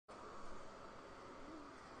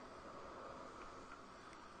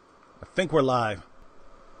think we're live.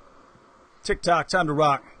 TikTok, time to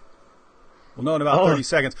rock. We'll know in about 30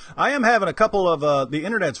 seconds. I am having a couple of, the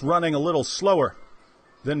internet's running a little slower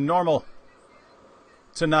than normal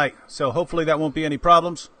tonight. So hopefully that won't be any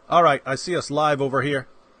problems. All right, I see us live over here.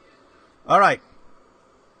 All right.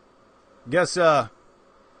 Guess,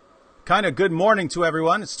 kind of good morning to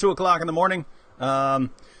everyone. It's 2 o'clock in the morning.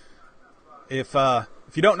 If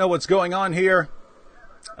you don't know what's going on here,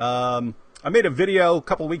 I made a video a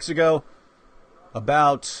couple weeks ago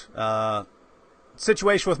about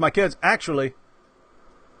situation with my kids. Actually,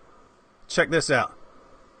 check this out.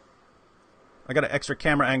 I got an extra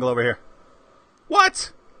camera angle over here.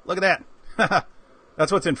 What? Look at that.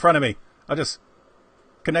 That's what's in front of me. I just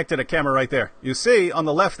connected a camera right there. You see on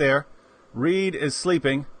the left there, Reed is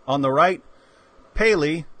sleeping. On the right,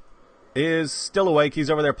 Paley is still awake. He's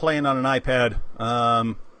over there playing on an iPad.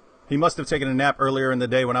 He must have taken a nap earlier in the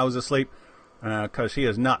day when I was asleep, because he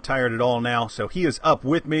is not tired at all now. So he is up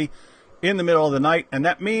with me in the middle of the night, and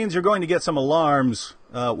that means you're going to get some alarms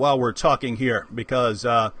while we're talking here, because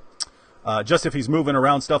just if he's moving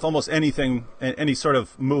around stuff, almost anything, any sort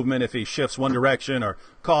of movement, if he shifts one direction or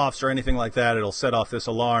coughs or anything like that, it'll set off this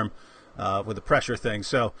alarm with the pressure thing.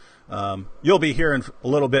 So you'll be hearing a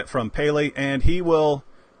little bit from Paley, and he will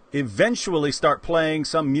eventually start playing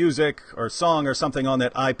some music or song or something on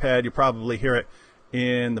that iPad. You probably hear it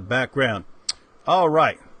in the background. All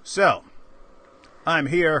right, so I'm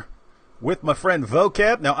here with my friend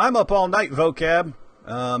Vocab. Now I'm up all night, Vocab,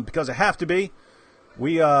 because I have to be.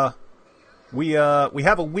 We have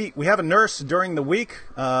a nurse during the week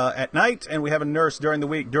at night, and we have a nurse during the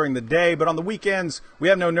week during the day. But on the weekends we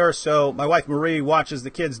have no nurse, so my wife Marie watches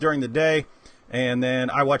the kids during the day, and then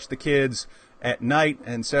I watch the kids at night.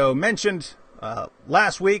 And so mentioned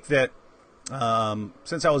last week that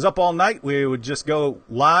since I was up all night, we would just go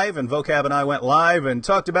live, and Vocab and I went live and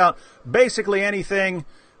talked about basically anything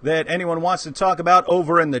that anyone wants to talk about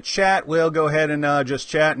over in the chat. We'll go ahead and just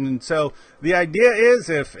chat. And so the idea is,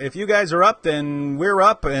 if you guys are up, then we're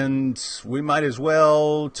up, and we might as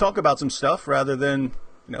well talk about some stuff rather than,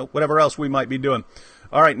 you know, whatever else we might be doing.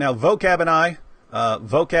 All right, now Vocab and I,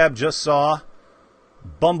 Vocab just saw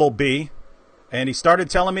Bumblebee, and he started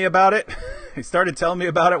telling me about it. He started telling me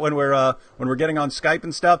about it when we're getting on Skype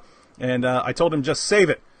and stuff. And I told him, just save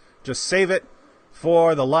it. Just save it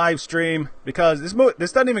for the live stream, because this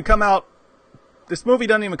doesn't even come out. This movie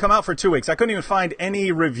doesn't even come out for 2 weeks. I couldn't even find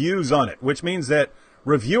any reviews on it, which means that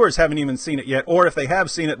reviewers haven't even seen it yet, or if they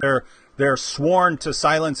have seen it, they're sworn to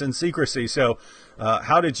silence and secrecy. So,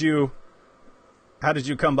 how did you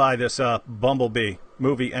come by this Bumblebee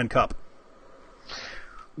movie and cup?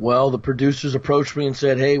 Well, the producers approached me and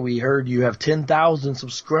said, "Hey, we heard you have 10,000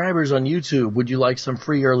 subscribers on YouTube. Would you like some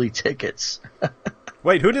free early tickets?"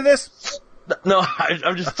 Wait, who did this? No,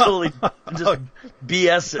 I'm just totally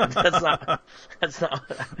BSing. That's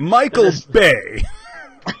not. Michael Bay.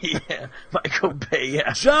 Yeah, Michael Bay.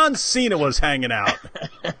 Yeah. John Cena was hanging out.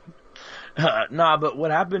 Nah, but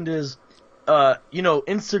what happened is,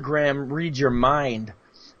 Instagram reads your mind,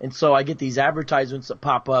 and so I get these advertisements that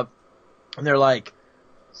pop up, and they're like,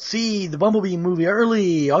 "See the Bumblebee movie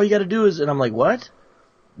early. All you got to do is," and I'm like, "What?"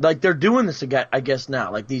 Like, they're doing this again, I guess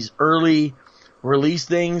now, like these early release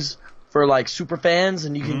things for like super fans,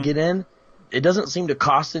 and you can get in. It doesn't seem to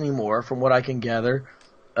cost anymore, from what I can gather,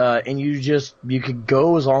 and you could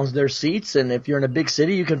go as long as there's seats, and if you're in a big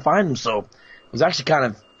city, you can find them. So it was actually kind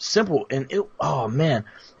of simple, and it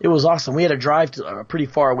was awesome. We had to drive to a pretty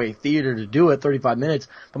far away theater to do it, 35 minutes,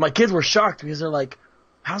 but my kids were shocked because they're like,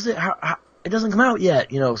 "How's it? How it doesn't come out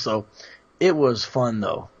yet?" So it was fun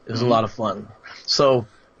though. It was a lot of fun. So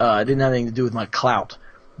it didn't have anything to do with my clout,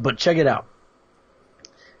 but check it out.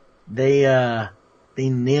 They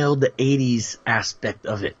nailed the 80s aspect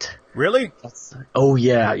of it. Really? Oh,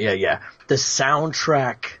 yeah. The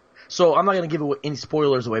soundtrack. So I'm not going to give any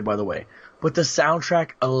spoilers away, by the way. But the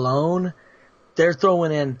soundtrack alone, they're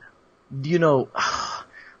throwing in,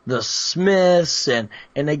 the Smiths, and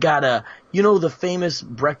they got the famous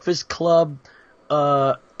Breakfast Club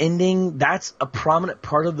ending. That's a prominent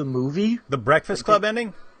part of the movie. The Breakfast Club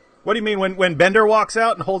ending? What do you mean, when Bender walks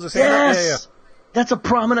out and holds his hand up? Yeah. That's a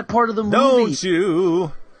prominent part of the movie. Don't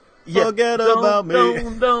you forget about me.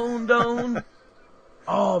 Don't.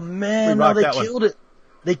 Oh, man. No, they killed it.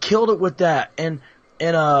 They killed it with that. And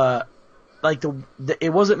it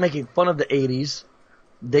wasn't making fun of the 80s.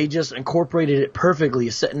 They just incorporated it perfectly.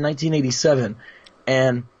 It's set in 1987.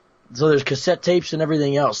 And so there's cassette tapes and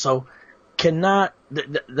everything else. So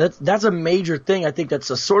that's a major thing. I think that's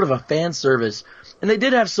a sort of a fan service. And they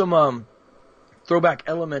did have some throwback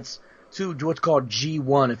elements to what's called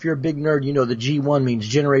G1. If you're a big nerd, you know the G1 means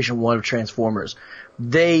Generation 1 of Transformers.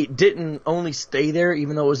 They didn't only stay there,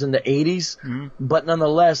 even though it was in the 80s, but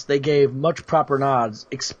nonetheless, they gave much proper nods,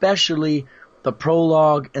 especially the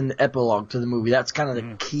prologue and the epilogue to the movie. That's kind of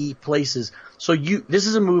the key places. So this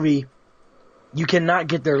is a movie, you cannot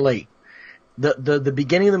get there late. The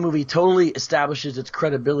beginning of the movie totally establishes its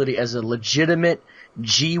credibility as a legitimate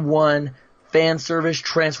G1 fan service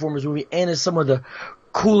Transformers movie, and is some of the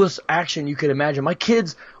coolest action you could imagine. My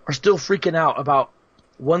kids are still freaking out about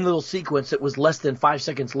one little sequence that was less than 5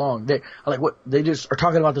 seconds long. They just are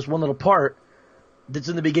talking about this one little part that's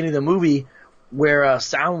in the beginning of the movie where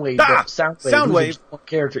Soundwave, Soundwave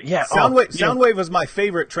character, Soundwave was my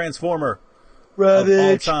favorite Transformer of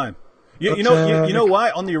all time. You know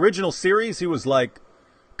why? On the original series, he was like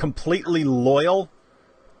completely loyal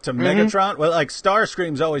to Megatron. Well, like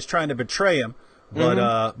Starscream's always trying to betray him,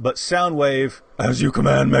 but Soundwave, as you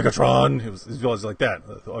command, Megatron. He was always like that.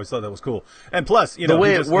 I always thought that was cool. And plus, you know, the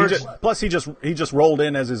way it works. He just rolled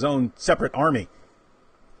in as his own separate army.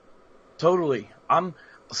 Totally. I'm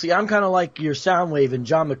kind of like your Soundwave, and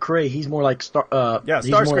John McCrae. He's more like Starscream.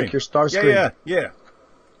 He's more like your Starscream. Yeah.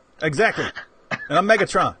 Exactly. And I'm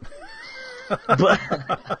Megatron.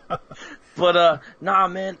 But nah,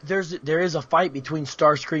 man. There is a fight between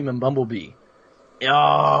Starscream and Bumblebee.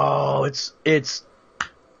 Oh, it's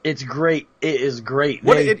great. It is great.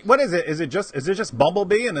 What is it? Is it just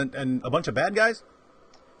Bumblebee and a bunch of bad guys?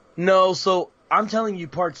 No. So I'm telling you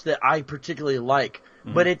parts that I particularly like,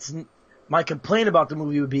 but it's my complaint about the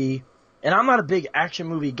movie would be, and I'm not a big action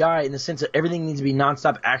movie guy in the sense that everything needs to be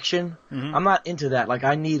nonstop action. I'm not into that. Like,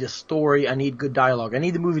 I need a story. I need good dialogue. I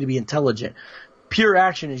need the movie to be intelligent. Pure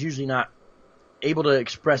action is usually not able to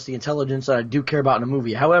express the intelligence that I do care about in a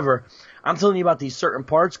movie. However, I'm telling you about these certain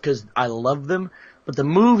parts because I love them, but the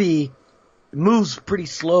movie moves pretty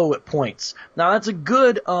slow at points. Now, that's a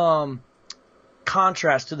good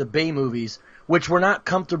contrast to the Bay movies, which were not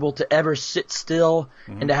comfortable to ever sit still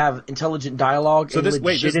and to have intelligent dialogue. So this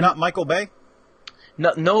is not Michael Bay?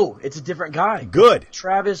 No, it's a different guy. Good.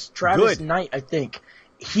 Travis Knight, I think.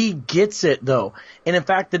 He gets it, though. And in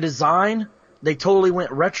fact, the design, they totally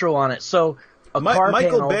went retro on it. So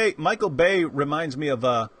Michael Bay reminds me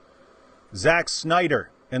of Zack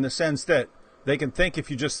Snyder in the sense that they can think if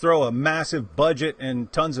you just throw a massive budget and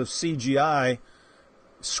tons of CGI,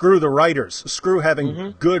 screw the writers, screw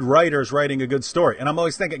having good writers writing a good story. And I'm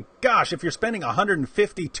always thinking, gosh, if you're spending $150,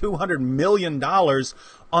 $200 million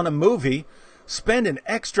on a movie, spend an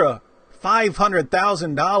extra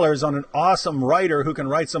 $500,000 on an awesome writer who can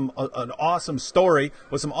write an awesome story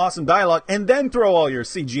with some awesome dialogue, and then throw all your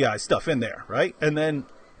CGI stuff in there, right? And then,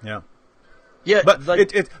 yeah, but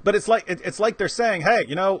it's like they're saying, hey,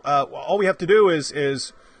 you know, all we have to do is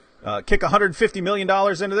kick $150 million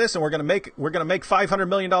into this, and we're gonna make $500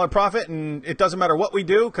 million profit, and it doesn't matter what we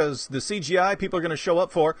do because the CGI people are gonna show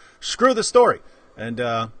up for. Screw the story, and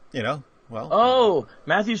well. Oh,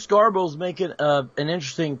 Matthew Scarborough's making an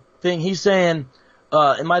interesting thing. He's saying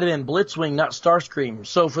it might have been Blitzwing, not Starscream.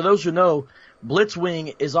 So for those who know,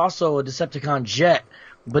 Blitzwing is also a Decepticon jet,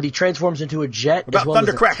 but he transforms into a jet as well as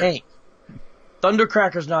a tank.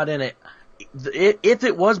 Thundercracker's not in it. If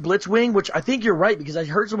it was Blitzwing, which I think you're right because I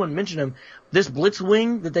heard someone mention him, this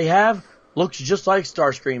Blitzwing that they have looks just like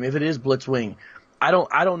Starscream. If it is Blitzwing, I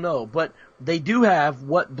don't know, but they do have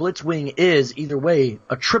what Blitzwing is either way,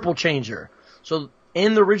 a triple changer. So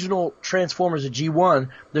in the original Transformers of G1,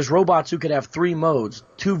 there's robots who could have 3 modes,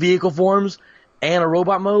 2 vehicle forms and a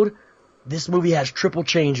robot mode. This movie has triple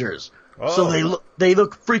changers. Oh. So they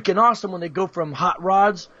look freaking awesome when they go from hot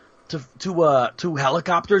rods to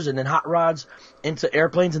helicopters, and then hot rods into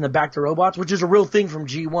airplanes, and then back to robots, which is a real thing from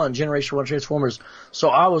G1, Generation 1 Transformers. So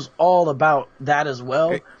I was all about that as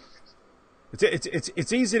well.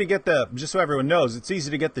 It's easy to get just so everyone knows, it's easy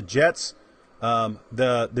to get the jets. The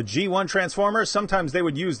G1 Transformers, sometimes they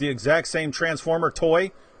would use the exact same Transformer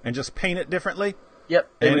toy and just paint it differently. Yep,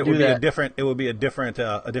 and it would be a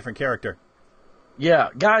different character. Yeah,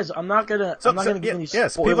 guys, I'm not gonna give any spoilers.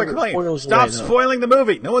 Yes, people are complaining. Stop spoiling the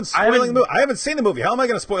movie. No one's spoiling the movie. I haven't seen the movie. How am I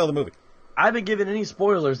going to spoil the movie? I haven't given any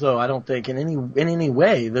spoilers, though. I don't think in any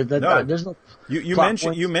way. There's no.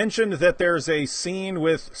 You mentioned that there's a scene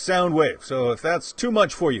with Soundwave. So if that's too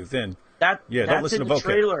much for you, then don't listen to Vocab.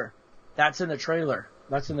 Trailer. That's in the trailer.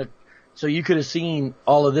 So you could have seen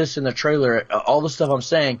all of this in the trailer. All the stuff I'm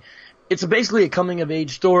saying. It's basically a coming of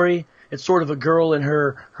age story. It's sort of a girl and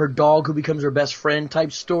her dog who becomes her best friend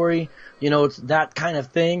type story. You know, it's that kind of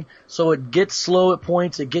thing. So it gets slow at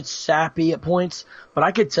points. It gets sappy at points. But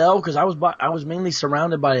I could tell because I was mainly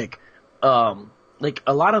surrounded by like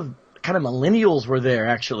a lot of kind of millennials were there,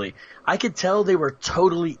 actually. I could tell they were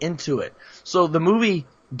totally into it. So the movie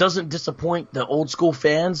doesn't disappoint the old school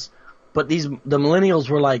fans, but the millennials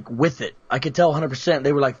were like with it. I could tell 100%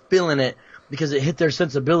 they were like feeling it because it hit their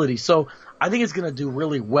sensibility. So I think it's going to do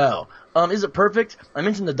really well. Is it perfect? I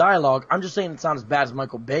mentioned the dialogue. I'm just saying it's not as bad as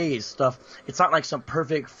Michael Bay's stuff. It's not like some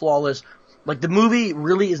perfect, flawless. Like, the movie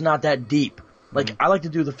really is not that deep. Like, I like to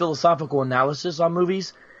do the philosophical analysis on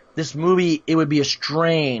movies. This movie, it would be a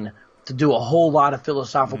strain to do a whole lot of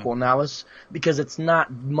philosophical analysis because it's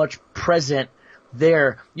not much present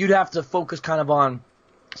there. You'd have to focus kind of on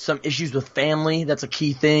some issues with family. That's a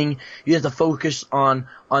key thing. You have to focus on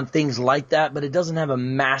things like that, but it doesn't have a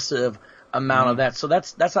massive amount of that. So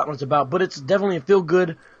that's not what it's about. But it's definitely a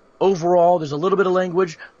feel-good overall. There's a little bit of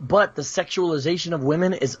language, but the sexualization of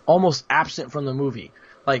women is almost absent from the movie.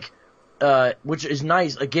 Like, which is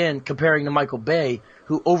nice, again, comparing to Michael Bay,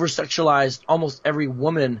 who over-sexualized almost every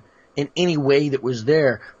woman in any way that was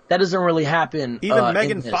there. That doesn't really happen. Even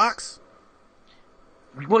Megan Fox?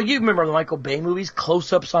 Well, you remember the Michael Bay movies,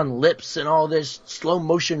 close-ups on lips and all this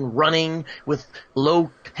slow-motion running with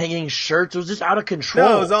low-hanging shirts. It was just out of control.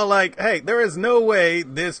 No, it was all like, hey, there is no way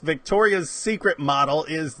this Victoria's Secret model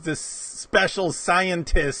is this special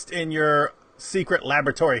scientist in your secret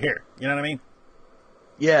laboratory here. You know what I mean?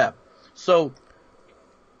 Yeah. So,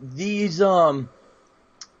 these,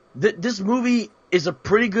 this movie is a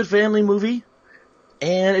pretty good family movie,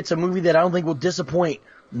 and it's a movie that I don't think will disappoint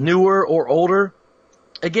newer or older.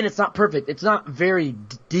 Again, it's not perfect. It's not very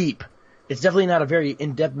deep. It's definitely not a very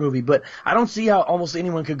in-depth movie, but I don't see how almost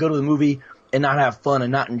anyone could go to the movie and not have fun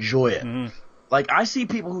and not enjoy it. Like, I see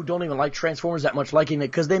people who don't even like Transformers that much liking it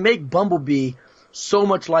because they make Bumblebee so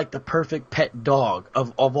much like the perfect pet dog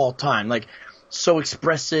of all time. Like, so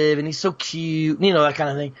expressive, and he's so cute, you know, that kind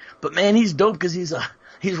of thing. But, man, he's dope because he's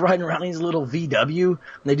riding around in his little VW, and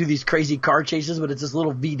they do these crazy car chases, but it's this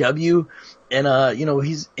little VW, and, you know,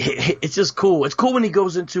 it's just cool. It's cool when he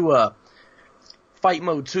goes into fight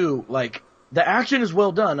mode, too. Like, the action is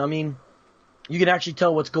well done. I mean, you can actually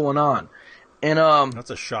tell what's going on. And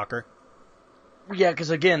that's a shocker. Yeah, because,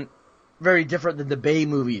 again, very different than the Bay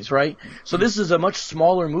movies, right? So this is a much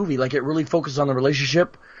smaller movie. Like, it really focuses on the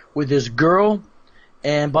relationship with this girl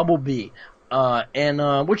and Bumblebee.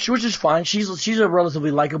 Which is fine. She's a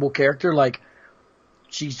relatively likable character. Like,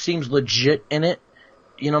 she seems legit in it.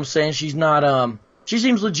 You know what I'm saying? She's not she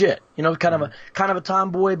seems legit. You know, kind of a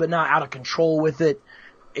tomboy, but not out of control with it.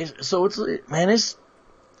 It's legit.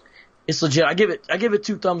 I give it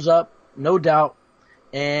 2 thumbs up, no doubt.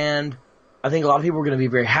 And I think a lot of people are going to be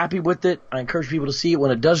very happy with it. I encourage people to see it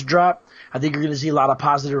when it does drop. I think you're going to see a lot of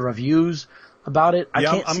positive reviews about it.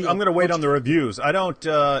 I'm going to wait on the reviews. I don't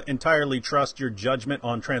entirely trust your judgment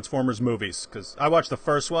on Transformers movies because I watched the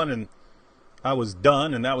first one and I was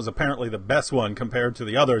done, and that was apparently the best one compared to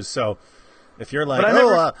the others. So if you're like,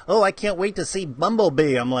 I can't wait to see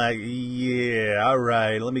Bumblebee, I'm like, yeah, all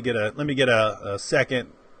right. Let me get a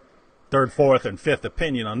second, third, fourth, and fifth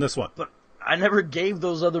opinion on this one. But I never gave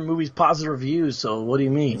those other movies positive reviews, so what do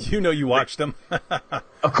you mean? You know you watched them.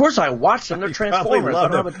 Of course I watched them. They're Transformers. I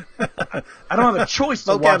don't have a choice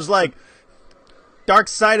to watch. Vocab's like, Dark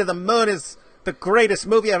Side of the Moon is the greatest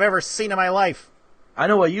movie I've ever seen in my life. I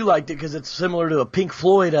know why you liked it because it's similar to a Pink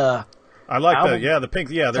Floyd I like album. the Pink.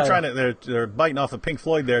 Yeah, they're biting off of Pink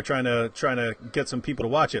Floyd there, trying to get some people to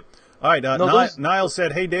watch it. All right, Niall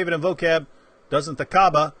said, "Hey, David and Vocab, doesn't the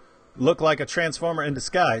Kaaba look like a Transformer in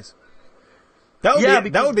disguise?" That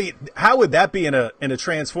would be. How would that be in a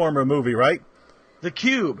Transformer movie, right? The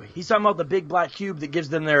cube. He's talking about the big black cube that gives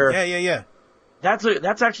them their. Yeah.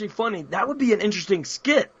 That's actually funny. That would be an interesting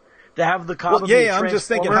skit to have the Kaaba. Well, yeah, I'm just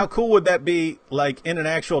thinking, how cool would that be? Like in an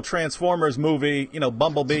actual Transformers movie, you know,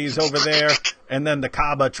 Bumblebee's over there, and then the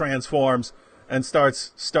Kaaba transforms and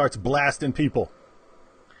starts blasting people.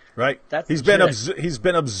 Right? He's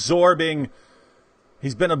been absorbing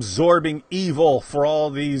evil for all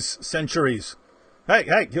these centuries.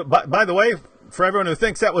 Hey! By the way, for everyone who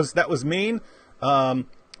thinks that was mean,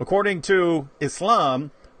 according to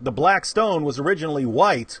Islam, the black stone was originally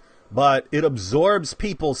white, but it absorbs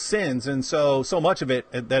people's sins, and so much of it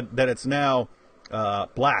that it's now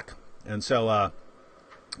black, and so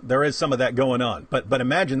there is some of that going on. But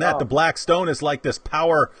imagine that the black stone is like this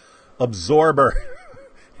power absorber.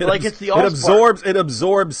 It's the it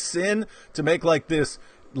absorbs sin to make like this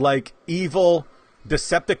evil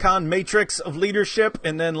Decepticon matrix of leadership,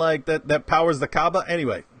 and then that powers the Kaaba.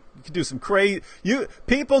 Anyway, you could do some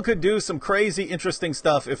people could do some crazy interesting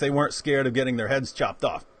stuff if they weren't scared of getting their heads chopped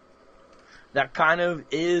off. That kind of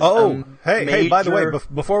is. Hey! By the way,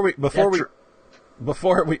 before we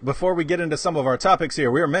before we get into some of our topics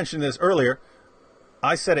here, we were mentioning this earlier.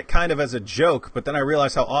 I said it kind of as a joke, but then I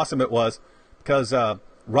realized how awesome it was because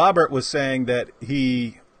Robert was saying that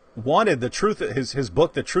he wanted the truth, his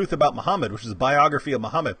book, The Truth About Muhammad, which is a biography of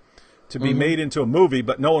Muhammad, to be made into a movie,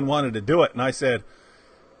 but no one wanted to do it. And I said,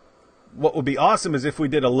 what would be awesome is if we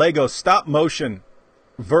did a Lego stop motion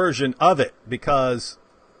version of it, because,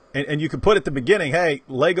 and you could put at the beginning, hey,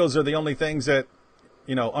 Legos are the only things that,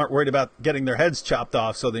 aren't worried about getting their heads chopped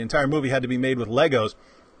off. So the entire movie had to be made with Legos.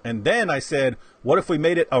 And then I said, what if we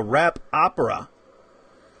made it a rap opera?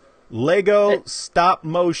 Lego stop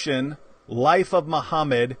motion, Life of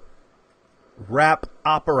Muhammad, rap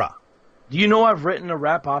opera. Do you know I've written a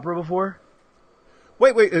rap opera before?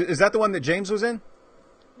 Wait, is that the one that James was in?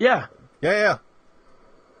 Yeah. Yeah.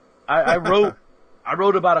 I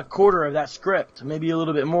wrote about a quarter of that script, maybe a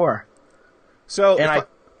little bit more. So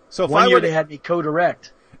one year they had me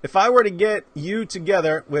co-direct. If I were to get you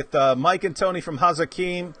together with Mike and Tony from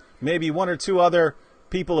Hazakim, maybe one or two other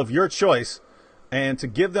people of your choice, and to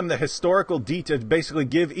give them the historical details, basically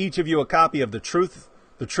give each of you a copy of the truth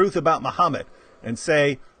about Muhammad, and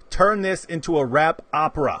say, turn this into a rap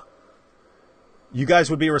opera. You guys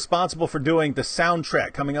would be responsible for doing the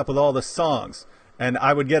soundtrack, coming up with all the songs, and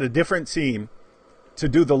I would get a different team to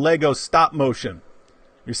do the Lego stop motion.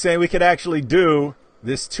 You're saying we could actually do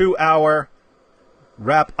this 2-hour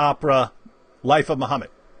rap opera, Life of Muhammad?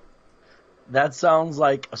 That sounds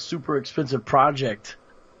like a super expensive project,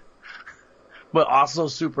 but also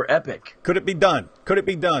super epic. Could it be done?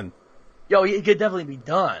 Yo, it could definitely be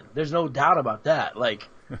done. There's no doubt about that. Like,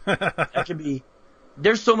 that could be.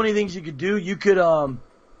 There's so many things you could do. You could, there's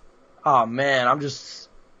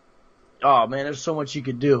so much you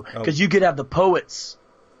could do. Because you could have the poets.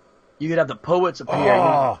 You could have the poets appear,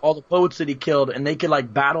 all the poets that he killed, and they could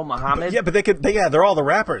like battle Muhammad. But they're all the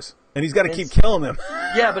rappers, and he's got to keep killing them.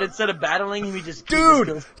 Yeah, but instead of battling him, he just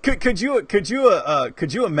could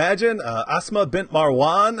you imagine Asma bint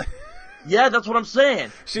Marwan? Yeah, that's what I'm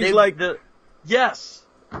saying. She's yes.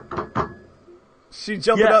 She's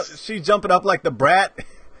jumping up like the brat,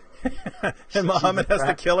 and Muhammad has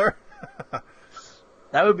to kill her.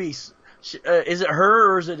 That would be. Is it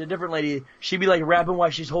her or is it a different lady? She'd be like rapping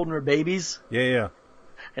while she's holding her babies. Yeah.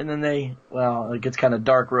 And then it gets kind of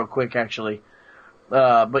dark real quick, actually.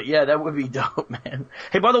 But yeah, that would be dope, man.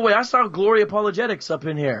 Hey, by the way, I saw Glory Apologetics up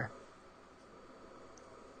in here.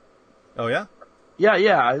 Oh yeah.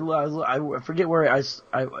 Yeah. I forget where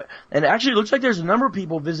and actually, it looks like there's a number of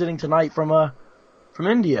people visiting tonight from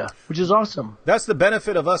India, which is awesome. That's the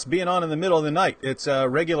benefit of us being on in the middle of the night. It's a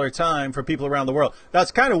regular time for people around the world.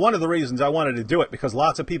 That's kind of one of the reasons I wanted to do it, because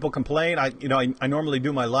lots of people complain. I normally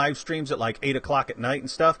do my live streams at like 8 o'clock at night and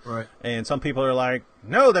stuff. Right. And some people are like,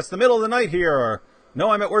 no, that's the middle of the night here, or no,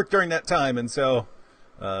 I'm at work during that time. And so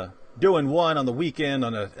doing one on the weekend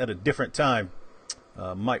at a different time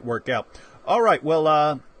might work out. All right.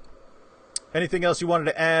 Well, anything else you wanted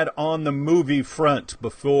to add on the movie front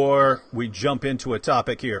before we jump into a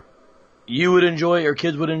topic here? You would enjoy it, your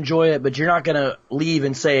kids would enjoy it, but you're not going to leave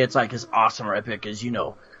and say it's like as awesome or epic as,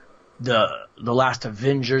 the Last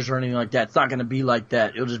Avengers or anything like that. It's not going to be like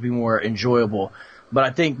that. It'll just be more enjoyable. But I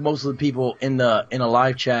think most of the people in a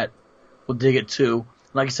live chat will dig it too.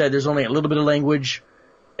 Like I said, there's only a little bit of language,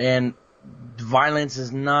 and violence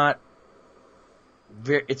is not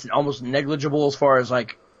it's almost negligible as far as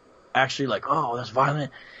like actually like, oh, that's violent.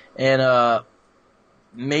 And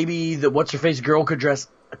maybe the what's-her-face girl could dress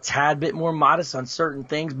a tad bit more modest on certain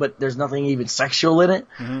things, but there's nothing even sexual in it.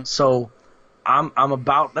 Mm-hmm. So I'm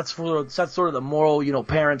about that's sort of the moral,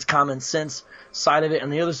 parents' common sense side of it.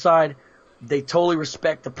 And the other side, they totally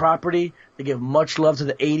respect the property. They give much love to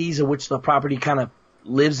the 80s, in which the property kind of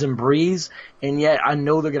lives and breathes. And yet I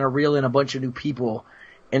know they're going to reel in a bunch of new people.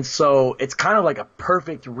 And so it's kind of like a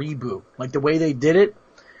perfect reboot. Like the way they did it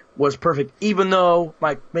was perfect, even though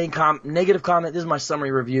my main negative comment, this is my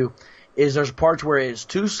summary review, is there's parts where it's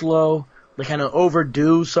too slow. They kind of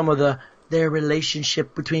overdo some of their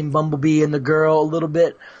relationship between Bumblebee and the girl a little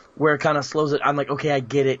bit, where it kind of slows it. I'm like, okay, I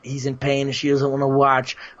get it. He's in pain and she doesn't want to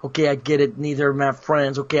watch. Okay, I get it. Neither of them have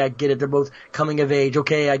friends. Okay, I get it. They're both coming of age.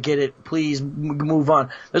 Okay, I get it. Please move on.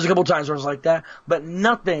 There's a couple times where I was like that, but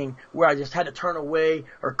nothing where I just had to turn away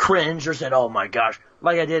or cringe or said, oh my gosh,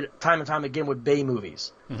 like I did time and time again with Bay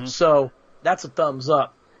movies. Mm-hmm. So that's a thumbs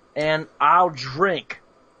up. And I'll drink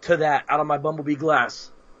to that out of my Bumblebee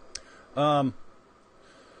glass. I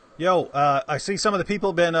see some of the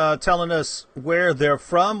people been telling us where they're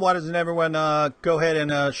from. Why doesn't everyone go ahead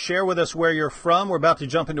and share with us where you're from? We're about to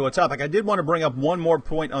jump into a topic. I did want to bring up one more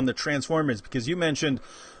point on the Transformers, because you mentioned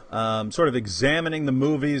sort of examining the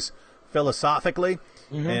movies philosophically,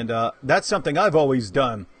 and that's something I've always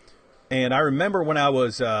done. And I remember when I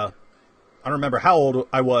was, I don't remember how old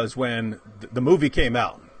I was when the movie came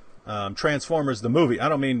out. Transformers, the movie. I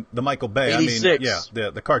don't mean the Michael Bay. 86. I mean, yeah,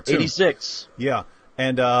 the cartoon. 86. Yeah.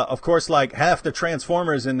 And, of course, like, half the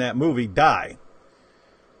Transformers in that movie die.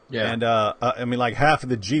 Yeah. And, I mean, like, half of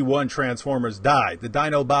the G1 Transformers die. The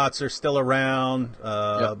Dinobots are still around.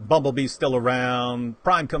 Bumblebee's still around.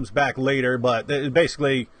 Prime comes back later, but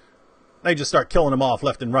basically, they just start killing them off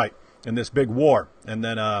left and right in this big war. And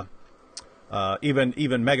then, even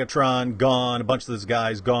Megatron gone, a bunch of those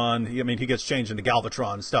guys gone. I mean, he gets changed into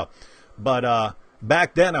Galvatron and stuff. But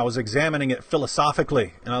back then, I was examining it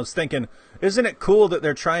philosophically, and I was thinking, isn't it cool that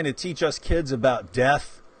they're trying to teach us kids about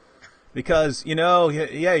death? Because, you know,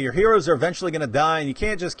 yeah, your heroes are eventually going to die, and you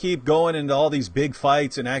can't just keep going into all these big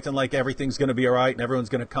fights and acting like everything's going to be all right and everyone's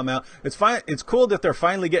going to come out. It's fine. It's cool that they're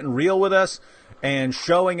finally getting real with us and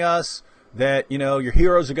showing us that, you know, your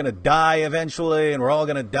heroes are going to die eventually, and we're all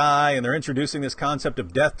going to die, and they're introducing this concept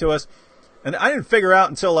of death to us. And I didn't figure out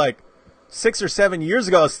until like 6 or 7 years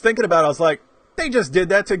ago, I was thinking about it, I was like, they just did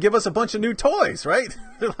that to give us a bunch of new toys, right?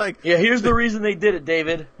 They're like, yeah, here's the reason they did it,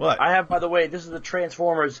 David. What? I have, by the way, this is the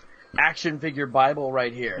Transformers action figure Bible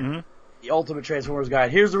right here. The Ultimate Transformers Guide.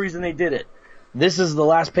 Here's the reason they did it. This is the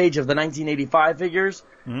last page of the 1985 figures.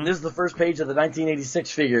 This is the first page of the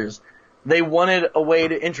 1986 figures. They wanted a way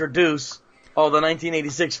to introduce the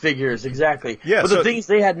 1986 figures, exactly. Yeah, but the thing is,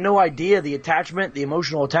 they had no idea the attachment, the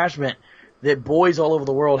emotional attachment that boys all over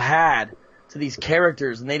the world had to these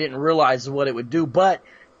characters, and they didn't realize what it would do. But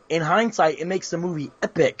in hindsight, it makes the movie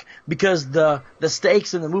epic because the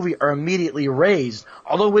stakes in the movie are immediately raised.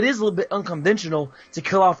 Although it is a little bit unconventional to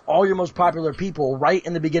kill off all your most popular people right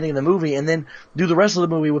in the beginning of the movie and then do the rest of the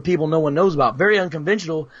movie with people no one knows about. Very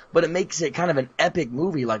unconventional, but it makes it kind of an epic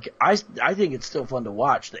movie. Like I think it's still fun to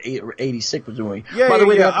watch, the 86 movie. Yeah, By the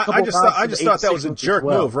way, I just thought that was a jerk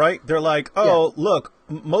move, right? They're like, look,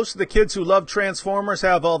 most of the kids who love Transformers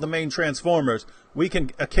have all the main Transformers. We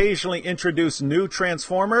can occasionally introduce new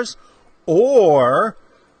Transformers, or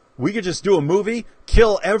we could just do a movie,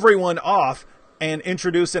 kill everyone off, and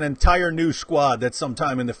introduce an entire new squad that's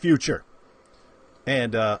sometime in the future.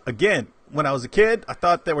 And again, when I was a kid, I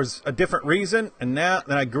thought there was a different reason, and then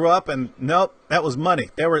I grew up, and nope, that was money.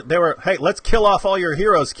 They were, hey, let's kill off all your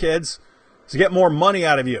heroes, kids, to get more money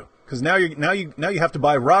out of you, because now you have to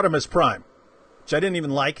buy Rodimus Prime, which I didn't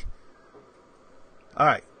even like. All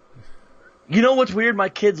right. You know what's weird? My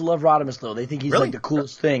kids love Rodimus, though. They think he's like the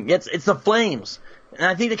coolest thing. It's the flames, and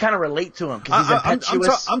I think they kind of relate to him because he's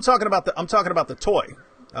impetuous. I'm talking about the toy.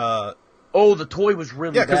 The toy was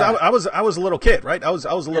really bad. Because I was a little kid, right? I was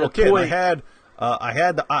a little kid. And I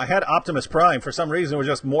had Optimus Prime. For some reason, it was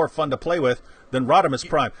just more fun to play with than Rodimus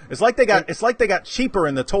Prime. It's like they got cheaper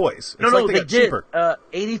in the toys. They did.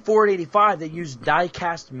 84 and 85, they used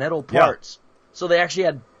die-cast metal parts. Yeah. So they actually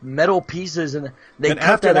had metal pieces, and they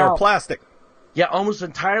cut that out. Were plastic. Yeah, almost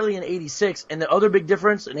entirely in 86. And the other big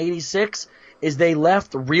difference in 86 is they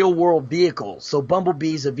left real-world vehicles. So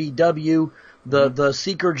Bumblebee's a VW, the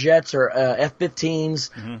Seeker jets are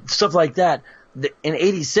F-15s, stuff like that. In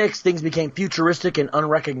 86, things became futuristic and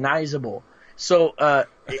unrecognizable. So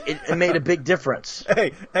it made a big difference.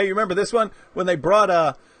 Hey, you remember this one? When they brought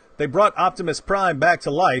Optimus Prime back to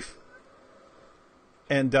life,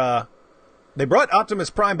 and they brought Optimus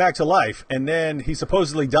Prime back to life, and then he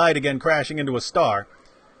supposedly died again, crashing into a star.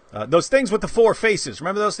 Those things with the 4 faces.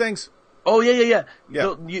 Remember those things? Oh yeah.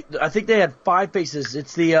 I think they had 5 faces.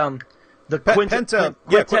 It's the quintessons.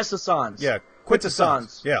 Yeah,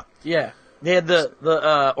 quintessons. Yeah. Yeah. They had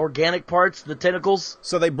the organic parts, the tentacles.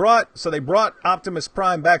 So they brought Optimus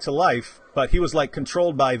Prime back to life, but he was like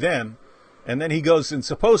controlled by them, and then he goes and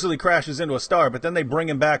supposedly crashes into a star. But then they bring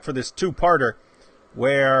him back for this 2-parter,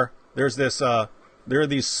 where there's this there are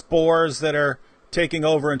these spores that are taking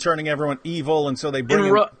over and turning everyone evil, and so they bring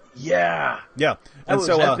him. Yeah. That and was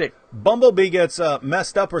so epic. Bumblebee gets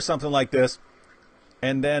messed up or something like this,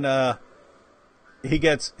 and then he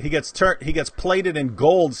gets plated in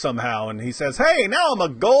gold somehow, and he says, "Hey, now I'm a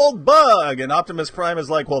gold bug." And Optimus Prime is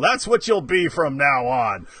like, "Well, that's what you'll be from now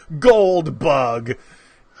on, gold bug."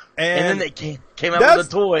 And then they came out with a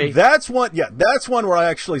toy. That's one where I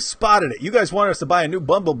actually spotted it. You guys wanted us to buy a new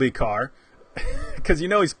Bumblebee car because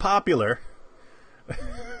he's popular.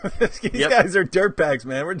 These guys are dirtbags,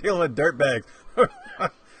 man. We're dealing with dirtbags.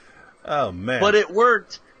 Oh man! But it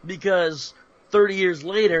worked because 30 years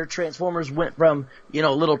later, Transformers went from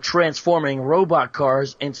little transforming robot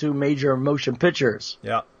cars into major motion pictures.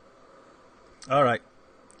 Yeah. All right.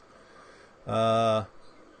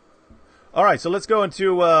 All right, so let's go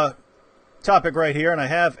into topic right here, and I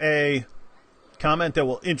have a comment that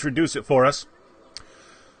will introduce it for us.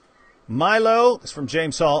 Milo, this is from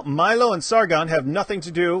James Hall. Milo and Sargon have nothing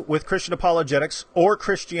to do with Christian apologetics or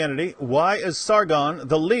Christianity. Why is Sargon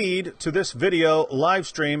the lead to this video live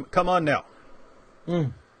stream? Come on now.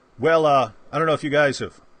 Well, I don't know if you guys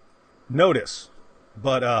have noticed,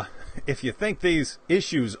 but if you think these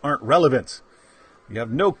issues aren't relevant, you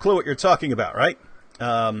have no clue what you're talking about, right?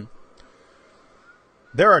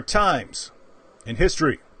 There are times in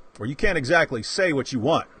history where you can't exactly say what you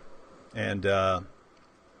want. And there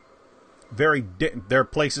are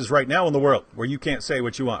places right now in the world where you can't say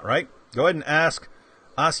what you want, right? Go ahead and ask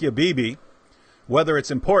Asya Bibi whether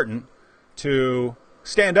it's important to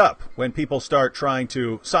stand up when people start trying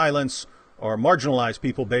to silence or marginalize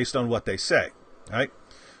people based on what they say, right?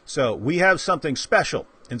 So we have something special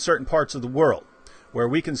in certain parts of the world where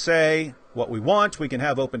we can say what we want. We can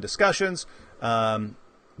have open discussions.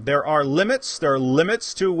 There are limits. There are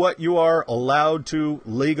limits to what you are allowed to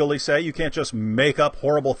legally say. You can't just make up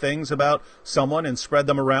horrible things about someone and spread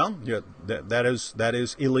them around. That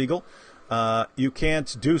is illegal. You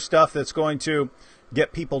can't do stuff that's going to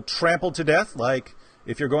get people trampled to death. Like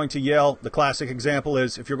if you're going to yell, the classic example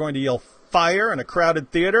is if you're going to yell fire in a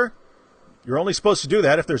crowded theater, you're only supposed to do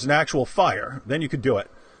that if there's an actual fire. Then you could do it.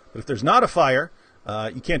 But if there's not a fire,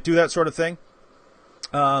 you can't do that sort of thing.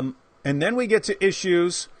 And then we get to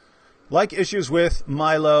issues like issues with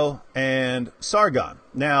Milo and Sargon.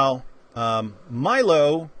 Now,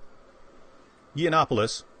 Milo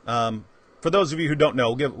Yiannopoulos, for those of you who don't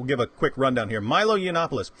know, we'll give a quick rundown here. Milo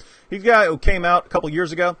Yiannopoulos, he's a guy who came out a couple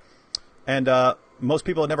years ago, and most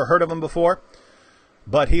people had never heard of him before.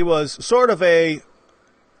 But he was sort of a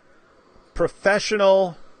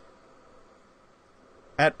professional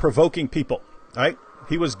at provoking people, right?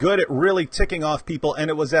 He was good at really ticking off people, and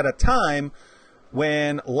it was at a time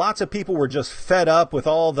when lots of people were just fed up with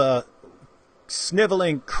all the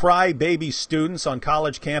sniveling crybaby students on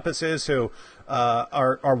college campuses who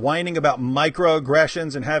are whining about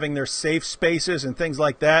microaggressions and having their safe spaces and things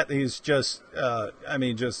like that. He's just,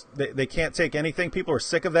 they can't take anything. People are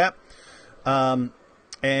sick of that.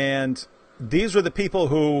 And these were the people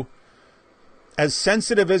who, as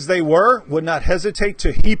sensitive as they were, would not hesitate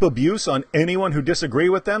to heap abuse on anyone who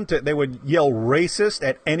disagreed with them. They would yell racist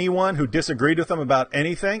at anyone who disagreed with them about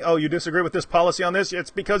anything. Oh, you disagree with this policy on this? It's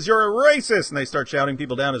because you're a racist. And they start shouting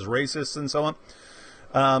people down as racists and so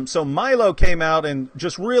on. So Milo came out and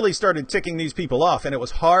just really started ticking these people off. And it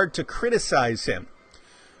was hard to criticize him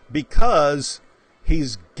because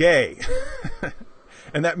he's gay.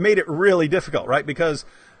 And that made it really difficult, right? Because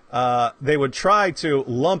they would try to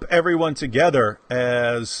lump everyone together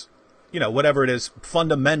as, whatever it is,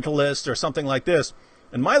 fundamentalist or something like this.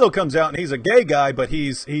 And Milo comes out and he's a gay guy, but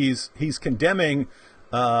he's condemning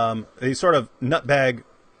a sort of nutbag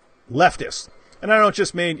leftist. And I don't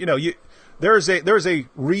just mean, there's a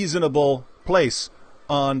reasonable place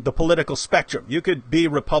on the political spectrum. You could be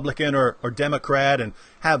Republican or Democrat and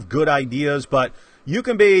have good ideas, but you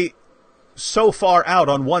can be so far out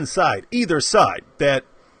on one side, either side, that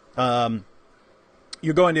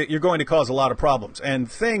you're going to cause a lot of problems. And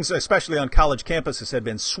things, especially on college campuses, had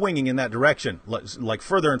been swinging in that direction, like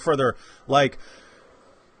further and further. Like,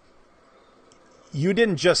 you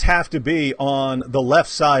didn't just have to be on the left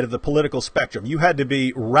side of the political spectrum. You had to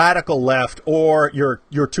be radical left, or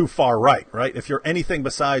you're too far right, right? If you're anything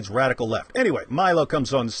besides radical left. Anyway, Milo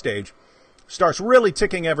comes on the stage, starts really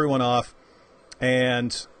ticking everyone off,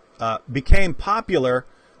 and became popular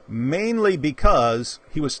mainly because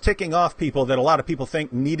he was ticking off people that a lot of people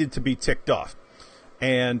think needed to be ticked off.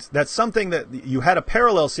 And that's something that you had a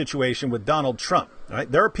parallel situation with Donald Trump,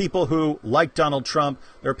 right? There are people who like Donald Trump.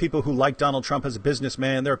 There are people who like Donald Trump as a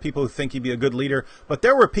businessman. There are people who think he'd be a good leader. But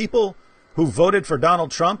there were people who voted for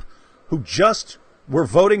Donald Trump who just were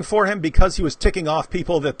voting for him because he was ticking off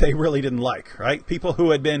people that they really didn't like, right? People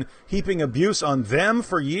who had been heaping abuse on them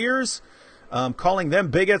for years, calling them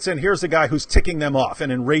bigots, and here's a guy who's ticking them off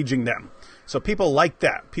and enraging them. So people liked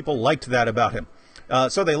that. People liked that about him.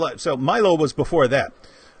 So Milo was before that.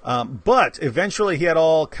 But eventually he had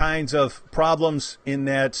all kinds of problems in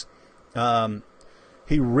that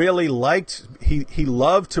he really he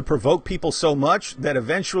loved to provoke people so much that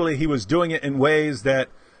eventually he was doing it in ways that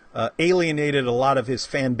alienated a lot of his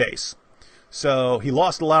fan base. So he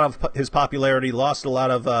lost a lot of his popularity, lost a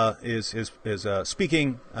lot of his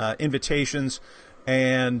speaking invitations,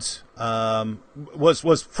 and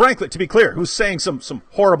was frankly, to be clear, who was saying some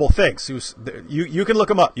horrible things. He was, you can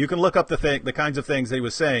look him up. You can look up the kinds of things that he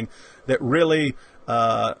was saying that really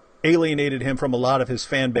alienated him from a lot of his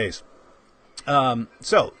fan base.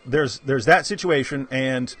 So there's that situation,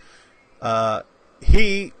 and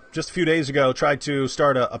he, just a few days ago, tried to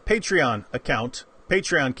start a Patreon account,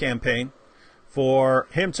 Patreon campaign, for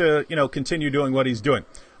him to, continue doing what he's doing.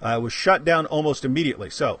 Was shut down almost immediately.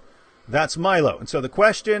 So that's Milo. And so the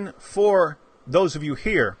question for those of you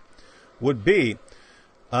here would be,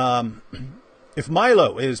 if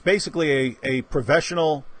Milo is basically a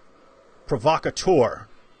professional provocateur,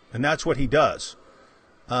 and that's what he does,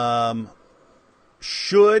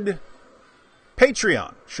 should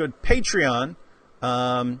Patreon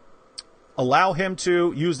allow him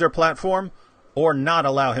to use their platform or not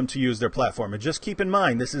allow him to use their platform? And just keep in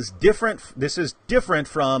mind, this is different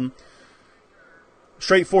from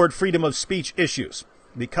straightforward freedom of speech issues,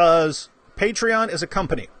 because Patreon is a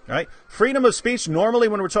company, right? Freedom of speech, normally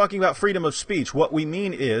when we're talking about freedom of speech, what we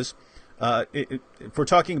mean is, if we're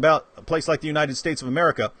talking about a place like the United States of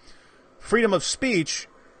America, freedom of speech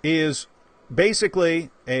is basically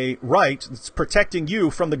a right that's protecting you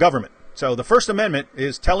from the government. So the First Amendment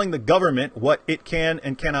is telling the government what it can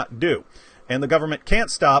and cannot do. And the government can't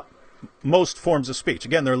stop most forms of speech.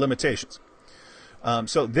 Again, there are limitations.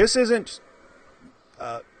 So this isn't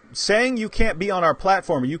saying you can't be on our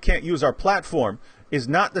platform or you can't use our platform is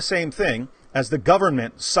not the same thing as the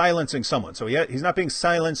government silencing someone. So he's not being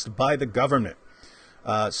silenced by the government.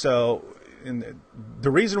 So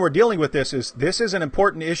the reason we're dealing with this is an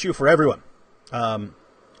important issue for everyone.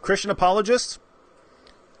 Christian apologists,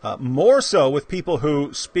 more so with people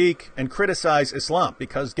who speak and criticize Islam,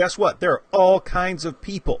 because guess what? There are all kinds of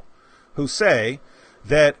people who say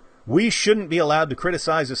that we shouldn't be allowed to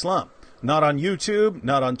criticize Islam. Not on YouTube,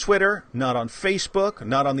 not on Twitter, not on Facebook,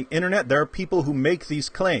 not on the internet. There are people who make these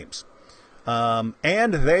claims,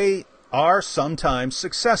 and they are sometimes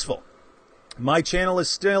successful. My channel is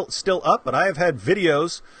still up, but I have had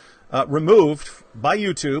videos removed by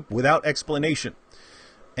YouTube without explanation.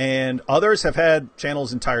 And others have had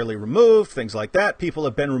channels entirely removed, things like that. People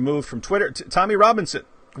have been removed from Twitter. Tommy Robinson,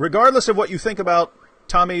 regardless of what you think about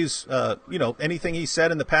Tommy's, anything he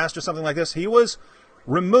said in the past or something like this, he was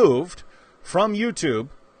removed from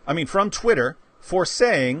from Twitter for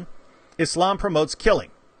saying Islam promotes killing.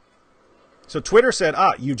 So Twitter said,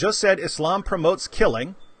 you just said Islam promotes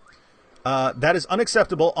killing. That is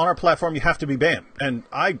unacceptable on our platform. You have to be banned. And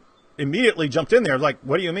I immediately jumped in there like,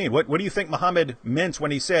 what do you mean? What do you think Muhammad meant when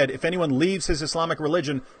he said, if anyone leaves his Islamic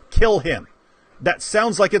religion, kill him? That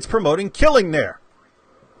sounds like it's promoting killing there.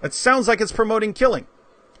 That sounds like it's promoting killing.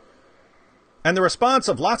 And the response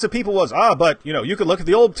of lots of people was, but, you could look at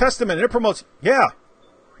the Old Testament and it promotes, yeah,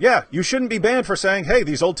 you shouldn't be banned for saying, hey,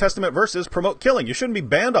 these Old Testament verses promote killing. You shouldn't be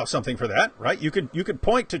banned off something for that, right? You could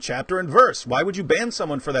point to chapter and verse. Why would you ban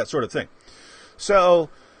someone for that sort of thing? So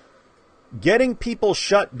getting people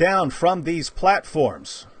shut down from these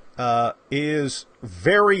platforms is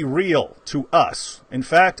very real to us. In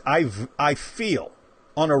fact, I feel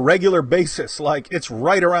on a regular basis like it's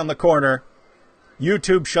right around the corner.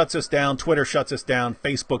 YouTube shuts us down, Twitter shuts us down,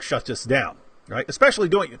 Facebook shuts us down, right? Especially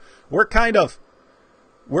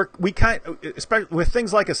especially with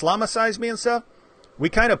things like Islamicize Me and stuff, we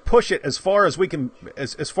kind of push it as far as we can,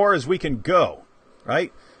 as far as we can go,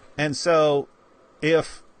 right? And so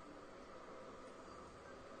if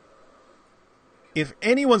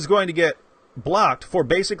anyone's going to get blocked for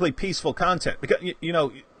basically peaceful content, because,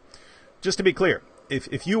 just to be clear,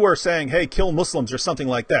 if you were saying, hey, kill Muslims or something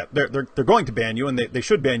like that, they're going to ban you, and they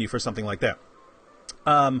should ban you for something like that.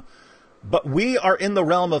 But we are in the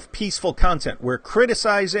realm of peaceful content. We're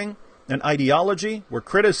criticizing an ideology. We're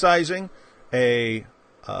criticizing a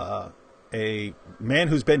man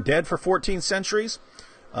who's been dead for 14 centuries.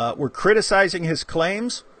 We're criticizing his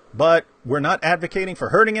claims, but we're not advocating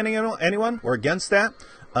for hurting anyone. We're against that.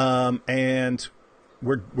 And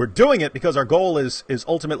we're doing it because our goal is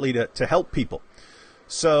ultimately to help people.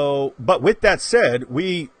 So, but with that said,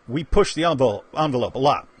 we push the envelope a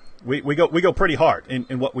lot. We go pretty hard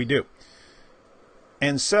in what we do.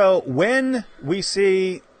 And so when we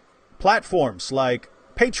see platforms like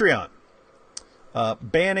Patreon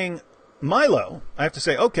banning Milo, I have to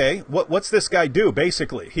say, okay, what's this guy do?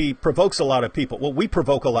 Basically, he provokes a lot of people. Well, we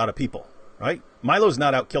provoke a lot of people, right? Milo's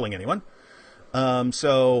not out killing anyone.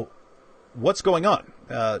 So what's going on?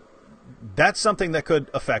 That's something that could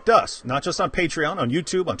affect us, not just on Patreon, on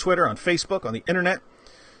YouTube, on Twitter, on Facebook, on the internet.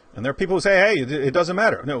 And there are people who say, hey, it doesn't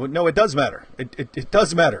matter. No, it does matter. It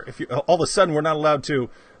does matter. If all of a sudden we're not allowed to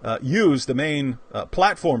use the main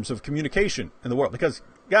platforms of communication in the world. Because,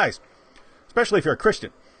 guys, especially if you're a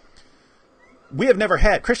Christian,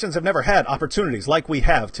 Christians have never had opportunities like we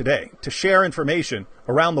have today to share information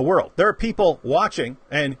around the world. There are people watching,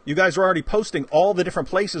 and you guys are already posting all the different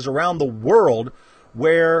places around the world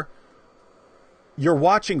where you're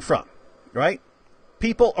watching from. right?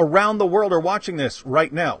 People around the world are watching this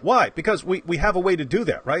right now. Why? Because we have a way to do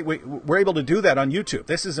that, right? We're able to do that on YouTube.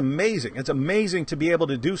 This is amazing. It's amazing to be able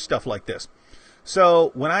to do stuff like this.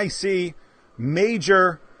 So when I see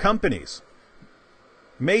major companies,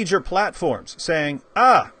 major platforms saying,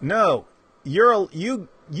 no, you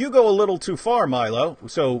go a little too far, Milo,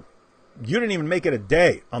 so you didn't even make it a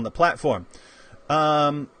day on the platform,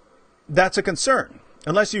 that's a concern.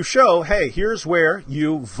 Unless you show, hey, here's where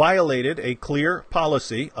you violated a clear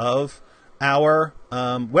policy of our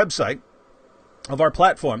website, of our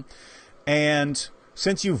platform, and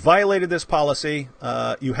since you violated this policy,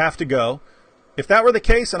 you have to go. If that were the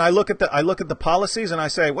case, and I look at the policies and I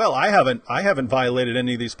say, well, I haven't violated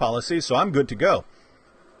any of these policies, so I'm good to go.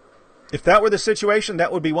 If that were the situation,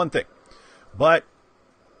 that would be one thing, but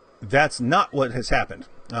that's not what has happened.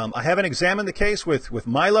 I haven't examined the case with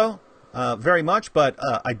Milo very much, but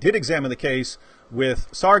I did examine the case with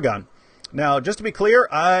Sargon. Now, just to be clear,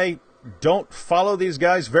 I don't follow these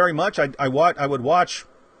guys very much. I would watch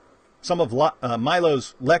some of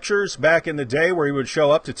Milo's lectures back in the day where he would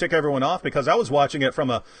show up to tick everyone off, because I was watching it from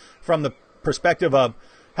the perspective of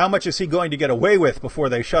how much is he going to get away with before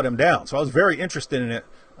they shut him down. So I was very interested in it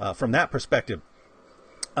from that perspective.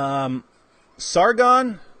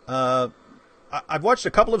 Sargon, I've watched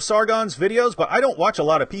a couple of Sargon's videos, but I don't watch a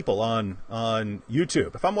lot of people on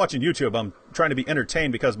YouTube. If I'm watching YouTube, I'm trying to be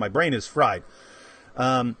entertained because my brain is fried.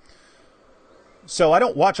 So I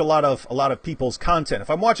don't watch a lot of people's content. If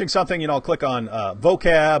I'm watching something, I'll click on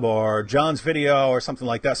Vocab or John's video or something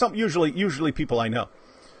like that. Usually people I know.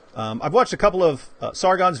 I've watched a couple of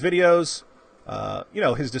Sargon's videos.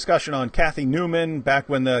 His discussion on Kathy Newman back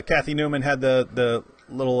when Kathy Newman had the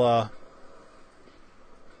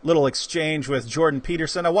little exchange with Jordan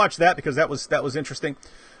Peterson. I watched that because that was interesting,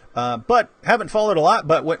 but haven't followed a lot.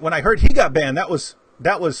 But when I heard he got banned, that was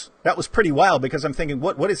pretty wild, because I'm thinking,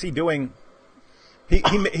 what is he doing? He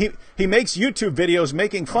makes YouTube videos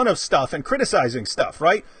making fun of stuff and criticizing stuff,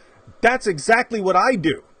 right? That's exactly what I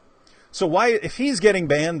do. So why, if he's getting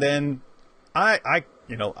banned, then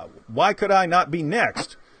why could I not be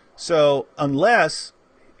next? So unless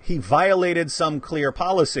he violated some clear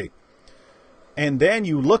policy. And then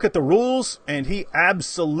you look at the rules, and he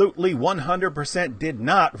absolutely 100% did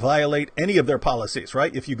not violate any of their policies,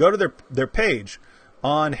 right? If you go to their page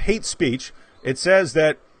on hate speech, it says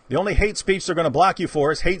that the only hate speech they're going to block you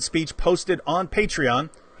for is hate speech posted on Patreon.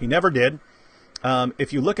 He never did.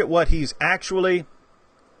 If you look at what he's actually,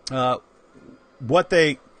 how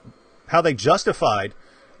they justified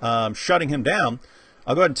shutting him down,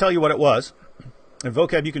 I'll go ahead and tell you what it was. And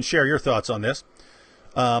Vocab, you can share your thoughts on this.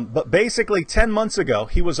 But basically 10 months ago,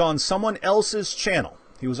 he was on someone else's channel.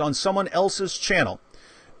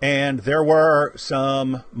 And there were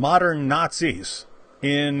some modern Nazis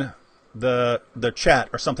in the chat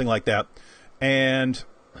or something like that. And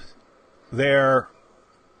they're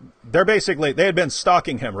basically, they had been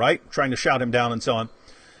stalking him, right? Trying to shout him down and so on.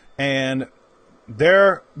 And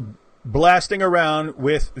they're blasting around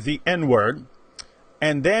with the N-word.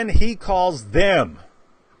 And then he calls them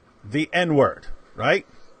the N-word. Right?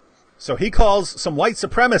 So he calls some white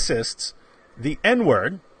supremacists the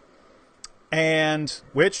N-word, and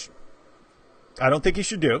which I don't think he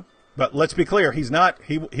should do. But let's be clear,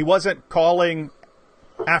 he wasn't calling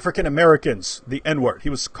African Americans the N-word. He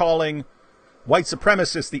was calling white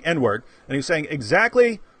supremacists the N-word, and he was saying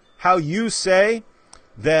exactly how you say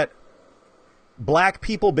that black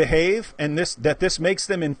people behave, and that this makes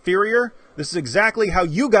them inferior. This is exactly how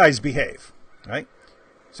you guys behave, right?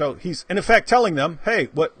 So he's, in effect, telling them, hey,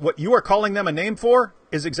 what you are calling them a name for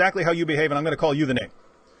is exactly how you behave, and I'm going to call you the name.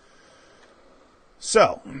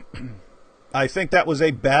 So I think that was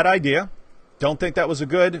a bad idea. Don't think that was a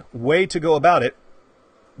good way to go about it.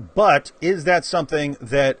 But is that something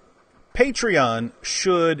that Patreon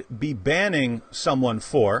should be banning someone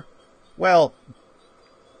for? Well,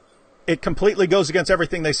 it completely goes against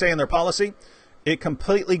everything they say in their policy. It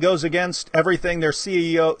completely goes against everything their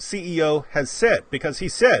CEO has said, because he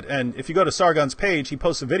said, and if you go to Sargon's page, he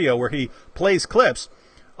posts a video where he plays clips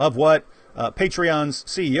of what Patreon's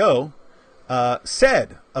CEO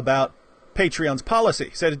said about Patreon's policy.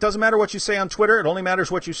 He said, it doesn't matter what you say on Twitter, it only matters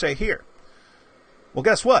what you say here. Well,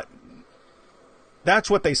 guess what? That's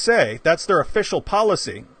what they say. That's their official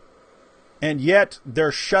policy. And yet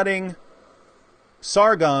they're shutting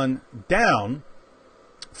Sargon down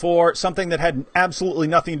for something that had absolutely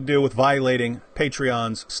nothing to do with violating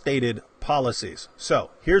Patreon's stated policies. So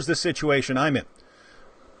here's the situation I'm in,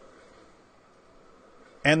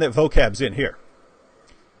 and that Vocab's in here.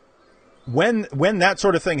 When that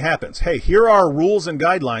sort of thing happens, hey, here are rules and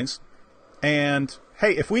guidelines, and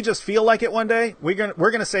hey, if we just feel like it one day,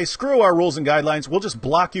 we're gonna say, screw our rules and guidelines. We'll just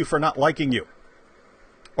block you for not liking you,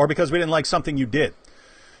 or because we didn't like something you did.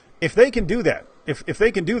 If they can do that, if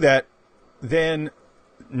they can do that, then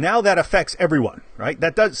now that affects everyone, right?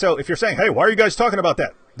 That does. So if you're saying, hey, why are you guys talking about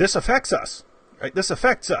that? This affects us, right? This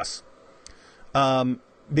affects us.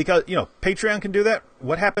 Because, you know, Patreon can do that.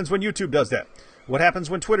 What happens when YouTube does that? What happens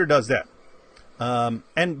when Twitter does that?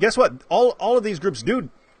 And guess what? All of these groups do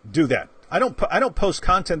that. I don't post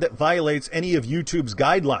content that violates any of YouTube's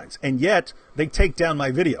guidelines, and yet they take down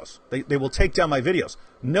my videos. They will take down my videos.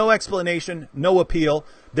 No explanation, no appeal.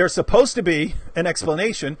 There's supposed to be an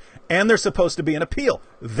explanation, and there's supposed to be an appeal.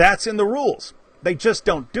 That's in the rules. They just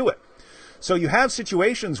don't do it. So you have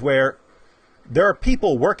situations where there are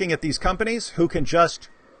people working at these companies who can just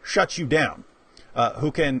shut you down,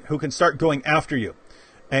 who can start going after you.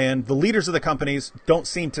 And the leaders of the companies don't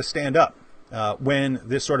seem to stand up when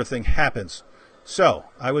this sort of thing happens. So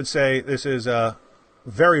I would say this is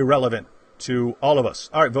very relevant to all of us.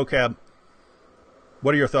 All right, Vocab,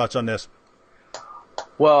 what are your thoughts on this?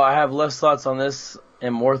 Well, I have less thoughts on this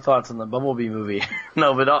and more thoughts on the Bumblebee movie.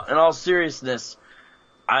 No, but in all seriousness,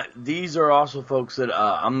 these are also folks that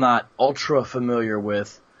I'm not ultra familiar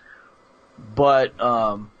with. But,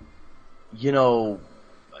 you know,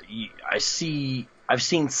 I've seen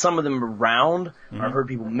some of them around. Mm-hmm. I've heard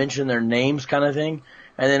people mention their names kind of thing.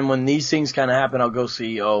 And then when these things kind of happen, I'll go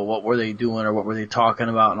see, what were they doing or what were they talking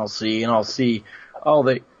about? And I'll see,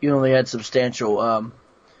 they had substantial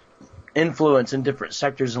influence in different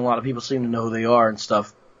sectors, and a lot of people seem to know who they are and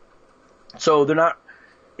stuff. So they're not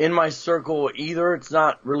in my circle either. It's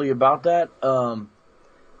not really about that.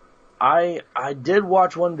 I did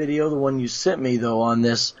watch one video, the one you sent me, though, on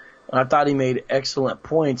this, and I thought he made excellent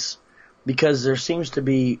points, because there seems to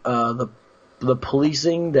be the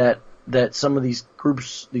policing that some of these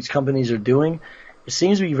groups, these companies are doing. It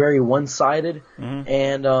seems to be very one-sided, mm-hmm.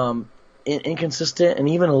 and inconsistent and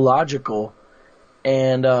even illogical.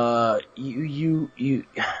 And you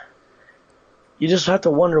just have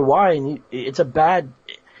to wonder why. And it's a bad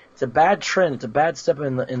trend. It's a bad step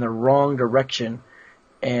in the wrong direction.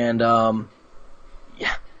 And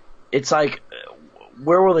it's like,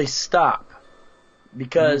 where will they stop?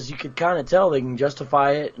 Because you could kind of tell they can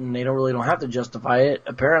justify it, and they don't have to justify it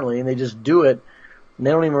apparently, and they just do it. And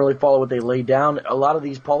they don't even really follow what they lay down. A lot of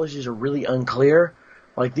these policies are really unclear.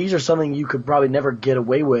 Like, these are something you could probably never get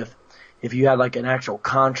away with if you had like an actual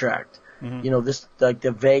contract. Mm-hmm. You know, this, like,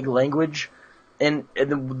 the vague language, and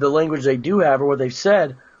the language they do have, or what they've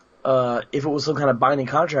said, if it was some kind of binding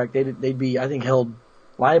contract, they'd be, I think, held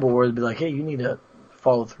liable, where it'd be like, hey, you need to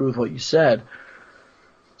follow through with what you said.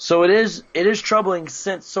 So it is troubling,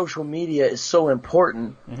 since social media is so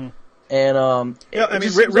important. Mm-hmm. And yeah, I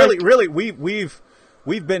mean, really,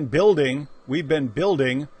 we've been building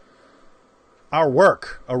our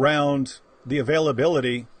work around the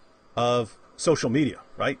availability of social media,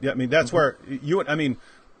 right? I mean, that's mm-hmm. where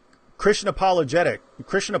Christian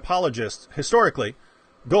apologists historically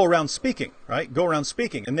go around speaking, right? Go around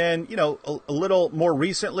speaking. And then, you know, a little more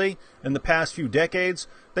recently, in the past few decades,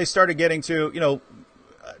 they started getting to,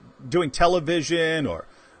 doing television or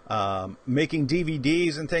making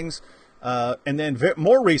DVDs and things. And then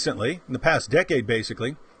more recently, in the past decade,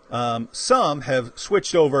 basically, some have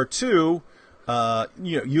switched over to,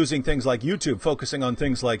 using things like YouTube, focusing on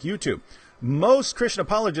things like YouTube. Most Christian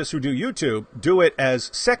apologists who do YouTube do it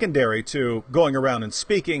as secondary to going around and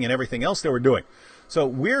speaking and everything else they were doing. So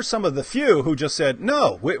we're some of the few who just said,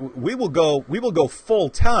 no, we will go full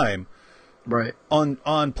time, right,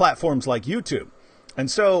 on platforms like YouTube. And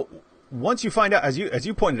so once you find out, as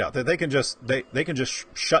you pointed out, that they can just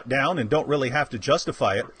shut down and don't really have to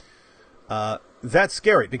justify it, that's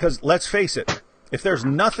scary, because let's face it, if there's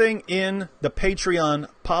nothing in the Patreon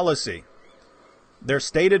policy, their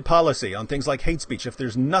stated policy on things like hate speech, if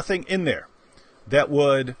there's nothing in there that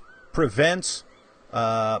would prevent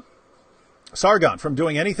Sargon from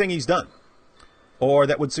doing anything he's done, or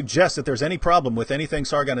that would suggest that there's any problem with anything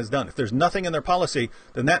Sargon has done, if there's nothing in their policy,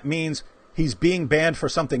 then that means he's being banned for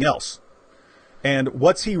something else. And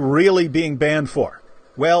what's he really being banned for?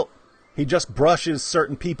 Well, he just brushes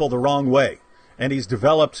certain people the wrong way, and he's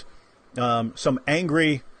developed some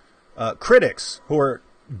angry critics who are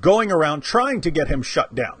going around trying to get him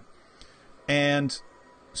shut down. And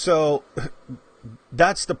so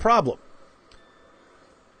that's the problem.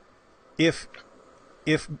 If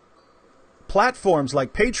platforms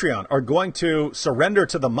like Patreon are going to surrender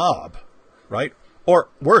to the mob, right? Or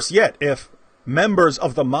worse yet, if members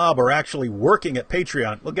of the mob are actually working at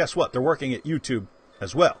Patreon, well, guess what? They're working at YouTube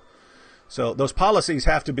as well. So those policies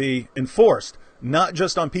have to be enforced. not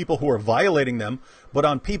just on people who are violating them, but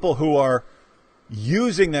on people who are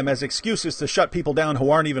using them as excuses to shut people down who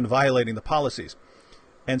aren't even violating the policies.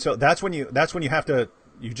 And so that's when you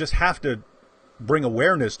just have to bring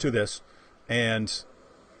awareness to this and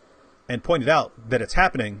point it out that it's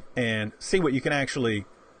happening and see what you can actually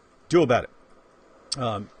do about it.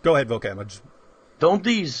 Go ahead, Vocam.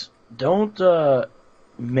 Don't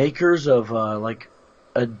makers of like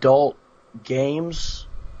adult games,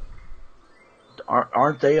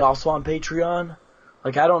 aren't they also on Patreon?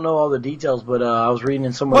 Like, I don't know all the details, but I was reading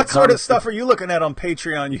in some of the comments. What sort of stuff are you looking at on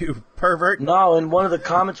Patreon, you pervert? No, in one of the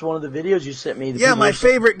comments, one of the videos you sent me. Yeah, my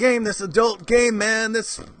favorite game, this adult game, man.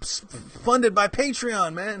 This funded by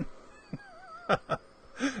Patreon, man.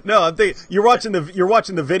 No, I'm thinking you're watching the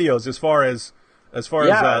videos as far as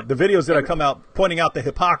the videos that have come out pointing out the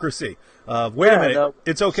hypocrisy of wait a minute,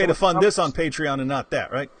 it's okay to fund this on Patreon and not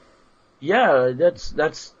that, right? Yeah, that's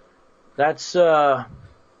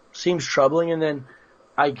seems troubling. And then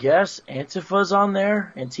I guess Antifa's on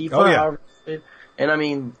there, Antifa. Oh, yeah. And I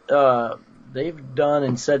mean, they've done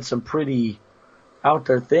and said some pretty out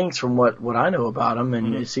there things from what I know about them,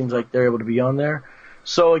 and it seems like they're able to be on there.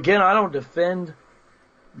 So again, I don't defend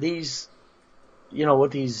these,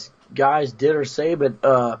 what these guys did or say, but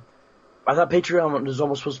I thought Patreon was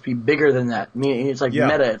almost supposed to be bigger than that. I mean, it's like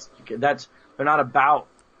meta. They're not about,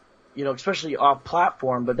 especially off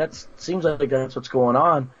platform, but that seems like that's what's going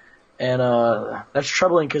on. And that's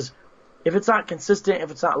troubling because if it's not consistent, if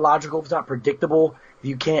it's not logical, if it's not predictable, if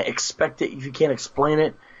you can't expect it, if you can't explain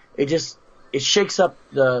it, it shakes up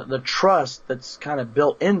the trust that's kind of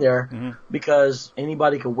built in there because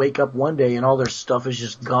anybody could wake up one day and all their stuff is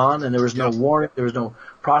just gone and there was no warning, there was no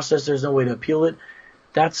process, there's no way to appeal it.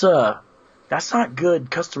 That's not good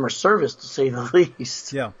customer service, to say the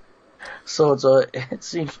least. Yeah. So it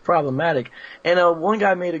seems problematic. And one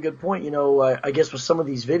guy made a good point. I guess with some of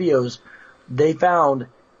these videos, they found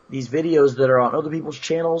these videos that are on other people's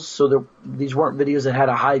channels. So these weren't videos that had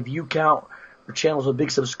a high view count or channels with big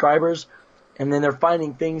subscribers. And then they're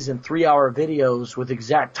finding things in 3-hour videos with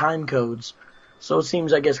exact time codes. So it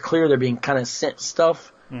seems, I guess, clear they're being kind of sent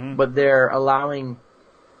stuff, but they're allowing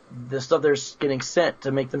the stuff they're getting sent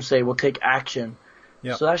to make them say, "We'll take action."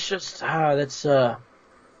 Yep. So that's just that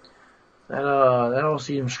all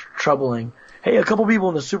seems troubling. Hey, a couple people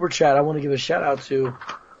in the super chat I want to give a shout out to.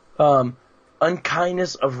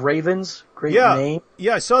 Unkindness of Ravens, great name.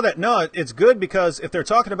 Yeah, I saw that. No, it's good because if they're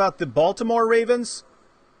talking about the Baltimore Ravens,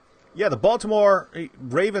 the Baltimore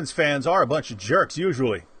Ravens fans are a bunch of jerks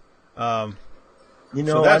usually. So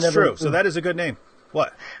that's true. So that is a good name.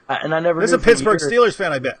 What? And I never. This is a Pittsburgh Steelers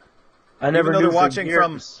fan, I bet. I never knew watching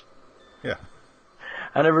from. Yeah.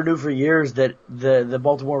 I never knew for years that the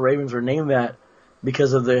Baltimore Ravens were named that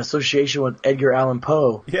because of the association with Edgar Allan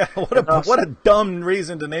Poe. Yeah, what a dumb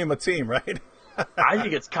reason to name a team, right? I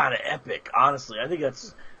think it's kind of epic, honestly. I think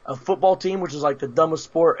that's a football team, which is like the dumbest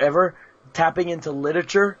sport ever, tapping into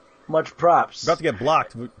literature. Much props. About to get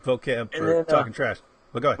blocked, Vocab, for talking trash.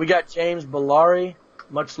 But go ahead. We got James Bellari.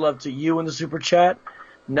 Much love to you in the super chat.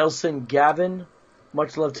 Nelson Gavin.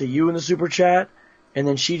 Much love to you in the super chat. And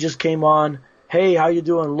then she just came on. Hey, how you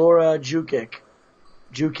doing, Laura Jukic?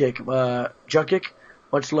 Jukic.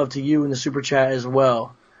 Much love to you in the super chat as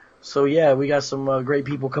well. So yeah, we got some great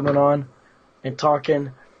people coming on and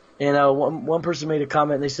talking. And one person made a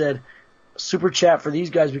comment and they said, super chat for these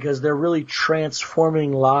guys because they're really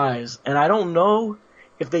transforming lives. And I don't know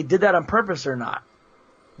if they did that on purpose or not.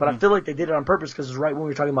 But I feel like they did it on purpose because it's right when we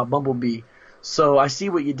were talking about Bumblebee. So I see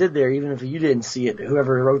what you did there, even if you didn't see it,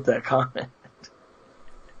 whoever wrote that comment.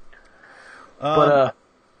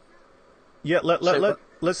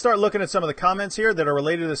 Let's start looking at some of the comments here that are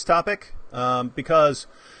related to this topic, because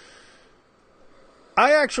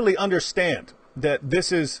I actually understand that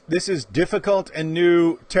this is difficult and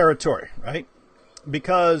new territory, right?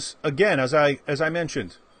 Because again, as I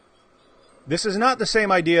mentioned, this is not the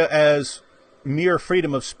same idea as mere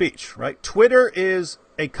freedom of speech, right? Twitter is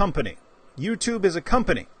a company. YouTube is a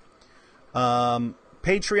company.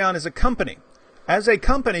 Patreon is a company. As a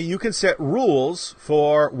company, you can set rules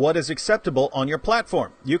for what is acceptable on your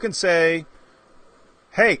platform. You can say,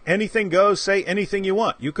 hey, anything goes, say anything you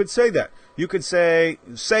want. You could say that. You could say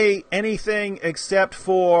anything except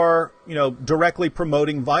for, directly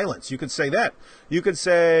promoting violence. You could say that. You could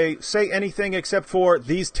say anything except for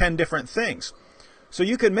these 10 different things. So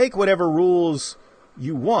you can make whatever rules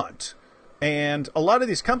you want. And a lot of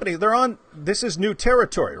these companies, this is new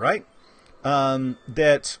territory, right?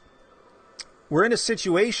 That we're in a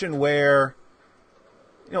situation where,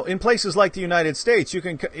 in places like the United States, you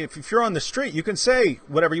can, if you're on the street, you can say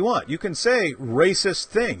whatever you want. You can say racist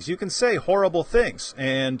things. You can say horrible things,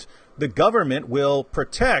 and the government will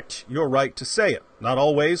protect your right to say it. Not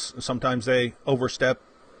always. Sometimes they overstep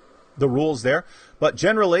the rules there, but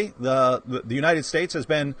generally, the United States has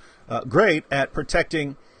been great at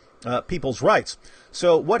protecting people's rights.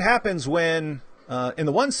 So, what happens when, in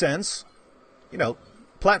the one sense,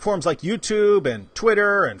 platforms like YouTube and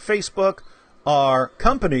Twitter and Facebook are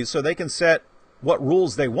companies, so they can set what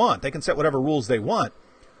rules they want. They can set whatever rules they want,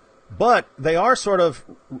 but they are sort of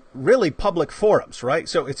really public forums, right?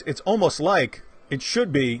 So it's almost like it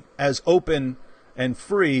should be as open and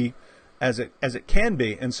free as it can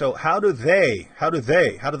be. And so how do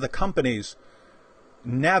the companies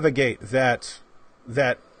navigate that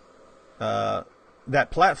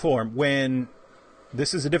platform when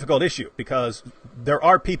this is a difficult issue? Because there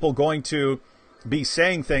are people going to be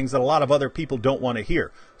saying things that a lot of other people don't want to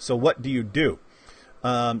hear. So what do you do?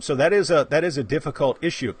 So that is a difficult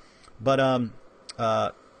issue. But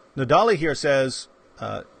Nadali here says,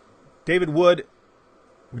 David Wood,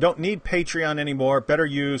 we don't need Patreon anymore. Better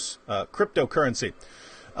use cryptocurrency.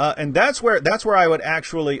 And that's where I would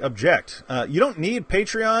actually object. You don't need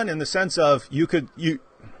Patreon in the sense of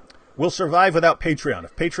we'll survive without Patreon.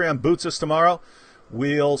 If Patreon boots us tomorrow,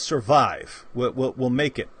 we'll survive. We'll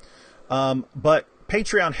make it. But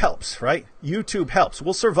Patreon helps, right? YouTube helps.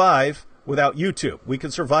 We'll survive without YouTube. We can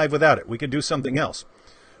survive without it. We could do something else.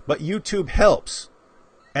 But YouTube helps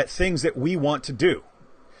at things that we want to do.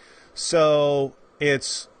 So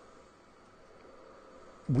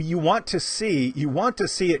you want to see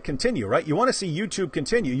it continue, right? You want to see YouTube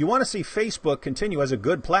continue. You want to see Facebook continue as a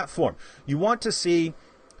good platform. You want to see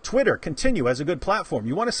Twitter continue as a good platform.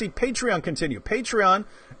 You want to see Patreon continue. Patreon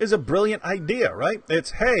is a brilliant idea, right?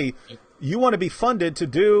 It's, hey, you want to be funded to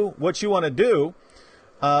do what you want to do,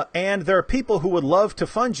 and there are people who would love to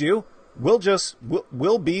fund you.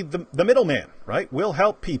 We'll be the middleman, right? We'll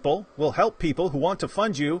help people who want to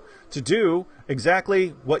fund you to do exactly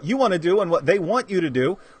what you want to do and what they want you to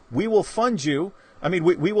do. We will fund you. I mean,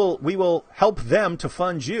 we will help them to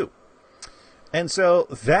fund you. And so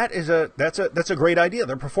that's a great idea.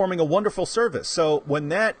 They're performing a wonderful service. So when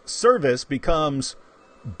that service becomes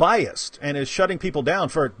biased and is shutting people down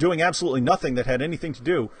for doing absolutely nothing that had anything to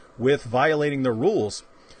do with violating the rules,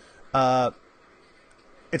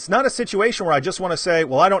 it's not a situation where I just want to say,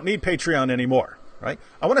 well, I don't need Patreon anymore, right?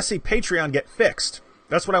 I want to see Patreon get fixed.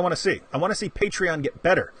 That's what I want to see. I want to see Patreon get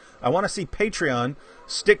better. I want to see Patreon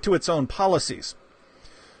stick to its own policies.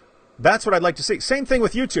 That's what I'd like to see. Same thing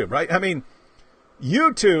with YouTube, right? I mean,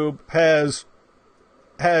 YouTube has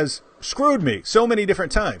screwed me so many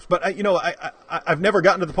different times, but I've never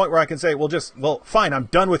gotten to the point where I can say, well, fine, I'm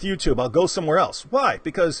done with YouTube. I'll go somewhere else. Why?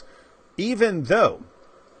 Because even though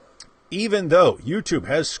YouTube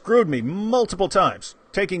has screwed me multiple times,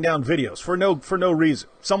 taking down videos for no reason,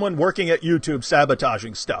 someone working at YouTube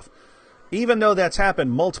sabotaging stuff, even though that's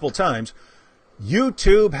happened multiple times,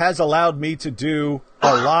 YouTube has allowed me to do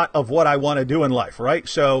a lot of what I want to do in life, right?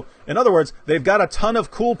 So, in other words, they've got a ton of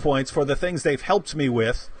cool points for the things they've helped me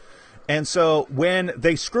with. And so when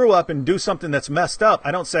they screw up and do something that's messed up, I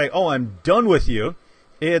don't say, oh, I'm done with you.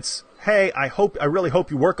 It's, hey, I really hope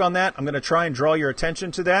you work on that. I'm going to try and draw your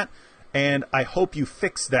attention to that, and I hope you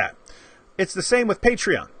fix that. It's the same with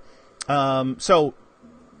Patreon. So,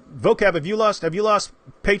 Vocab, have you lost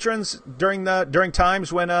patrons during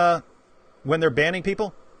times when they're banning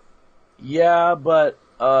people? Yeah, but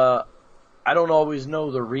I don't always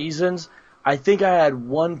know the reasons. I think I had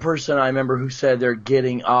one person I remember who said they're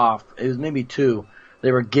getting off. It was maybe two.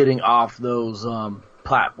 They were getting off those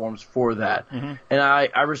platforms for that. Mm-hmm. And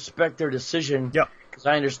I respect their decision. Yeah. Because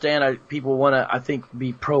I understand people want to, I think,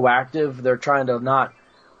 be proactive. They're trying to not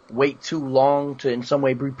wait too long to in some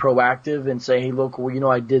way be proactive and say, hey, look, well,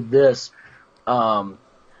 I did this.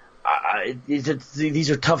 These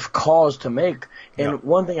are tough calls to make. And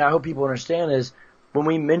one thing I hope people understand is when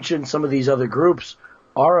we mention some of these other groups,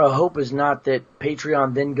 our hope is not that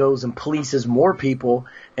Patreon then goes and polices more people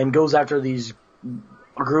and goes after these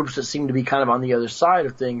groups that seem to be kind of on the other side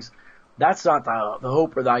of things. That's not the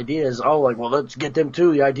hope or the idea is, let's get them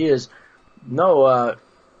too. The idea is, no,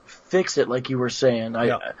 fix it like you were saying.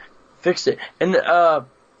 Fix it. And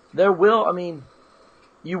there will,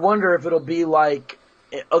 you wonder if it'll be like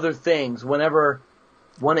other things. Whenever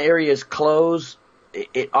one area is closed,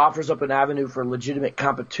 it offers up an avenue for legitimate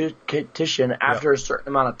competition after a certain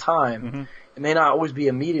amount of time. Mm-hmm. It may not always be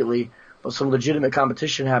immediately, but some legitimate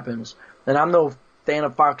competition happens. And I'm no fan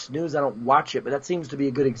of Fox News. I don't watch it, but that seems to be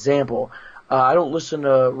a good example. I don't listen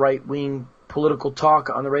to right-wing political talk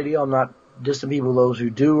on the radio. I'm not dissing people, those who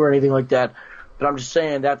do, or anything like that. But I'm just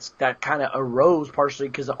saying that kind of arose partially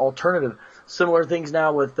because of alternative. Similar things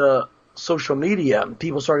now with social media.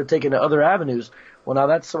 People started taking to other avenues. Well,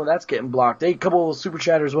 now some of that's getting blocked. Hey, a couple of super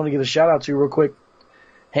chatters want to give a shout out to real quick.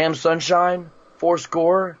 Ham Sunshine,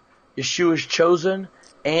 Fourscore, Yeshua's Chosen,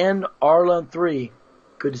 and Arlon3.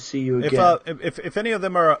 Good to see you again. If any of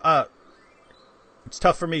them are, it's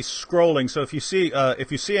tough for me scrolling. So if you see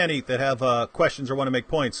any that have questions or want to make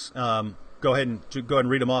points, go ahead and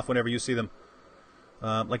read them off whenever you see them.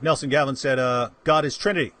 Like Nelson Gavin said, God is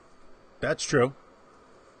Trinity. That's true.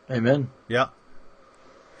 Amen. Yeah.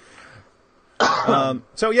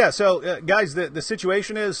 So guys, the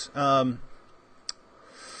situation is,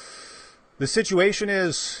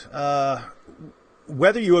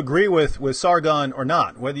 whether you agree with Sargon or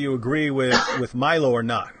not, whether you agree with Milo or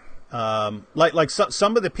not.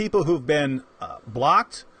 Some of the people who've been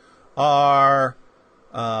blocked are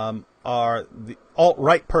the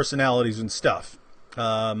alt-right personalities and stuff.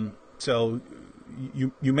 So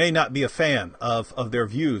you may not be a fan of their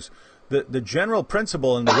views. The general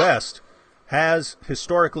principle in the West has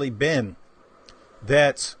historically been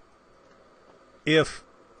that if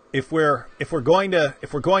we're going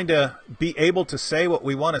to be able to say what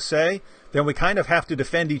we want to say, then we kind of have to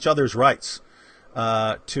defend each other's rights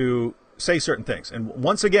to say certain things. And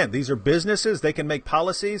once again, these are businesses; they can make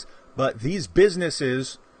policies, but these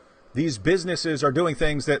businesses are doing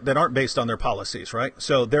things that aren't based on their policies, right?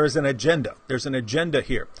 So there is an agenda. There's an agenda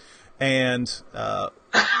here, and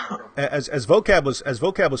as vocab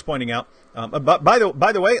was pointing out. By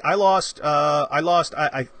the way, I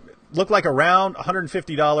looked like around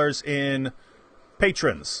 $150 in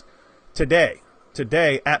patrons today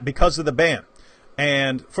because of the ban.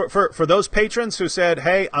 And for those patrons who said,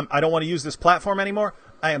 "Hey, I don't want to use this platform anymore,"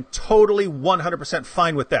 I am totally 100%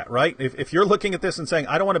 fine with that, right? If you're looking at this and saying,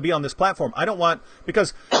 "I don't want to be on this platform,"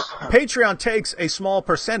 because Patreon takes a small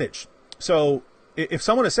percentage. So if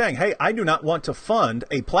someone is saying, "Hey, I do not want to fund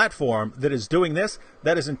a platform that is doing this,"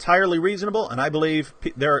 that is entirely reasonable, and I believe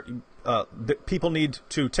people need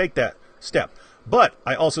to take that step. But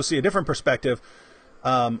I also see a different perspective,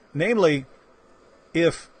 namely,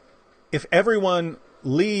 if everyone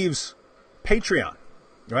leaves Patreon,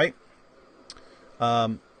 right?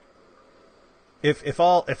 If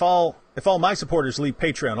all my supporters leave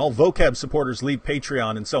Patreon, all vocab supporters leave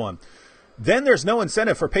Patreon, and so on, then there's no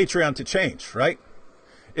incentive for Patreon to change, right?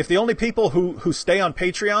 If the only people who stay on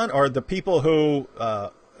Patreon are the people who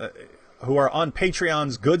are on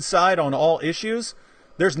Patreon's good side on all issues,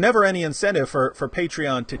 there's never any incentive for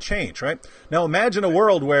Patreon to change, right? Now imagine a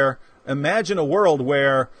world where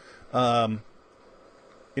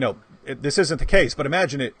this isn't the case, but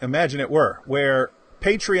imagine it were, where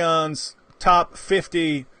Patreon's top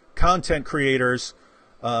 50 content creators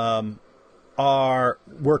were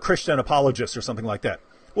Christian apologists or something like that.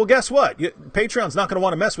 Well, guess what? Patreon's not going to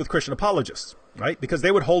want to mess with Christian apologists, right? Because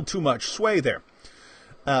they would hold too much sway there.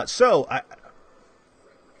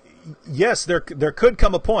 Yes, there could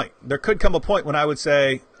come a point. There could come a point when I would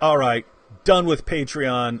say, all right, done with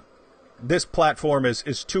Patreon. This platform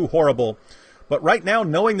is too horrible. But right now,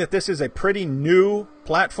 knowing that this is a pretty new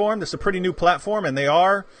platform, and they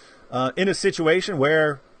are in a situation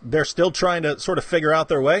where they're still trying to sort of figure out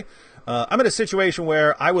their way, I'm in a situation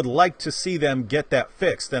where I would like to see them get that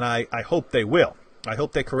fixed, and I hope they will. I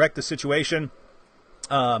hope they correct the situation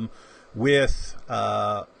with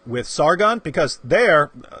Sargon, because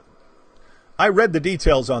I read the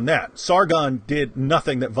details on that. Sargon did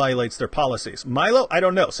nothing that violates their policies. Milo, I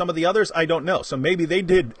don't know. Some of the others, I don't know. So maybe they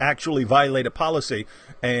did actually violate a policy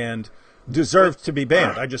and deserved to be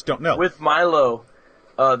banned. I just don't know. With Milo,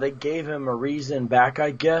 they gave him a reason back,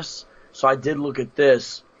 I guess. So I did look at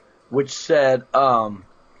this, which said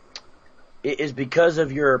it is because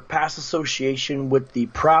of your past association with the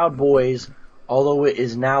Proud Boys, although it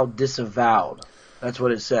is now disavowed. That's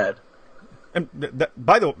what it said. And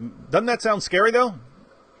by the way, doesn't that sound scary though?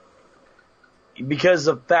 Because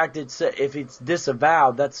the fact if it's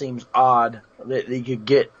disavowed, that seems odd that you could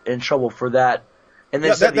get in trouble for that. And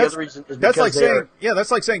they said the other reason is because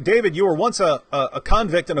that's like saying, David, you were once a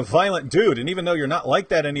convict and a violent dude, and even though you're not like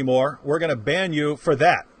that anymore, we're going to ban you for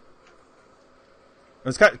that.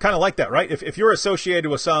 It's kind of like that, right? If you're associated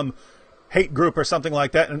with some hate group or something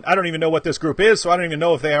like that, and I don't even know what this group is, so I don't even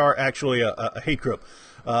know if they are actually a hate group.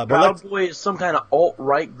 Proud Boy is some kind of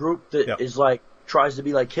alt-right group that is tries to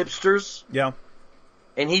be like hipsters. Yeah.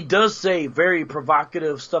 And he does say very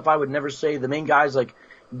provocative stuff I would never say. The main guy's like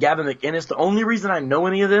Gavin McInnes. The only reason I know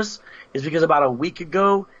any of this is because about a week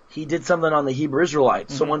ago, he did something on the Hebrew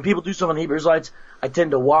Israelites. So when people do something on the Hebrew Israelites, I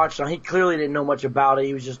tend to watch. Now, he clearly didn't know much about it.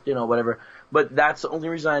 He was just, whatever. But that's the only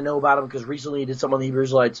reason I know about him, because recently he did something on the Hebrew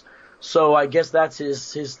Israelites. So I guess that's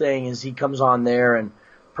his thing, is he comes on there and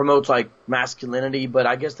promotes, like, masculinity. But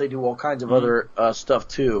I guess they do all kinds of other stuff,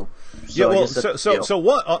 too. So yeah, well, so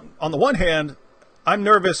what, on the one hand, I'm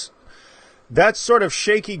nervous. That's sort of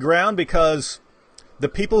shaky ground, because the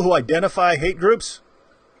people who identify hate groups,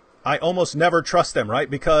 I almost never trust them, right?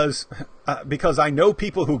 Because I know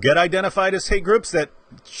people who get identified as hate groups that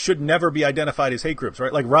should never be identified as hate groups,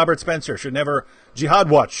 right? Like Robert Spencer should never,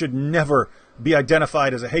 Jihad Watch should never be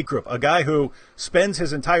identified as a hate group. A guy who spends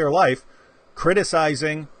his entire life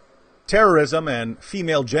criticizing terrorism and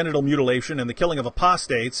female genital mutilation and the killing of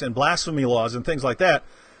apostates and blasphemy laws and things like that.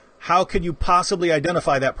 How could you possibly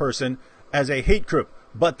identify that person as a hate group?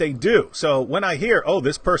 But they do. So when I hear, oh,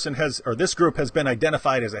 this person has, or this group has been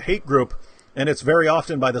identified as a hate group, and it's very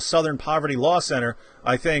often by the Southern Poverty Law Center,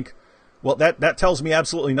 I think, well, that tells me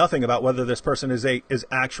absolutely nothing about whether this person is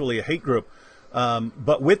actually a hate group.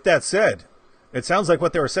 But with that said, it sounds like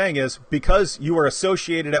what they were saying is, because you were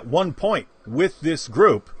associated at one point with this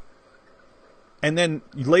group, and then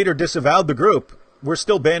you later disavowed the group, we're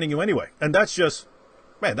still banning you anyway. And that's just,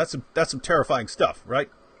 man, that's some terrifying stuff, right?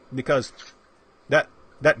 Because that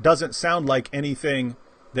doesn't sound like anything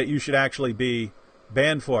that you should actually be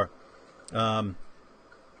banned for.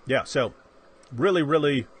 Yeah, so really,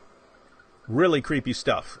 really, really creepy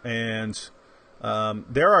stuff. And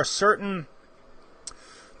there are certain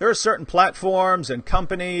platforms and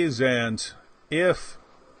companies, and if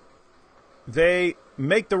they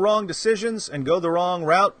make the wrong decisions and go the wrong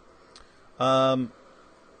route,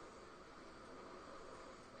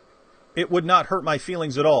 it would not hurt my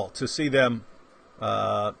feelings at all to see them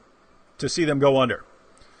go under.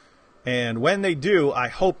 And when they do, I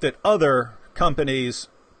hope that other companies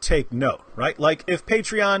take note, right? Like if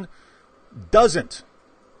Patreon doesn't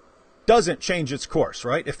change its course,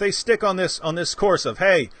 right? If they stick on this course of,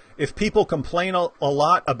 hey, if people complain a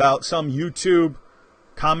lot about some YouTube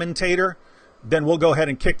commentator, then we'll go ahead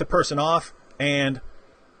and kick the person off and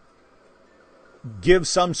give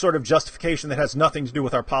some sort of justification that has nothing to do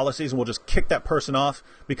with our policies, and we'll just kick that person off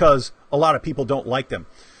because a lot of people don't like them.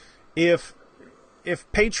 If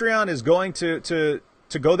Patreon is going to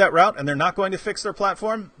go that route and they're not going to fix their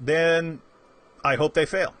platform, then I hope they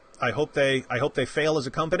fail. I hope they fail as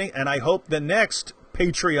a company, and I hope the next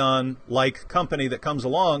Patreon-like company that comes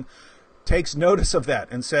along takes notice of that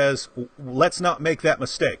and says, let's not make that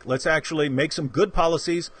mistake. Let's actually make some good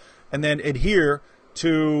policies and then adhere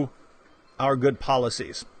to our good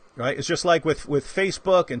policies, right? It's just like with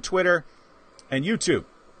Facebook and Twitter and YouTube.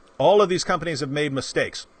 All of these companies have made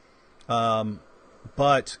mistakes.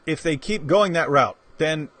 But if they keep going that route,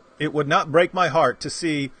 then it would not break my heart to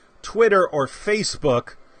see Twitter or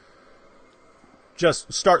Facebook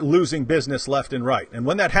just start losing business left and right. And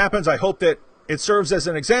when that happens, I hope that it serves as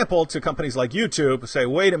an example to companies like YouTube. Say,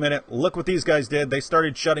 wait a minute, look what these guys did. They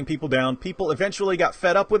started shutting people down. People eventually got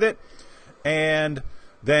fed up with it and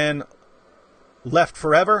then left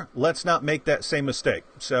forever. Let's not make that same mistake.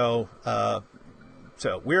 So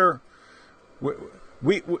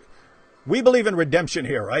we believe in redemption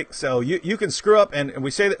here, right? So you can screw up, and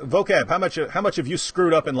we say that, vocab, how much have you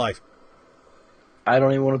screwed up in life? I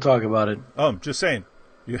don't even want to talk about it. Oh, I'm just saying.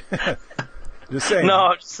 Just saying. No,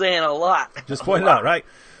 I'm just saying a lot. Just pointing out, right?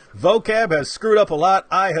 Vocab has screwed up a lot.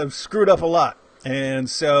 I have screwed up a lot. And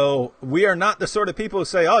so we are not the sort of people who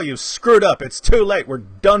say, oh, you've screwed up. It's too late. We're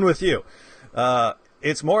done with you.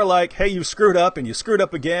 It's more like, hey, you screwed up and you screwed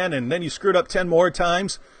up again and then you screwed up 10 more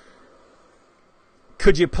times.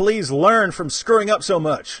 Could you please learn from screwing up so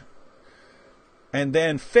much and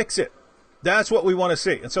then fix it? That's what we want to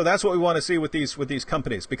see. And so that's what we want to see with these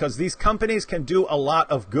companies, because these companies can do a lot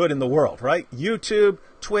of good in the world, right? YouTube,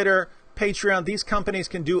 Twitter, Patreon, these companies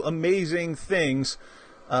can do amazing things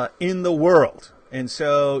in the world. And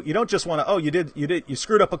so you don't just want to, you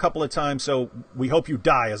screwed up a couple of times, so we hope you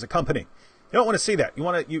die as a company. You don't want to see that.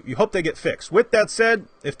 You hope they get fixed. With that said,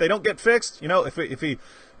 if they don't get fixed,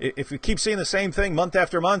 if we keep seeing the same thing month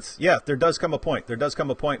after month, yeah, there does come a point. There does come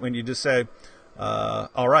a point when you just say,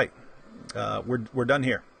 all right, we're done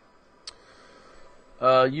here.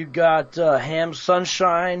 You got Ham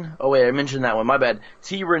Sunshine. Oh wait, I mentioned that one. My bad.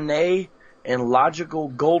 T Renee and Logical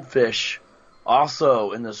Goldfish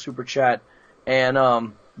also in the super chat. And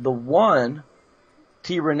the one,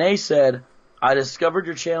 T Renee said, I discovered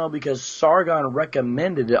your channel because Sargon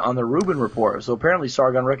recommended it on the Rubin Report. So apparently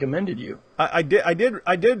Sargon recommended you. I did.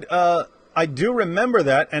 I do remember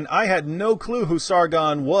that, and I had no clue who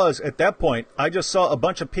Sargon was at that point. I just saw a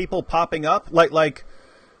bunch of people popping up, like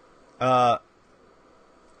I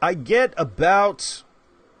get about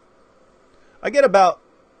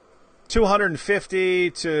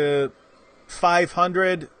 250 to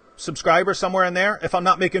 500 subscribers, somewhere in there. If I'm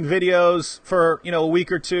not making videos for, a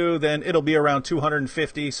week or two, then it'll be around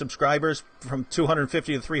 250 subscribers, from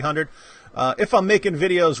 250 to 300. If I'm making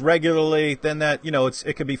videos regularly, then that,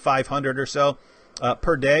 it could be 500 or so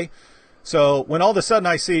per day. So when all of a sudden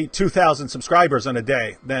I see 2,000 subscribers in a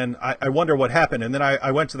day, then I wonder what happened. And then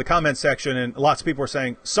I went to the comment section, and lots of people were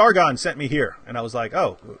saying, Sargon sent me here. And I was like,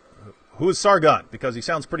 oh, who is Sargon? Because he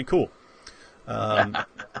sounds pretty cool.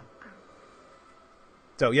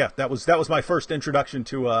 So yeah, that was my first introduction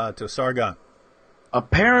to Sargon.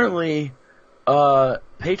 Apparently,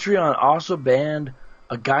 Patreon also banned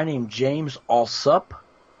a guy named James Alsup.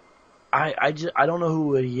 I don't know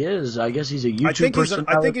who he is. I guess he's a YouTube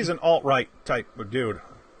personality. I think he's an alt-right type of dude.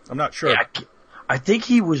 I'm not sure. Yeah, I think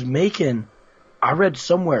he was making, I read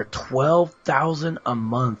somewhere, $12,000 a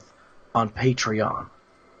month on Patreon.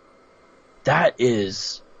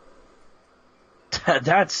 That's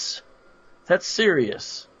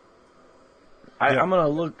serious. I'm gonna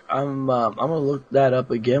look that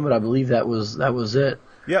up again, but I believe that was it.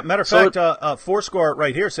 Yeah, matter of fact, Fourscore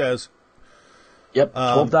right here says. Yep,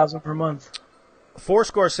 12,000 per month.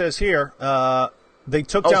 Fourscore says here they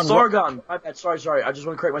took down. Sargon. My bad. Sorry. I just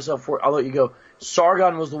want to correct myself. I'll let you go.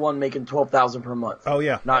 Sargon was the one making 12,000 per month. Oh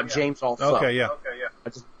yeah, not James also. Okay, yeah. I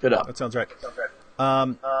just stood up. That sounds right.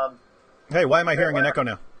 Hey, why am I hearing an echo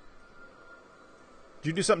now? Did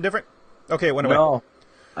you do something different? Okay, it went away. No,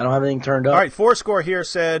 I don't have anything turned up. All right, Fourscore here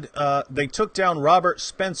said they took down Robert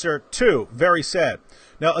Spencer too. Very sad.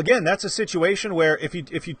 Now again, that's a situation where if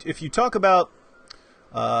you talk about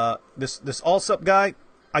this Alsup guy,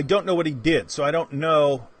 I don't know what he did, so I don't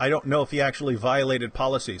know if he actually violated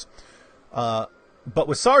policies. But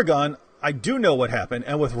with Sargon, I do know what happened,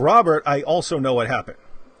 and with Robert, I also know what happened.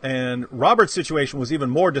 And Robert's situation was even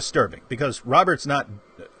more disturbing, because Robert,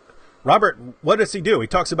 what does he do? He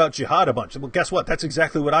talks about jihad a bunch. Well, guess what? That's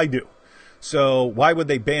exactly what I do. So why would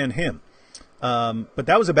they ban him? But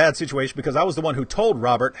that was a bad situation, because I was the one who told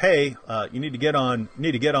Robert, hey, you need to get on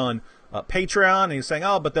Patreon. And he's saying,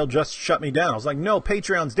 oh, but they'll just shut me down. I was like, no,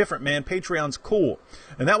 Patreon's different, man. Patreon's cool.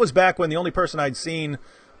 And that was back when the only person I'd seen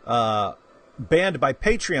banned by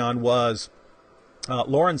Patreon was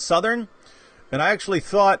Lauren Southern. And I actually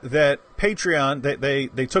thought that Patreon,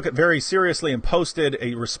 they took it very seriously and posted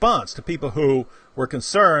a response to people who were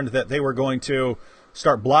concerned that they were going to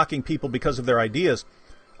start blocking people because of their ideas.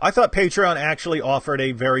 I thought Patreon actually offered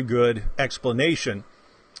a very good explanation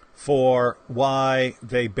for why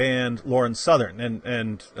they banned Lauren Southern.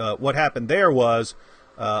 And what happened there was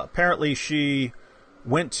apparently she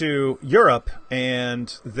went to Europe,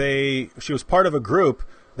 and she was part of a group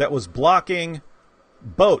that was blocking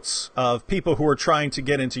boats of people who were trying to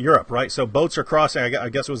get into Europe, right? So boats are crossing, I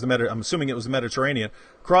guess it was I'm assuming it was the Mediterranean,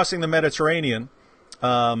 crossing the Mediterranean,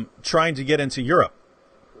 trying to get into Europe.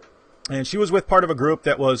 And she was with part of a group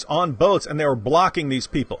that was on boats, and they were blocking these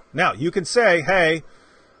people. Now, you can say, hey,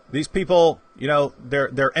 these people,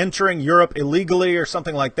 they're entering Europe illegally or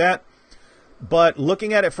something like that. But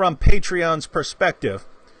looking at it from Patreon's perspective,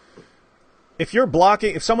 if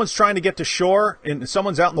someone's trying to get to shore and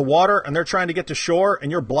someone's out in the water and they're trying to get to shore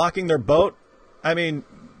and you're blocking their boat, I mean,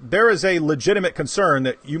 there is a legitimate concern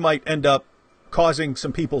that you might end up causing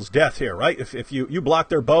some people's death here, right? If you block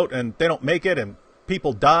their boat and they don't make it and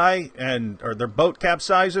people die, or their boat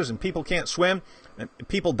capsizes and people can't swim and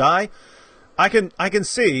people die, I can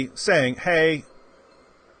see saying, hey,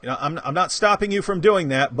 I'm not stopping you from doing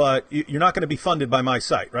that, but you're not going to be funded by my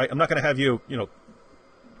site, right? I'm not going to have you,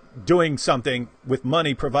 doing something with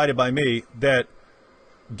money provided by me that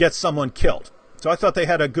gets someone killed. So I thought they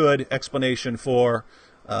had a good explanation for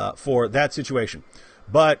that situation.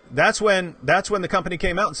 But that's when the company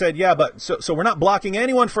came out and said, yeah, but so we're not blocking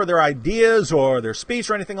anyone for their ideas or their speech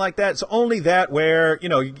or anything like that. It's only that where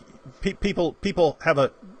people have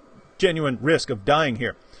a genuine risk of dying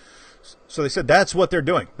here. So they said that's what they're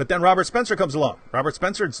doing. But then Robert Spencer comes along. Robert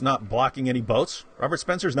Spencer's not blocking any boats. Robert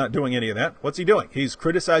Spencer's not doing any of that. What's he doing? He's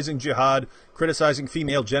criticizing jihad, criticizing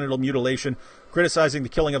female genital mutilation, criticizing the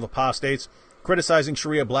killing of apostates, criticizing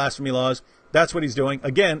Sharia blasphemy laws. That's what he's doing.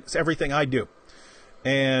 Again, it's everything I do.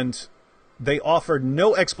 And they offered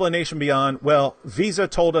no explanation beyond, well, Visa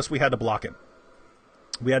told us we had to block him.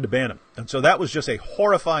 We had to ban him. And so that was just a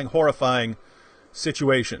horrifying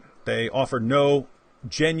situation. They offered no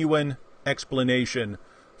genuine explanation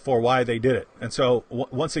for why they did it. And so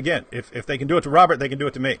once again, if they can do it to Robert, they can do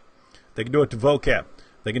it to me. They can do it to vocab.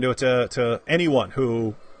 They can do it to anyone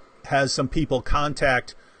who has some people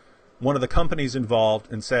contact one of the companies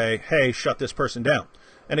involved and say, hey, shut this person down.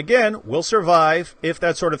 And again, we'll survive if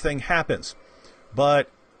that sort of thing happens. But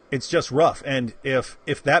it's just rough. And if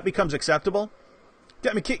that becomes acceptable,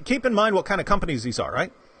 I mean, keep in mind what kind of companies these are,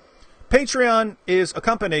 right? Patreon is a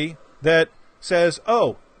company that says,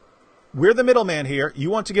 oh, we're the middleman here. You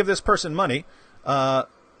want to give this person money.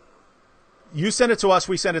 You send it to us.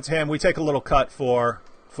 We send it to him. We take a little cut for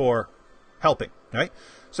helping, right?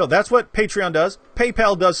 So that's what Patreon does.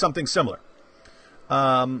 PayPal does something similar.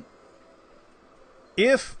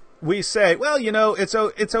 If we say, well, you know, it's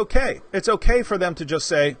okay. It's okay for them to just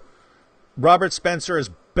say, Robert Spencer is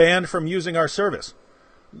banned from using our service.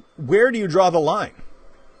 Where do you draw the line?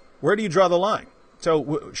 Where do you draw the line?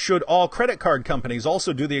 So should all credit card companies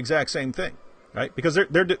also do the exact same thing, right? Because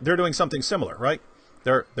they're doing something similar, right?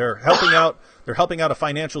 They're helping out. They're helping out a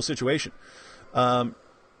financial situation.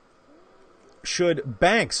 Should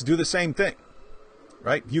banks do the same thing,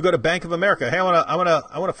 right? You go to Bank of America. Hey, I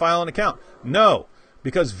want to file an account. No,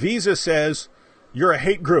 because Visa says you're a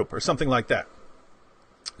hate group or something like that.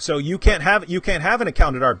 So you can't have an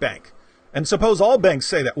account at our bank. And suppose all banks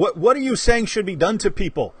say that. What are you saying should be done to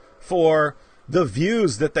people for the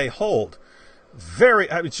views that they hold?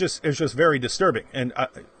 It's just very disturbing. And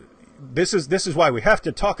this is why we have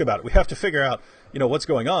to talk about it. We have to figure out, you know, what's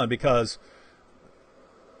going on, because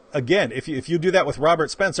again, if you do that with Robert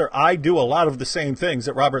Spencer, I do a lot of the same things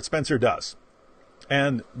that Robert Spencer does.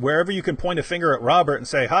 And wherever you can point a finger at Robert and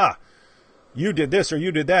say, "Ha, you did this or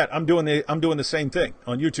you did that," I'm doing the same thing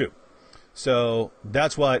on YouTube. So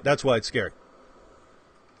that's why it's scary.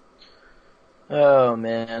 Oh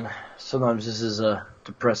man, sometimes this is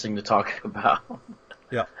depressing to talk about.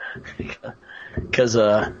 Yeah. Because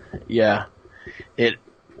yeah, it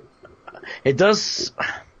does.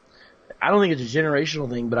 I don't think it's a generational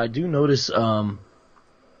thing, but I do notice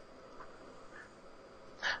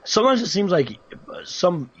sometimes it seems like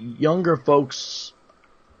some younger folks,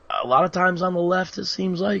 a lot of times on the left, it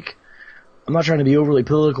seems like, I'm not trying to be overly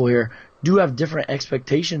political here, do have different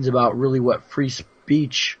expectations about really what free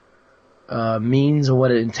speech means and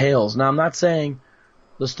what it entails. Now, I'm not saying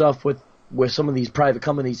the stuff with some of these private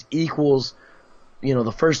companies equals, you know,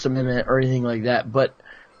 the First Amendment or anything like that, but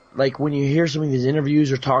like when you hear some of these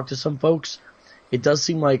interviews or talk to some folks, it does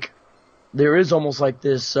seem like there is almost like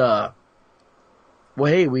this, well,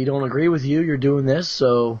 hey, we don't agree with you, you're doing this,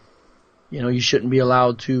 so, you know, you shouldn't be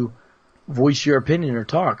allowed to voice your opinion or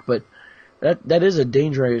talk. But that is a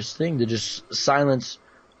dangerous thing, to just silence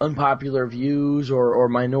unpopular views or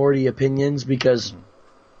minority opinions, because,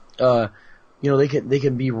 you know, they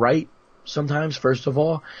can be right sometimes, first of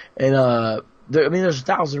all, and there's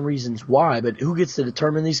 1,000 reasons why, but who gets to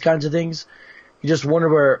determine these kinds of things? You just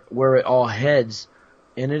wonder where it all heads.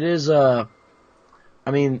 And it is, I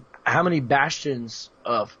mean, how many bastions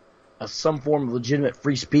of some form of legitimate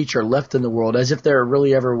free speech are left in the world, as if there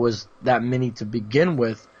really ever was that many to begin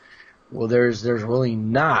with? Well, there's really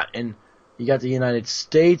not. And you got the United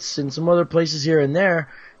States and some other places here and there,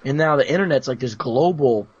 and now the internet's like this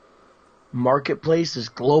global marketplace, this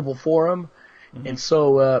global forum. Mm-hmm. And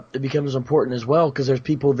so it becomes important as well, because there's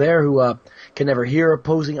people there who can never hear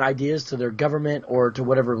opposing ideas to their government or to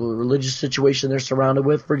whatever religious situation they're surrounded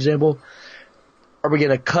with, for example. Are we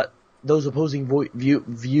going to cut those opposing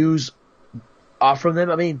views off from them?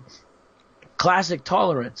 I mean, classic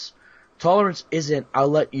tolerance. Tolerance isn't, I'll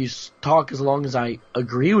let you talk as long as I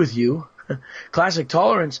agree with you. Classic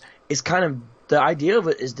tolerance is kind of, the idea of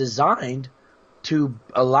it is designed to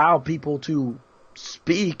allow people to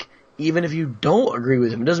speak even if you don't agree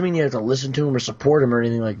with him. It doesn't mean you have to listen to him or support him or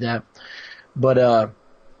anything like that. But,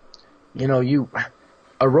 you know,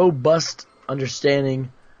 a robust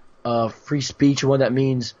understanding of free speech and what that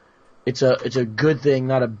means, it's a good thing,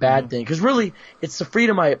 not a bad thing. Because really, it's the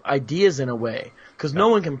freedom of ideas in a way. Because no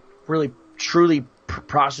one can really truly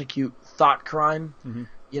prosecute thought crime,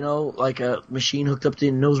 you know, like a machine hooked up to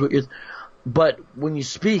you knows what you're... But when you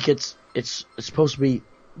speak, it's supposed to be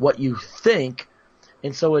what you think.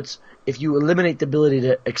 And so it's, if you eliminate the ability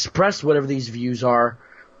to express whatever these views are,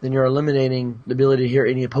 then you're eliminating the ability to hear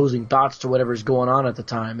any opposing thoughts to whatever's going on at the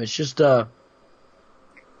time. It's just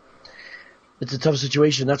it's a tough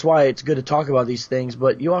situation. That's why it's good to talk about these things.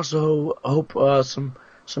 But you also hope some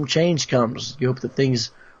change comes. You hope that things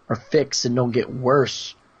are fixed and don't get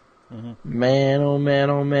worse. Mm-hmm. Man, oh man,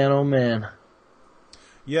 oh man, oh man.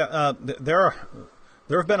 Yeah, there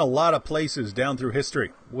have been a lot of places down through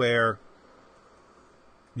history where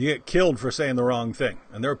you get killed for saying the wrong thing.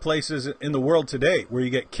 And there are places in the world today where you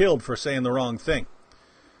get killed for saying the wrong thing.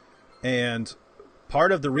 And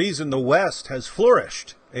part of the reason the West has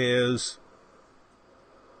flourished is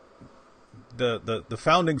the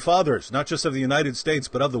founding fathers, not just of the United States,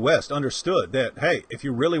 but of the West, understood that, hey, if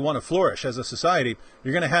you really want to flourish as a society,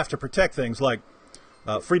 you're going to have to protect things like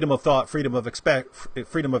freedom of thought, freedom of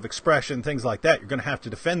expression, things like that. You're going to have to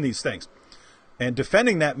defend these things. And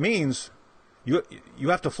defending that means you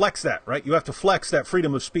have to flex that, right? You have to flex that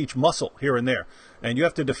freedom of speech muscle here and there. And you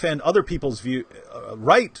have to defend other people's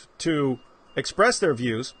right to express their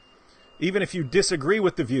views, even if you disagree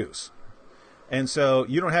with the views. And so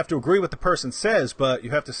you don't have to agree with the person says, but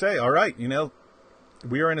you have to say, all right,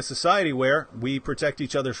 we are in a society where we protect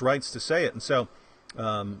each other's rights to say it. And so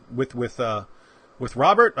with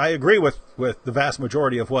Robert, I agree with the vast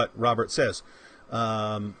majority of what Robert says.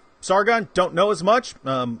 Sargon, don't know as much.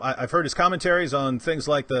 I've heard his commentaries on things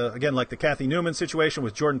like the Kathy Newman situation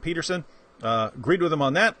with Jordan Peterson. Agreed with him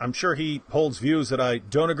on that. I'm sure he holds views that I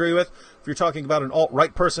don't agree with. If you're talking about an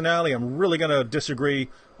alt-right personality, I'm really going to disagree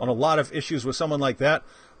on a lot of issues with someone like that.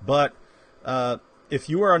 But if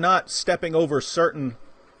you are not stepping over certain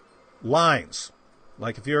lines,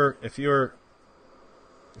 like if you're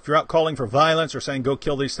out calling for violence or saying go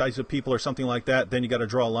kill these types of people or something like that, then you got to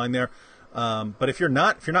draw a line there. But if you're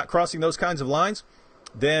not crossing those kinds of lines,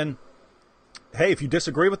 then hey, if you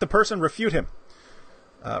disagree with the person, refute him.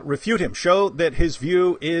 Show that his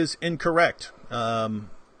view is incorrect.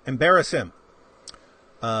 Embarrass him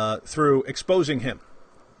through exposing him.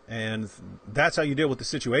 And that's how you deal with the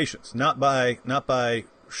situations, not by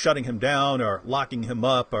shutting him down or locking him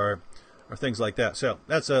up or things like that. So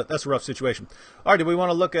that's a rough situation. All right, do we want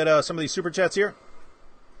to look at some of these super chats here?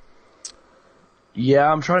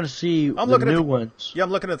 Yeah, I'm trying to see the new ones. Yeah, I'm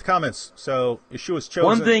looking at the comments. So Yeshua's chosen.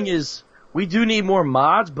 One thing is, we do need more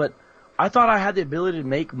mods, but I thought I had the ability to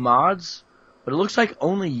make mods, but it looks like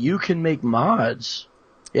only you can make mods.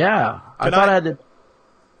 Yeah, I thought I had the.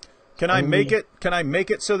 Can I make it? Can I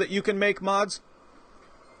make it so that you can make mods?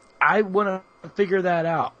 I want to figure that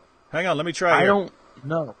out. Hang on, let me try. I don't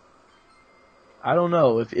know. I don't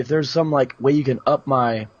know if there's some way you can up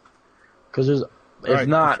my, because there's if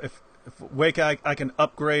not. If Wake, I can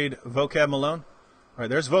upgrade vocab Malone. All right,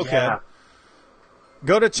 there's vocab. Yeah.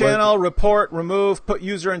 Go to channel, report, remove, put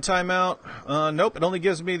user in timeout. Nope, it only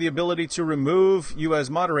gives me the ability to remove you as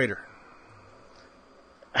moderator.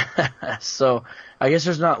 So I guess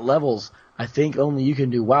there's not levels. I think only you can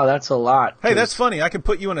do. Wow, that's a lot. Hey, that's funny. I can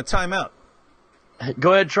put you in a timeout.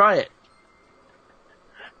 Go ahead, try it.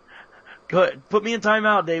 Go ahead, put me in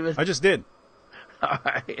timeout, David. I just did. All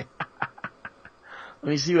right. Let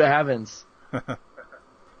me see what happens. Hey,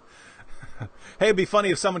 it'd be funny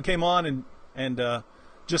if someone came on and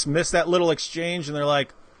just missed that little exchange, and they're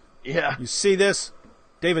like, "Yeah, you see this?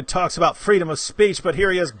 David talks about freedom of speech, but here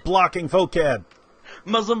he is blocking vocab."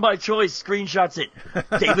 Muslim by choice screenshots it.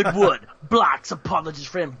 David Wood blocks apologist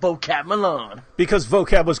friend vocab Malone because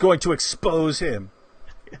vocab was going to expose him.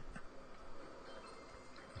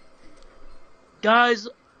 Guys,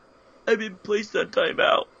 I've been placed on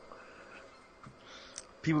timeout.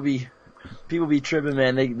 People be tripping,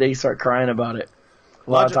 man. They start crying about it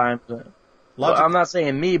a lot of times. Well, I'm not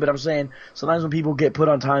saying me, but I'm saying sometimes when people get put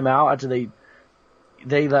on timeout after they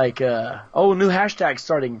new hashtag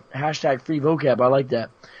starting, hashtag free vocab. I like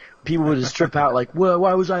that. People would just trip out like, well,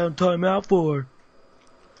 why was I on timeout for?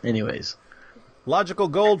 Anyways. Logical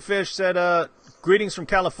Goldfish said, greetings from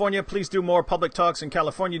California. Please do more public talks in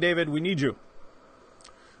California, David. We need you.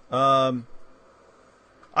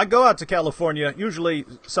 I go out to California, usually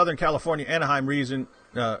Southern California, Anaheim region,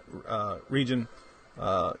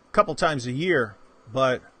 couple times a year,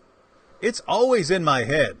 but it's always in my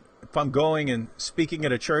head. If I'm going and speaking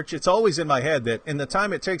at a church, it's always in my head that in the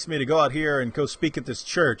time it takes me to go out here and go speak at this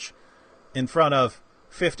church in front of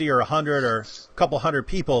 50 or 100 or a couple hundred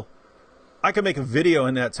people, I can make a video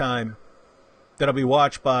in that time that'll be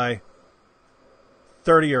watched by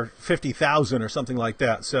 30 or 50,000 or something like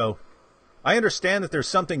that. So I understand that there's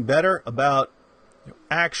something better about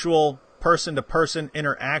actual person-to-person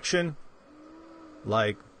interaction,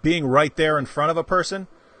 like being right there in front of a person.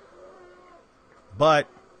 But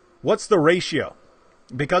what's the ratio?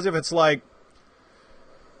 Because if it's like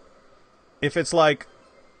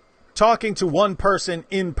talking to one person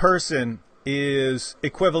in person is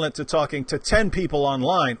equivalent to talking to 10 people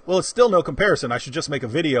online, well, it's still no comparison. I should just make a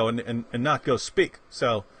video and not go speak.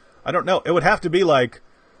 So I don't know. It would have to be like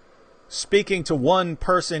speaking to one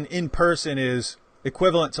person in person is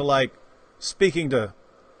equivalent to like speaking to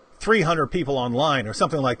 300 people online or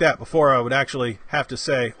something like that before I would actually have to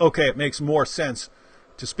say, okay, it makes more sense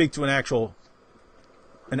to speak to an actual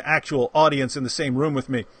audience in the same room with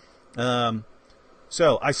me.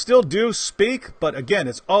 So I still do speak, but again,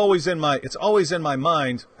 it's always in my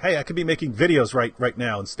mind. Hey, I could be making videos right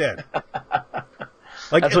now instead.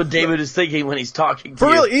 Like That's what David is thinking when he's talking to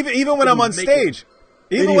for you. real. Even when I'm on stage,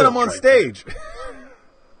 even when I'm on stage.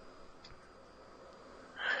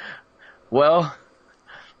 Well,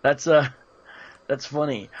 that's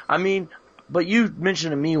funny. I mean, but you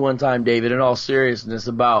mentioned to me one time, David, in all seriousness,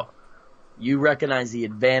 about you recognize the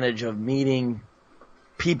advantage of meeting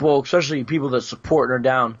people, especially people that support and are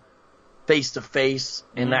down face to face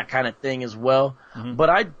and that kind of thing as well. Mm-hmm.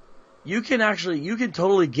 But you can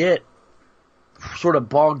totally get sort of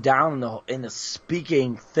bogged down in the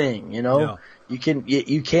speaking thing, you know? Yeah.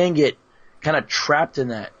 You can get kind of trapped in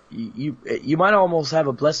that. You might almost have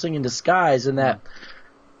a blessing in disguise in that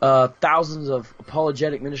thousands of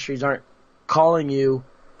apologetic ministries aren't calling you,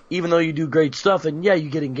 even though you do great stuff. And yeah, you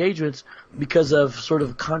get engagements because of sort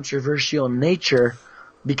of controversial nature,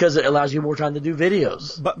 because it allows you more time to do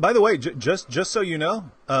videos. But by the way, just so you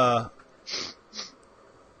know,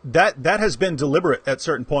 that has been deliberate at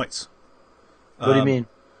certain points. What do you mean?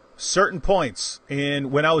 Certain points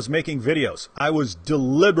when I was making videos, I was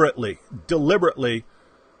deliberately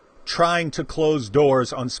trying to close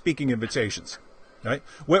doors on speaking invitations. Right?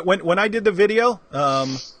 When I did the video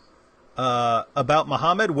about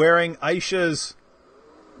Muhammad wearing Aisha's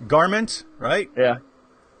garment, right? Yeah.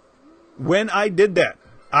 When I did that,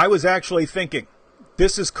 I was actually thinking,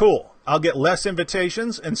 this is cool. I'll get less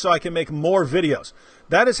invitations, and so I can make more videos.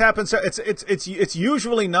 That has happened. So it's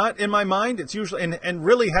usually not in my mind. It's usually and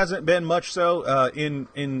really hasn't been much so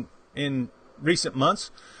in recent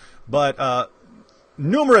months, but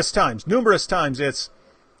numerous times it's,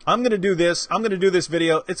 I'm going to do this. I'm going to do this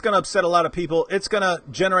video. It's going to upset a lot of people. It's going to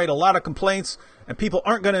generate a lot of complaints, and people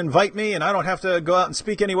aren't going to invite me, and I don't have to go out and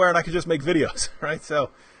speak anywhere, and I can just make videos, right? So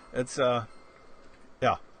it's,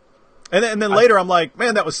 yeah. And then later I'm like,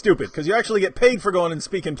 man, that was stupid, because you actually get paid for going and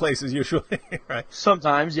speaking places usually, right?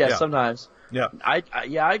 Sometimes, yeah, sometimes. Yeah. I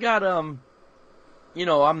got,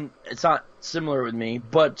 it's not similar with me,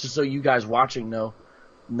 but just so you guys watching know,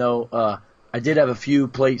 I did have a few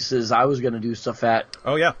places I was going to do stuff at.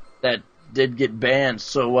 Oh, yeah. That did get banned.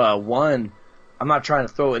 So, one, I'm not trying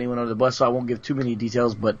to throw anyone under the bus, so I won't give too many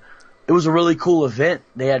details, but it was a really cool event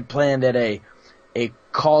they had planned at a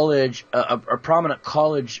college, a prominent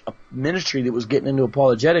college ministry that was getting into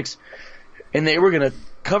apologetics, and they were going to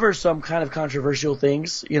cover some kind of controversial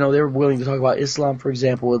things. You know, they were willing to talk about Islam, for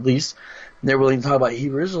example, at least. And they were willing to talk about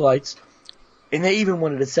Hebrew Israelites. And they even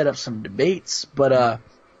wanted to set up some debates, but,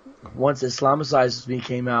 once Islamicized Me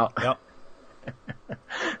came out, yep.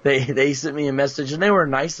 they sent me a message, and they were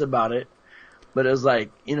nice about it. But it was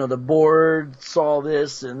like, the board saw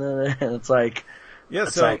this, and then it's like, yeah.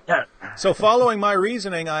 So following my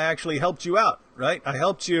reasoning, I actually helped you out, right? I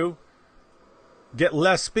helped you get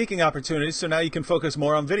less speaking opportunities, so now you can focus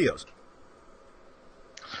more on videos.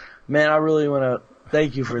 Man, I really want to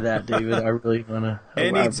thank you for that, David. I really want to.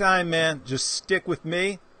 Anytime, man. Just stick with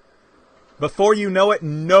me. Before you know it,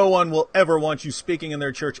 no one will ever want you speaking in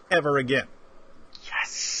their church ever again.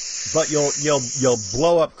 Yes. But you'll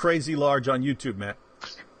blow up crazy large on YouTube, man.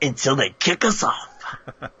 Until they kick us off.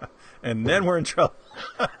 And then we're in trouble.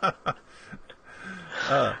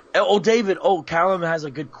 David. Callum has a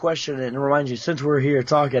good question, and it reminds you, since we're here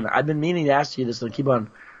talking, I've been meaning to ask you this, and I keep on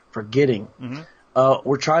forgetting. Mm-hmm.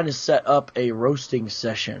 We're trying to set up a roasting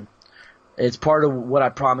session. It's part of what I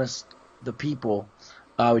promised the people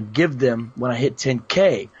I would give them when I hit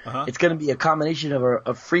 10K. Uh-huh. It's going to be a combination of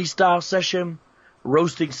a freestyle session,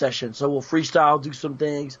 roasting session. So we'll freestyle, do some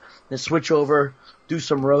things, then switch over, do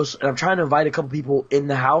some roast. And I'm trying to invite a couple people in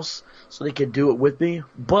the house so they can do it with me.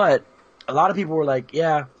 But a lot of people were like,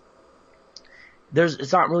 yeah,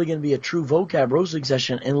 it's not really going to be a true vocab roasting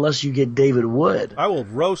session unless you get David Wood. I will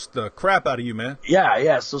roast the crap out of you, man.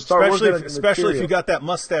 Yeah. So start especially if you got that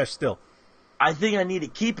mustache still. I think I need to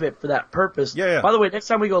keep it for that purpose. Yeah. By the way, next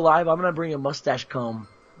time we go live, I'm going to bring a mustache comb.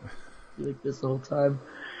 Be like this the whole time.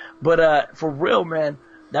 But for real, man,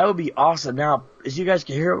 that would be awesome. Now, as you guys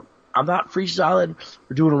can hear, I'm not freestyling.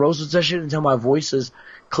 We're doing a roasting session until my voice is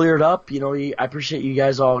cleared up. I appreciate you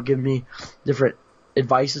guys all giving me different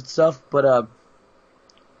advice and stuff. But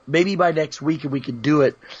maybe by next week, if we could do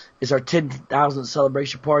it, is our 10,000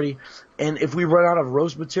 celebration party. And if we run out of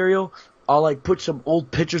roast material, I'll put some old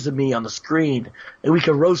pictures of me on the screen, and we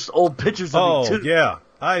can roast old pictures of me too. Oh, yeah.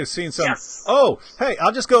 I've seen some. Yes. Oh, hey,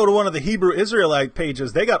 I'll just go to one of the Hebrew Israelite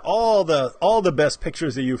pages. They got all the best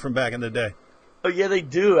pictures of you from back in the day. Oh, yeah, they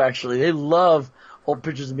do, actually. They love old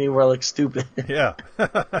pictures of me where I look stupid. Yeah.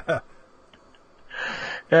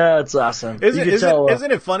 Yeah, it's awesome.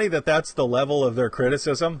 Isn't it funny that that's the level of their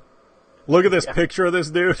criticism? Look at this picture of this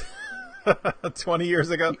dude 20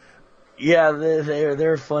 years ago. Yeah,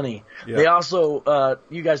 they're funny. Yeah. They also,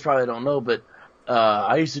 you guys probably don't know, but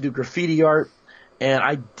I used to do graffiti art, and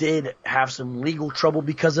I did have some legal trouble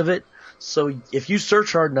because of it. So if you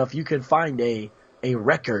search hard enough, you can find a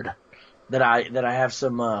record that I have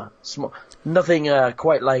some small, nothing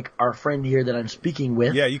quite like our friend here that I'm speaking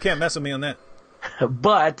with. Yeah, you can't mess with me on that.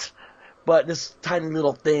 but this tiny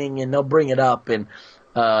little thing, and they'll bring it up, and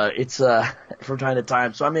it's from time to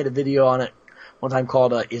time. So I made a video on it one time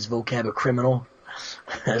called "Is Vocab a Criminal?"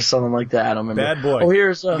 or something like that. I don't remember. Bad boy. Oh,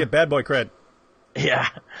 here's you get bad boy cred. Yeah,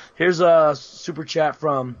 here's a super chat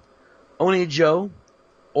from Oni Joe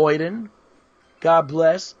Oiden. God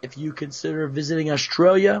bless. If you consider visiting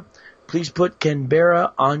Australia, please put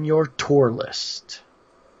Canberra on your tour list.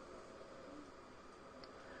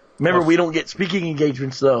 Remember, we don't get speaking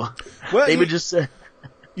engagements though. Well, David just said.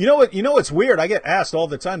 You know what? You know what's weird? I get asked all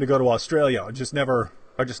the time to go to Australia. I just never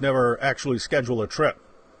actually schedule a trip.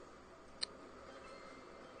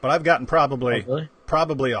 But I've gotten probably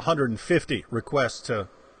 150 requests to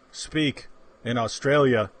speak in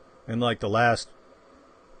Australia in like the last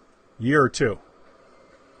year or two.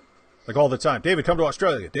 Like all the time. David, come to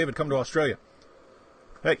Australia. David, come to Australia.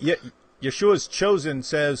 Hey, Yeshua's Chosen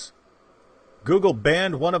says, Google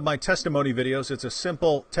banned one of my testimony videos. It's a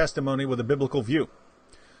simple testimony with a biblical view.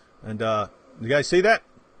 And you guys see that?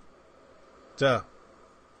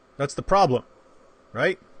 That's the problem,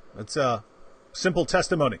 right? It's a simple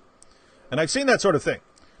testimony. And I've seen that sort of thing.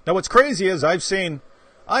 Now what's crazy is I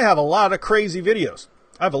have a lot of crazy videos.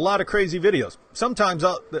 Sometimes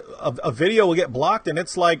a video will get blocked and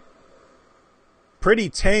it's like pretty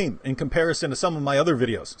tame in comparison to some of my other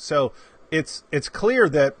videos. So it's clear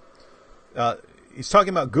that he's talking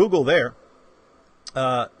about Google there.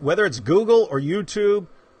 Whether it's Google or YouTube,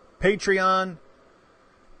 Patreon,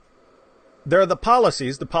 there are the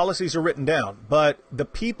policies. The policies are written down, but the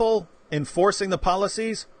people enforcing the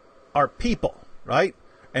policies are people, right?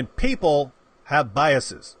 And people have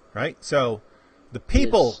biases, right? So the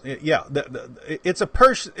people, yes. It's a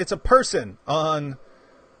person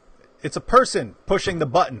pushing the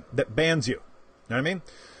button that bans you. You know what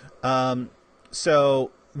I mean?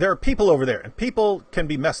 So there are people over there, and people can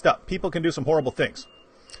be messed up. People can do some horrible things.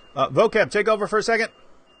 Vocab, take over for a second.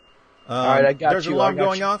 All right, I got there's you. There's an alarm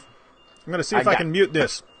going off. I'm going to see if I can mute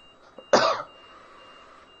this.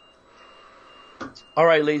 All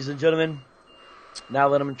right, ladies and gentlemen. Now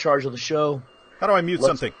that I'm in charge of the show. How do I mute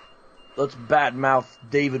something? Let's badmouth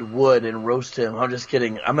David Wood and roast him. I'm just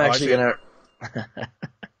kidding. I'm actually going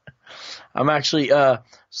to...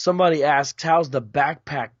 somebody asked, how's the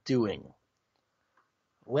backpack doing?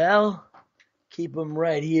 Well, keep him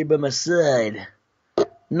right here by my side.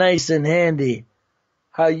 Nice and handy.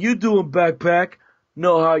 How you doing, backpack?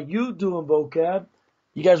 No, how you doing, vocab?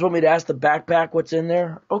 You guys want me to ask the backpack what's in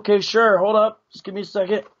there? Okay, sure. Hold up. Just give me a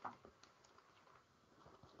second.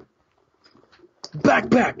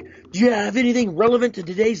 Backpack, do you have anything relevant to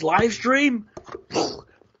today's live stream?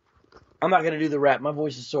 I'm not going to do the rap. My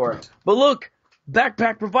voice is sore. But look,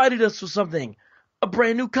 Backpack provided us with something. A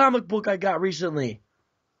brand new comic book I got recently.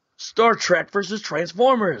 Star Trek versus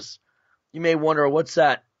Transformers. You may wonder, what's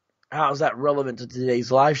that? How is that relevant to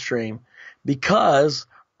today's live stream? Because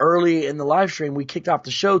early in the live stream, we kicked off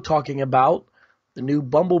the show talking about the new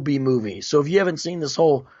Bumblebee movie. So if you haven't seen this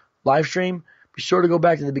whole live stream, be sure to go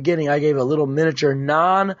back to the beginning. I gave a little miniature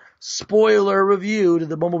non-spoiler review to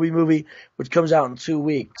the Bumblebee movie, which comes out in 2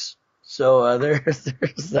 weeks. So there's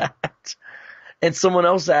that. And someone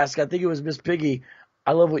else asked, I think it was Miss Piggy,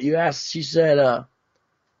 I love what you asked. She said,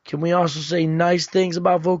 can we also say nice things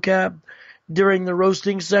about vocab during the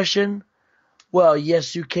roasting session? Well,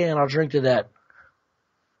 yes, you can. I'll drink to that.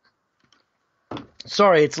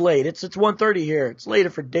 Sorry, it's late. It's 1:30 here. It's later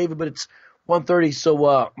for David, but it's 1:30, so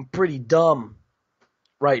I'm pretty dumb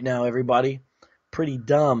right now, everybody. Pretty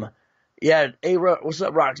dumb. Yeah, hey, what's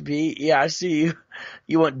up, Roxby? Yeah, I see you.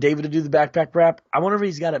 You want David to do the backpack rap? I wonder if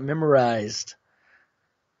he's got it memorized.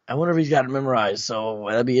 So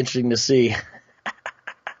that'd be interesting to see.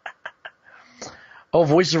 Oh,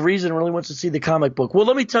 Voice of Reason really wants to see the comic book. Well,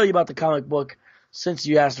 let me tell you about the comic book since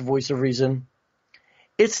you asked Voice of Reason.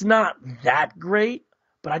 It's not that great,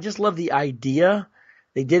 but I just love the idea.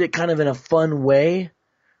 They did it kind of in a fun way.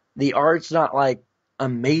 The art's not like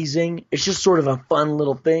amazing. It's just sort of a fun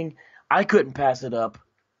little thing. I couldn't pass it up,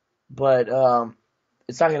 but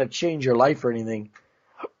it's not going to change your life or anything.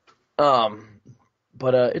 But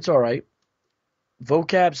it's all right.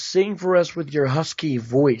 Vocab, sing for us with your husky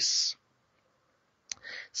voice.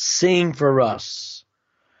 Sing for us.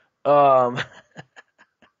 Do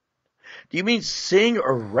you mean sing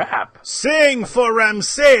or rap? Sing for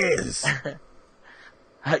Ramses.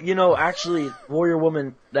 You know, actually, Warrior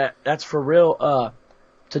Woman, that's for real.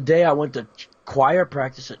 Today I went to choir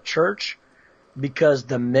practice at church because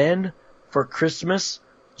the men for Christmas,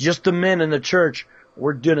 just the men in the church,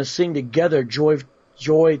 were going to sing together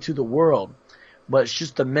Joy to the World. But it's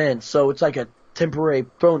just the men. So it's like a temporary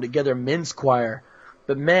thrown together men's choir.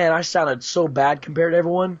 But man, I sounded so bad compared to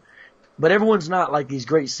everyone. But everyone's not like these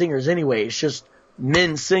great singers anyway. It's just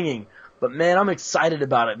men singing. But man, I'm excited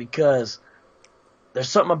about it because there's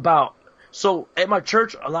something about... So at my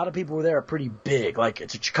church, a lot of people were there are pretty big. Like,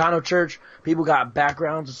 it's a Chicano church. People got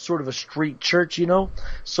backgrounds. It's sort of a street church, you know?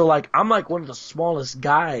 So, like, I'm like one of the smallest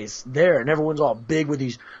guys there, and everyone's all big with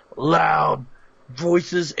these loud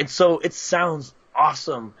voices. And so it sounds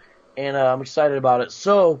awesome, and I'm excited about it.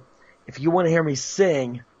 So if you want to hear me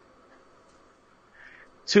sing,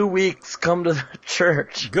 2 weeks, come to the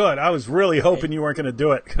church. Good. I was really hoping you weren't going to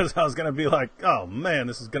do it because I was going to be like, oh, man,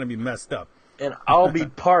 this is going to be messed up. And I'll be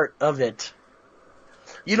part of it.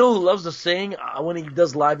 You know who loves to sing when he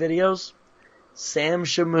does live videos? Sam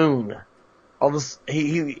Shamoon. I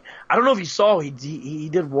don't know if you saw, he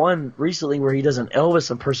did one recently where he does an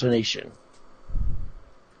Elvis impersonation.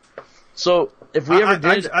 So if we ever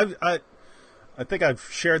did... I think I've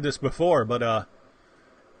shared this before, but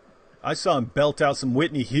I saw him belt out some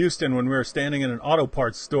Whitney Houston when we were standing in an auto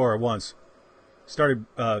parts store once. Started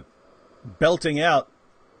belting out,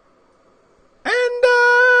 and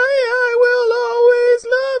I will always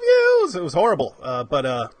love you. It was horrible,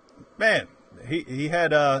 but man, he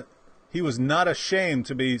was not ashamed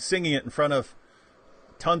to be singing it in front of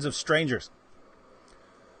tons of strangers.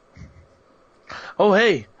 Oh,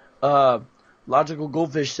 hey, Logical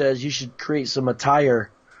Goldfish says you should create some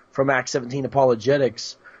attire from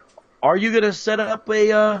Acts17Apologetics. Are you gonna set up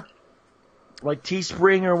a like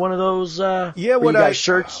Teespring or one of those?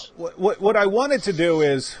 Shirts. What I wanted to do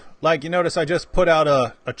is, like, you notice I just put out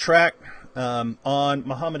a track on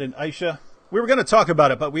Muhammad and Aisha. We were going to talk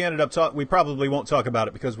about it, but we ended up we probably won't talk about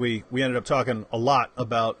it because we ended up talking a lot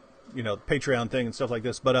about, you know, the Patreon thing and stuff like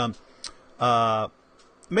this. But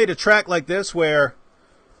made a track like this where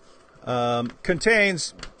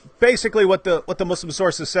contains basically what the Muslim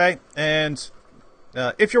sources say. And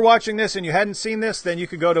if you're watching this and you hadn't seen this, then you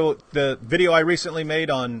could go to the video I recently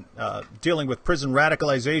made on dealing with prison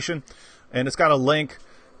radicalization, and it's got a link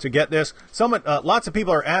to get this. Lots of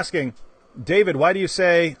people are asking, David, why do you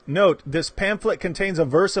say, note, this pamphlet contains a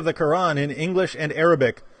verse of the Quran in English and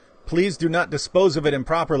Arabic. Please do not dispose of it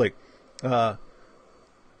improperly.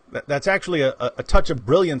 That's actually a touch of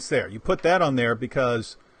brilliance there. You put that on there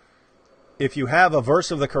because if you have a verse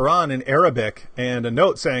of the Quran in Arabic and a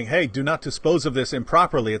note saying, hey, do not dispose of this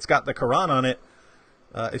improperly, it's got the Quran on it.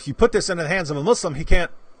 If you put this in the hands of a Muslim, he can't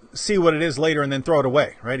see what it is later and then throw it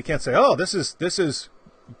away, right? He can't say, oh, this is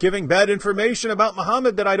giving bad information about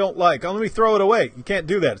Muhammad that I don't like. Oh, let me throw it away. You can't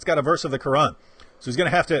do that. It's got a verse of the Quran. So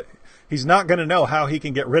he's not going to know how he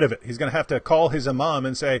can get rid of it. He's going to have to call his imam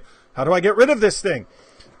and say, how do I get rid of this thing?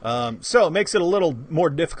 So it makes it a little more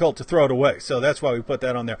difficult to throw it away. So that's why we put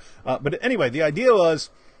that on there. But anyway, the idea was,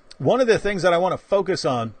 one of the things that I want to focus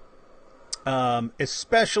on,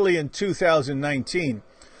 especially in 2019,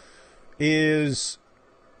 is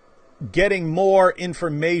getting more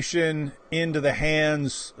information into the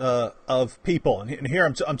hands of people. And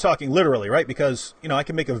here I'm talking literally, right? Because, you know, I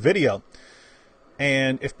can make a video,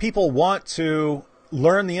 and if people want to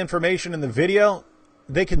learn the information in the video,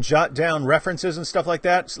 they can jot down references and stuff like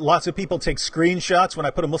that. Lots of people take screenshots when I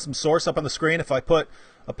put a Muslim source up on the screen. If I put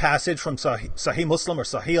a passage from Sahih Muslim or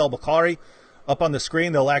Sahih al-Bukhari up on the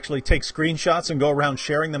screen, they'll actually take screenshots and go around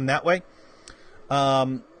sharing them that way.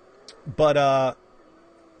 You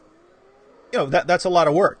know, that's a lot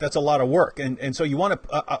of work. That's a lot of work. And so you want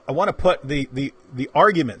to, I want to put the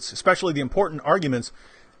arguments, especially the important arguments,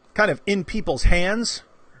 kind of in people's hands,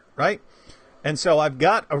 right? And so I've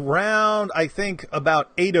got around, I think,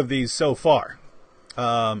 about 8 of these so far,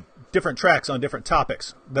 different tracks on different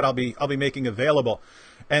topics that I'll be making available.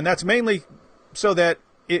 And that's mainly so that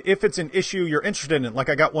if it's an issue you're interested in, like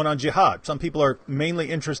I got one on jihad. Some people are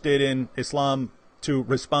mainly interested in Islam to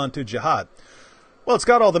respond to jihad. Well, it's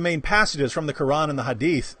got all the main passages from the Quran and the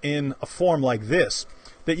Hadith in a form like this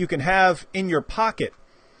that you can have in your pocket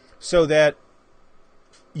so that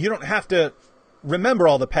you don't have to remember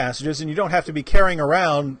all the passages and you don't have to be carrying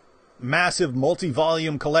around massive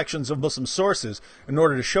multi-volume collections of Muslim sources in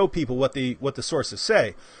order to show people what the sources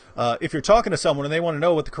say. If you're talking to someone and they want to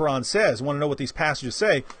know what the Quran says, want to know what these passages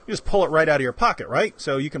say, you just pull it right out of your pocket, right?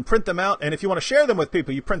 So you can print them out, and if you want to share them with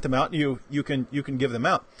people, you print them out and you can give them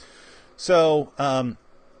out. So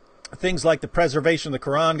things like the preservation of the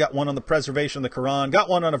Quran, got one on the preservation of the Quran, got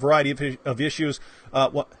one on a variety of issues.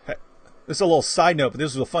 This is a little side note, but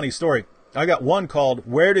this is a funny story. I got one called,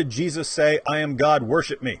 Where Did Jesus Say, I Am God,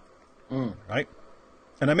 Worship Me? Right?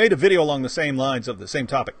 And I made a video along the same lines of the same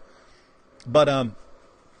topic. But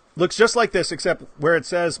looks just like this, except where it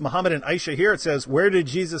says Muhammad and Aisha here, it says, Where did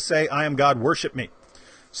Jesus say, I am God, worship me?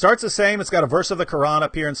 Starts the same. It's got a verse of the Quran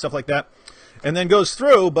up here and stuff like that. And then goes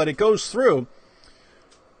through, but it goes through,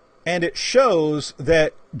 and it shows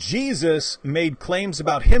that Jesus made claims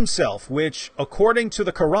about himself, which, according to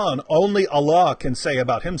the Quran, only Allah can say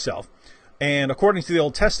about himself. And according to the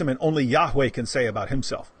Old Testament, only Yahweh can say about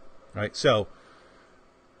himself. Right? So,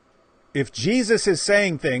 if Jesus is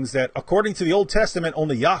saying things that, according to the Old Testament,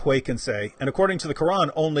 only Yahweh can say, and according to the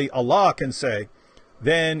Quran, only Allah can say,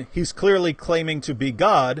 then he's clearly claiming to be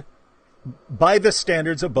God by the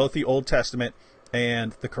standards of both the Old Testament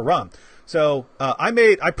and the Quran. So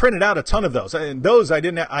I printed out a ton of those, and those I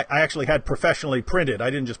actually had professionally printed. I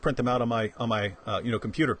didn't just print them out on my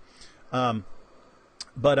computer.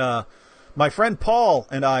 But my friend Paul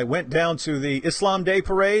and I went down to the Islam Day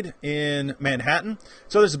parade in Manhattan.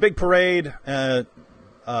 So there's a big parade, a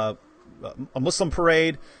Muslim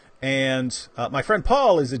parade, and my friend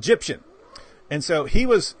Paul is Egyptian. And so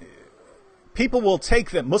Muslims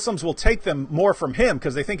will take them more from him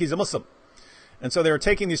because they think he's a Muslim. And so they were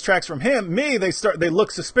taking these tracts from him. They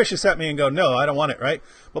look suspicious at me and go, no, I don't want it, right?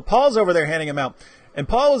 But Paul's over there handing them out. And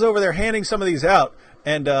Paul was over there handing some of these out.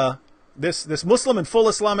 And this Muslim in full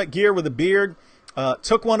Islamic gear with a beard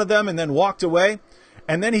took one of them and then walked away.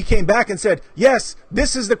 And then he came back and said, yes,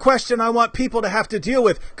 this is the question I want people to have to deal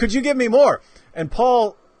with. Could you give me more? And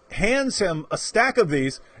Paul hands him a stack of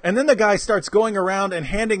these, and then the guy starts going around and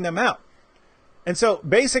handing them out. And so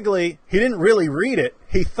basically, he didn't really read it.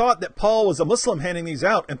 He thought that Paul was a Muslim handing these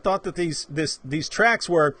out and thought that these tracts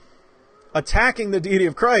were attacking the deity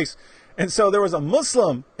of Christ. And so there was a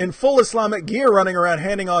Muslim in full Islamic gear running around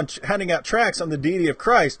handing out tracts on the deity of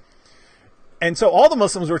Christ. And so all the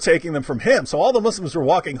Muslims were taking them from him. So all the Muslims were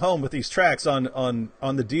walking home with these tracts on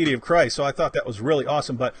the deity of Christ. So I thought that was really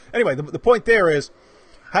awesome. But anyway, the point there is,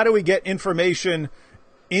 how do we get information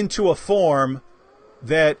into a form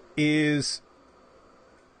that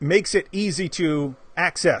makes it easy to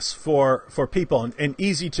access for people and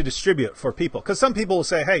easy to distribute for people? Because some people will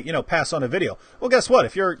say, hey, pass on a video. Well, guess what?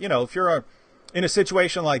 If you're in a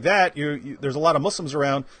situation like that, there's a lot of Muslims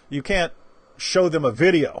around, you can't show them a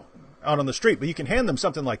video out on the street, but you can hand them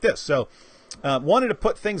something like this. So wanted to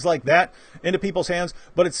put things like that into people's hands,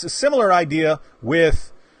 but it's a similar idea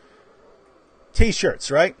with T-shirts,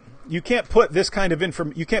 right? You can't put this kind of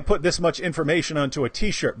you can't put this much information onto a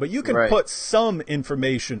T-shirt, but you can put some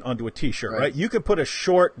information onto a T-shirt, right? You could put a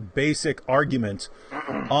short, basic argument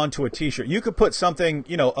onto a T-shirt. You could put something,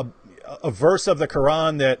 a verse of the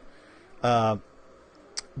Quran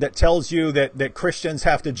that tells you that Christians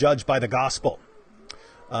have to judge by the gospel,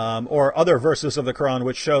 or other verses of the Quran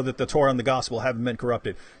which show that the Torah and the gospel haven't been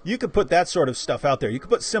corrupted. You could put that sort of stuff out there. You could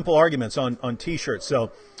put simple arguments on T-shirts.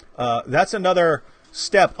 So that's another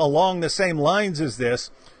step along the same lines as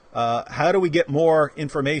this. How do we get more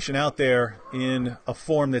information out there in a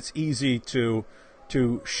form that's easy to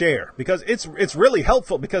share? Because it's really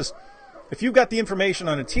helpful, because if you've got the information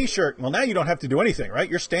on a T-shirt, well, now you don't have to do anything, right?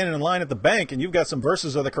 You're standing in line at the bank and you've got some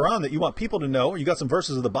verses of the Quran that you want people to know, or you got some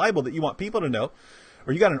verses of the Bible that you want people to know,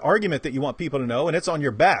 or you got an argument that you want people to know, and it's on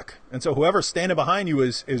your back. And so whoever's standing behind you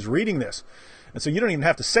is reading this. And so you don't even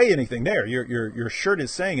have to say anything there. Your shirt is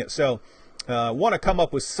saying it. So want to come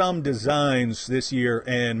up with some designs this year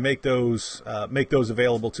and make those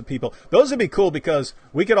available to people. Those would be cool, because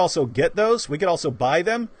we could also get those. We could also buy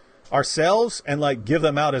them ourselves and give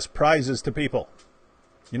them out as prizes to people.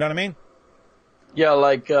 You know what I mean?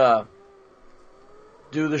 Yeah,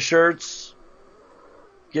 do the shirts,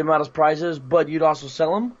 give them out as prizes, but you'd also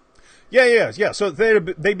sell them? Yeah. So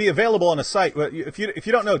they'd be available on a site. If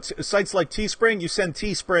you don't know, sites like Teespring, you send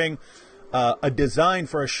Teespring a design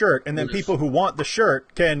for a shirt, and then people who want the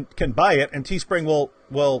shirt can buy it, and Teespring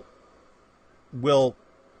will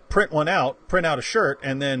print out a shirt,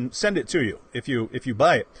 and then send it to you if you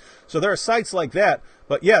buy it. So there are sites like that,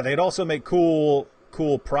 but yeah, they'd also make cool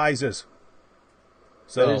prizes.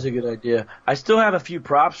 So that is a good idea. I still have a few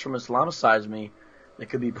props from Islamicize Me that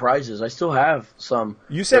could be prizes. I still have some.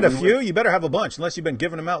 You said a few? You better have a bunch, unless you've been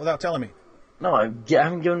giving them out without telling me. No, I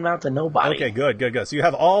haven't given them out to nobody. Okay, good. So you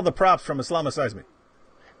have all the props from Islamicize Me.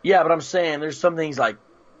 Yeah, but I'm saying there's some things that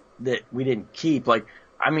we didn't keep.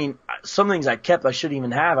 Some things I kept I shouldn't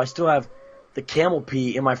even have. I still have the camel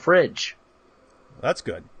pee in my fridge. That's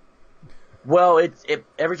good. Well, it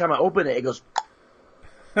every time I open it, it goes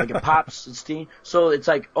it pops and steam. So it's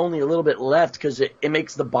only a little bit left, because it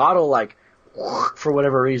makes the bottle for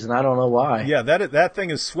whatever reason. I don't know why. Yeah, that thing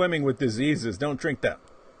is swimming with diseases. Don't drink that.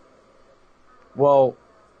 Well,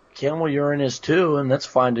 camel urine is too, and that's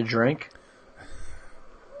fine to drink.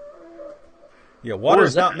 Yeah, water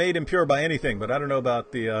is not made impure by anything, but I don't know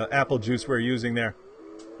about the apple juice we're using there.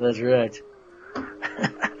 That's right.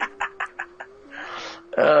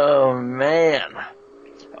 Oh, man.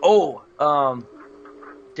 Oh,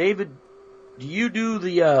 David, do you do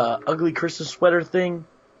the ugly Christmas sweater thing?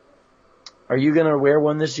 Are you going to wear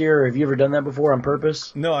one this year, or have you ever done that before on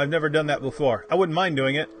purpose? No, I've never done that before. I wouldn't mind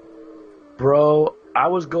doing it. Bro, I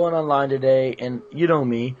was going online today, and you know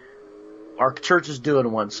me. Our church is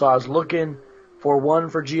doing one, so I was looking for one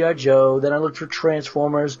for G.I. Joe, then I looked for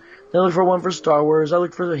Transformers, then I looked for one for Star Wars, I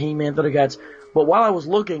looked for the He-Man, Thundercats. But while I was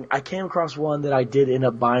looking, I came across one that I did end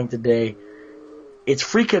up buying today. It's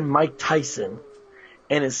freaking Mike Tyson,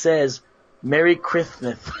 and it says, Merry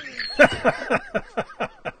Christmas.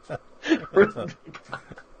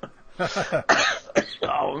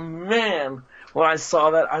 Oh, man. When I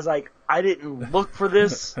saw that, I was like, I didn't look for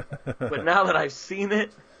this, but now that I've seen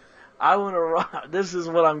it, I want to rock. This is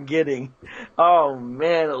what I'm getting. Oh,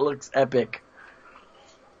 man, it looks epic.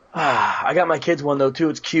 I got my kids one, though, too.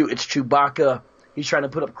 It's cute. It's Chewbacca. He's trying to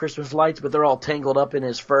put up Christmas lights, but they're all tangled up in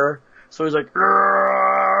his fur. So he's like,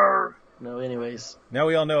 "Rrrr." No, anyways. Now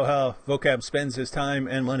we all know how Vocab spends his time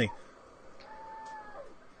and money.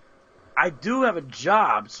 I do have a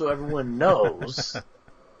job, so everyone knows.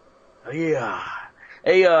 Yeah.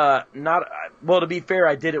 Hey, well, to be fair,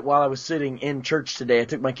 I did it while I was sitting in church today. I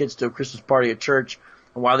took my kids to a Christmas party at church,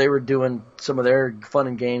 and while they were doing some of their fun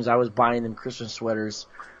and games, I was buying them Christmas sweaters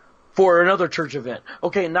for another church event.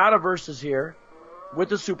 Okay, Not a Verse is here with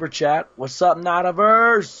the super chat. What's up, Not a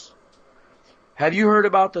Verse? Have you heard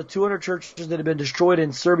about the 200 churches that have been destroyed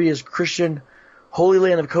in Serbia's Christian Holy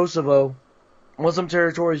Land of Kosovo? Muslim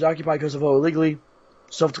territories occupy Kosovo illegally,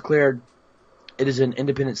 self-declared. It is an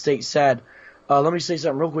independent state. Sad. Let me say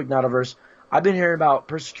something real quick, Not a Verse. I've been hearing about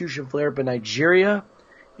persecution flare up in Nigeria,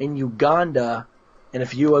 in Uganda, and a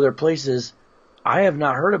few other places. I have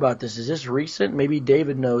not heard about this. Is this recent? Maybe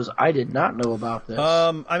David knows. I did not know about this.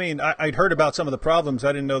 I mean, I'd heard about some of the problems.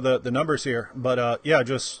 I didn't know the numbers here. But, yeah,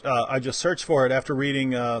 I just searched for it after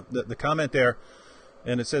reading the comment there.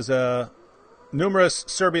 And it says, numerous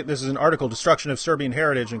Serbian, this is an article, Destruction of Serbian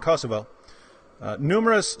Heritage in Kosovo.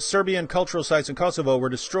 Numerous Serbian cultural sites in Kosovo were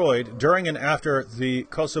destroyed during and after the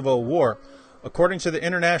Kosovo War. According to the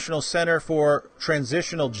International Center for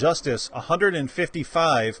Transitional Justice,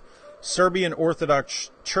 155 Serbian Orthodox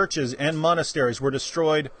churches and monasteries were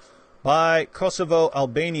destroyed by Kosovo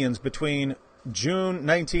Albanians between June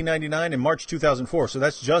 1999 and March 2004. So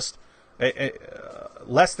that's just a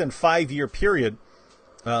less than 5-year period.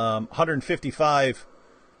 155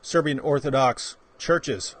 Serbian Orthodox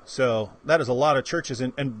churches. So that is a lot of churches.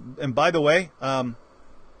 And by the way,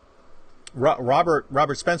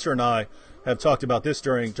 Robert Spencer and I have talked about this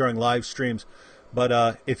during live streams.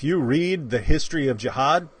 But if you read the history of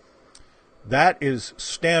jihad, that is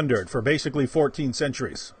standard for basically 14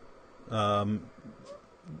 centuries.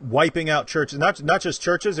 Wiping out churches, not just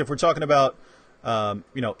churches. If we're talking about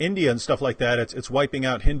India and stuff like that, it's wiping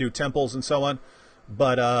out Hindu temples and so on.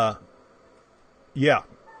 But yeah,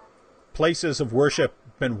 places of worship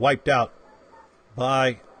been wiped out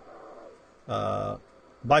by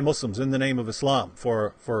Muslims in the name of Islam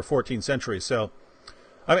for 14 centuries. So,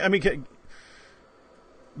 I mean,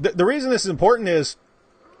 the reason this is important is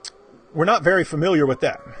we're not very familiar with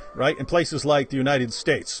that, right? In places like the United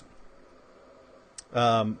States,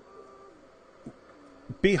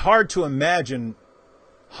 be hard to imagine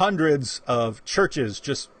hundreds of churches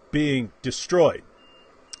just being destroyed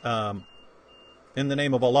in the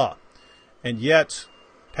name of Allah, and yet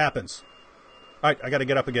it happens. All right, I got to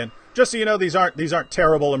get up again. Just so you know, these aren't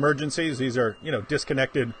terrible emergencies. These are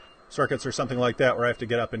disconnected circuits or something like that where I have to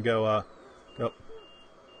get up and go.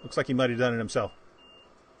 Looks like he might have done it himself.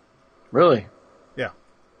 Really? Yeah.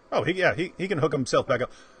 Oh, he can hook himself back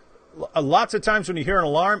up. Lots of times when you hear an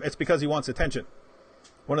alarm, it's because he wants attention.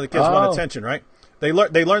 One of the kids want attention, right? They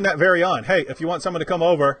learn that very on. Hey, if you want someone to come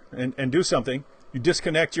over and do something, you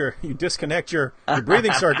disconnect your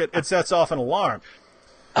breathing circuit. It sets off an alarm.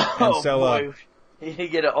 And so, boy, you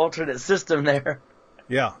get an alternate system there.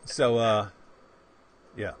 Yeah. So,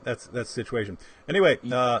 yeah, that's the situation. Anyway,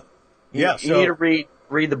 you need to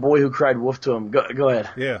read The Boy Who Cried Wolf to Him. Go ahead.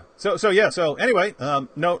 Yeah. So anyway,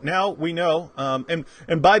 now we know.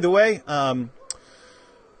 And by the way, I'm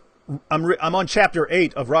on chapter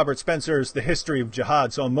 8 of Robert Spencer's The History of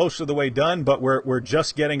Jihad. So I'm most of the way done, but we're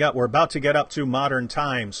just getting up. We're about to get up to modern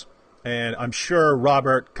times And I'm sure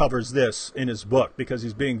Robert covers this in his book because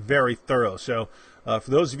he's being very thorough. So for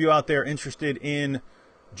those of you out there interested in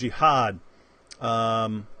jihad,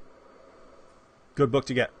 good book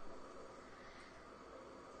to get.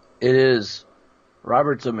 It is.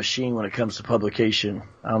 Robert's a machine when it comes to publication.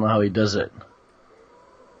 I don't know how he does it.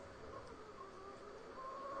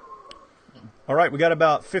 All right, we got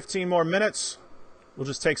about 15 more minutes. We'll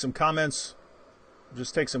just take some comments.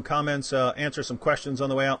 Answer some questions on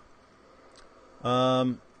the way out.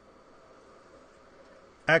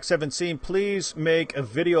 Acts17, please make a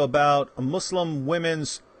video about Muslim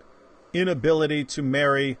women's inability to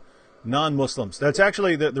marry non-Muslims. That's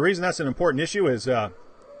actually, the reason that's an important issue is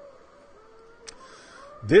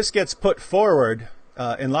this gets put forward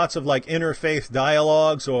in lots of like interfaith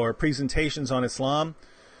dialogues or presentations on Islam.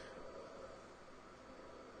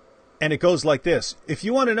 And it goes like this. If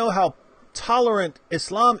you want to know how tolerant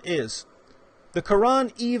Islam is, the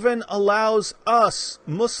Quran even allows us,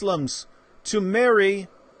 Muslims, to marry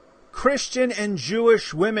Christian and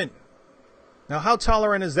Jewish women. Now, how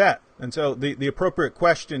tolerant is that? And so the appropriate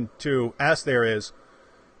question to ask there is,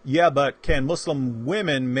 yeah, but can Muslim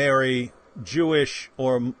women marry Jewish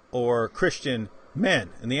or Christian men?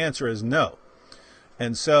 And the answer is no.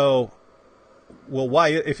 And so, well, why,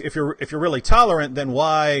 if you're really tolerant, then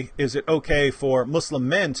why is it okay for Muslim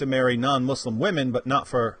men to marry non-Muslim women, but not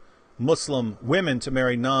for Muslim women to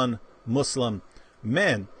marry non-Muslim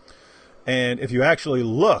men? And if you actually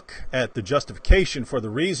look at the justification for the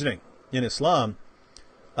reasoning in Islam,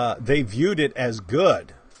 they viewed it as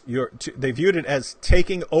good. They viewed it as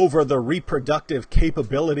taking over the reproductive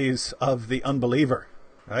capabilities of the unbeliever,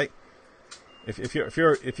 right? If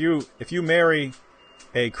you marry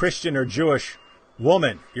a Christian or Jewish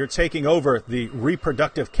woman, you're taking over the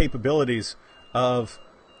reproductive capabilities of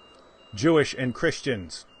Jews and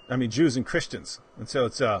Christians. And so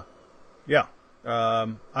it's yeah.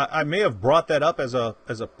 I may have brought that up as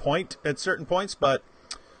a point at certain points, but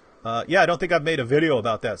yeah, I don't think I've made a video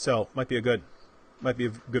about that, so might be a good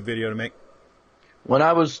video to make. When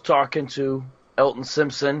I was talking to Elton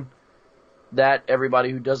Simpson, that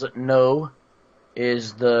everybody who doesn't know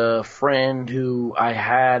is the friend who I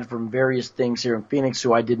had from various things here in Phoenix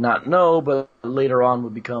who I did not know, but later on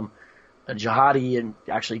would become a jihadi and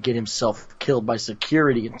actually get himself killed by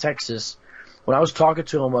security in Texas. When I was talking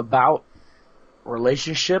to him about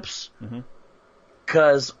relationships,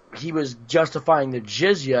 because he was justifying the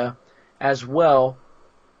jizya as well,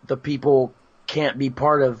 the people can't be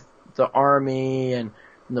part of the army and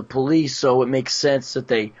the police, so it makes sense that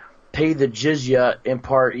they pay the jizya in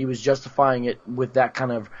part. He was justifying it with that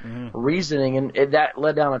kind of reasoning, and that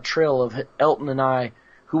led down a trail of Elton and I,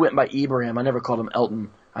 who went by Ibrahim. I never called him Elton.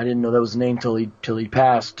 I didn't know that was the name till he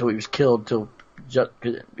passed, till he was killed,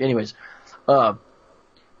 anyways. But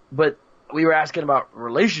we were asking about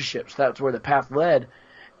relationships. That's where the path led.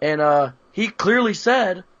 And he clearly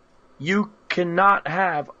said, you cannot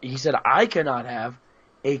have, he said, I cannot have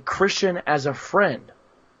a Christian as a friend.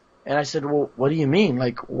 And I said, well, what do you mean?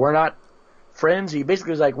 Like, we're not friends? He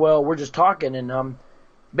basically was like, well, we're just talking, and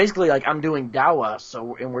basically like I'm doing dawah,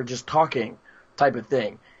 and we're just talking type of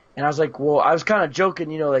thing. And I was like, well, I was kind of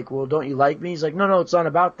joking, like, well, don't you like me? He's like, no, it's not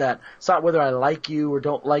about that. It's not whether I like you or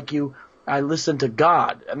don't like you. I listen to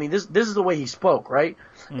God. I mean, this is the way he spoke, right?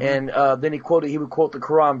 And then he would quote the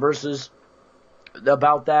Quran verses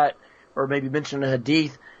about that, or maybe mention a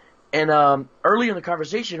hadith. And early in the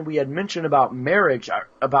conversation, we had mentioned about marriage,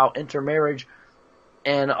 about intermarriage,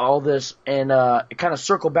 and all this, and it kind of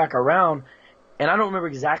circled back around. And I don't remember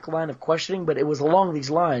the exact line of questioning, but it was along these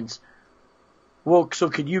lines. Well, so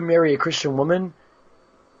could you marry a Christian woman?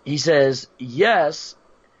 He says, yes.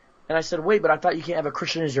 And I said, wait, but I thought you can't have a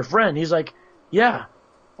Christian as your friend. He's like, yeah,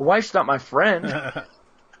 a wife's not my friend.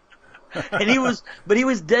 And he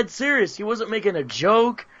was dead serious. He wasn't making a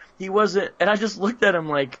joke. He wasn't, and I just looked at him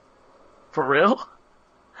like, for real?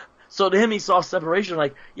 So to him, he saw separation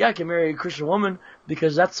like, yeah, I can marry a Christian woman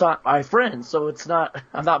because that's not my friend. So it's not,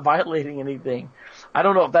 I'm not violating anything. I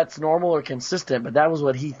don't know if that's normal or consistent, but that was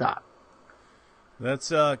what he thought.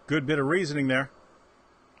 That's a good bit of reasoning there.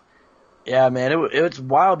 Yeah, man, it's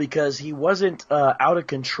wild because he wasn't out of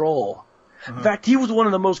control. In fact, he was one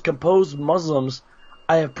of the most composed Muslims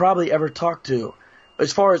I have probably ever talked to,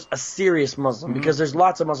 as far as a serious Muslim, because there's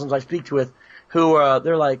lots of Muslims I speak to with who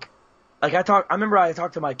they're like I remember I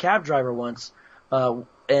talked to my cab driver once, and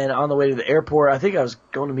on the way to the airport, I think I was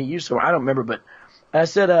going to meet you somewhere, I don't remember, but I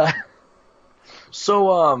said,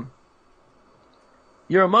 so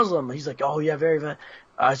you're a Muslim? He's like, oh yeah, very, very.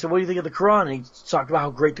 I said, what do you think of the Quran? And he talked about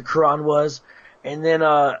how great the Quran was. And then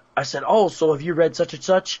I said, oh, so have you read such and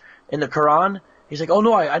such in the Quran? He's like, oh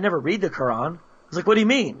no, I never read the Quran. I was like, what do you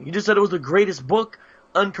mean? You just said it was the greatest book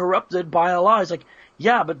uncorrupted by Allah. He's like,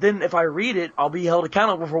 yeah, but then if I read it, I'll be held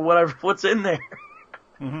accountable for what's in there.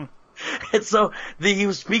 Mm-hmm. And so he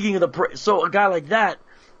was speaking of so a guy like that,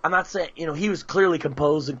 I'm not saying, he was clearly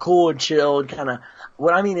composed and cool and chill and kind of,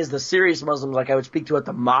 what I mean is the serious Muslims like I would speak to at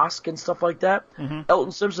the mosque and stuff like that. Mm-hmm.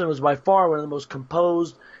 Elton Simpson was by far one of the most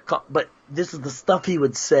composed, but this is the stuff he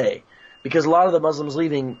would say. Because a lot of the Muslims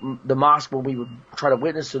leaving the mosque when we would try to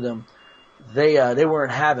witness to them, they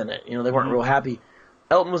weren't having it. They weren't Mm-hmm. real happy.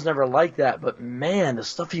 Elton was never like that, but man, the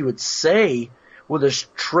stuff he would say with a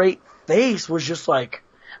straight face was just like,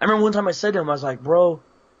 I remember one time I said to him, I was like, bro,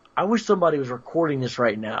 I wish somebody was recording this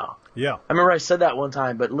right now. Yeah. I remember I said that one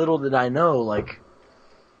time, but little did I know, like.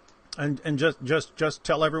 And just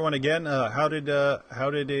tell everyone again, how did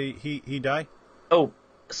he die? Oh,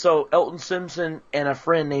 so Elton Simpson and a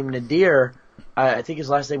friend named Nadir, I think his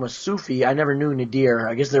last name was Sufi. I never knew Nadir.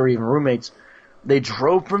 I guess they were even roommates. They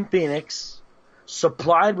drove from Phoenix,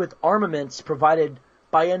 supplied with armaments provided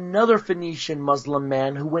by another Phoenician Muslim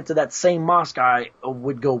man who went to that same mosque I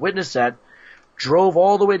would go witness at, drove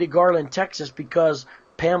all the way to Garland, Texas, because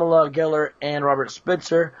Pamela Geller and Robert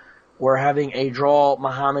Spencer were having a Draw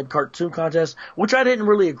Muhammad cartoon contest, which I didn't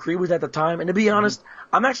really agree with at the time. And to be honest,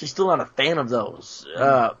 I'm actually still not a fan of those.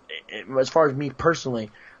 As far as me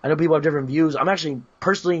personally, I know people have different views. I'm actually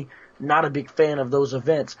personally not a big fan of those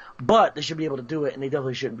events, but they should be able to do it, and they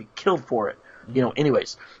definitely shouldn't be killed for it.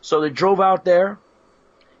 Anyways. So they drove out there,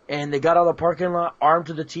 and they got out of the parking lot, armed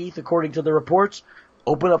to the teeth, according to the reports,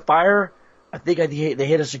 opened up fire. I think they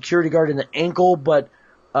hit a security guard in the ankle, but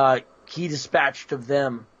he dispatched of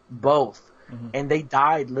them both. Mm-hmm. And they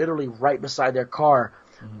died literally right beside their car.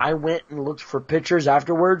 Mm-hmm. I went and looked for pictures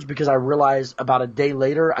afterwards because I realized about a day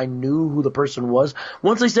later I knew who the person was.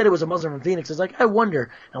 Once they said it was a Muslim from Phoenix, I was like, I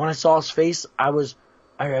wonder. And when I saw his face, I was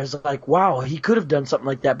like, wow, he could have done something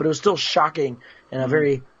like that. But it was still shocking and a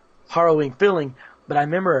very harrowing feeling. But I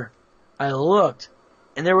remember I looked,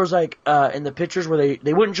 and there was like in the pictures where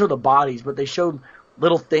they wouldn't show the bodies, but they showed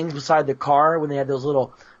little things beside the car when they had those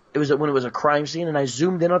little. It was when it was a crime scene, and I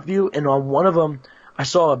zoomed in on view, and on one of them I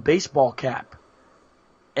saw a baseball cap,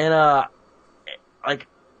 and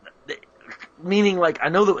meaning like I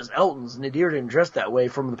know that was Elton's. Nadir didn't dress that way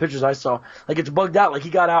from the pictures I saw. Like it's bugged out. Like he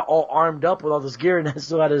got out all armed up with all this gear, and then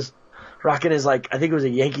still had his rocking his I think it was a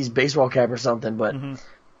Yankees baseball cap or something. But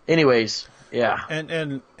anyways, yeah.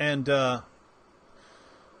 And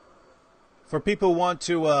for people who want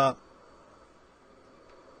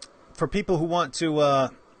to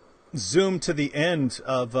zoom to the end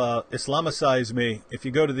of Islamicize Me, if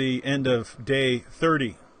you go to the end of day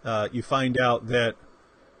 30, you find out that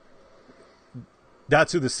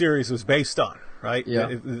that's who the series was based on, right?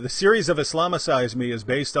 Yeah. The series of Islamicize Me is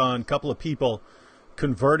based on a couple of people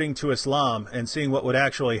converting to Islam and seeing what would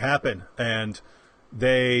actually happen, and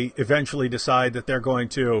they eventually decide that they're going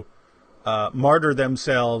to martyr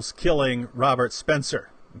themselves, killing Robert Spencer.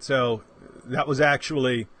 And so that was a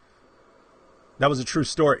true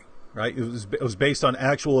story, right? It was based on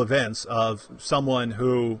actual events of someone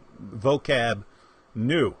who vocab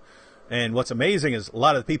knew. And what's amazing is a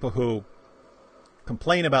lot of the people who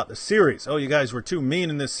complain about the series, oh, you guys were too mean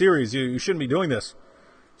in this series, you shouldn't be doing this.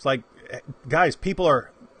 It's like, guys, people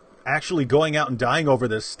are actually going out and dying over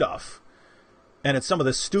this stuff. And it's some of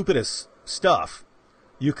the stupidest stuff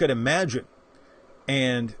you could imagine.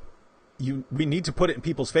 And we need to put it in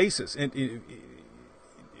people's faces. And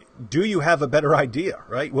do you have a better idea,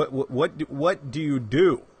 right? What do you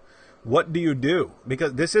do? What do you do?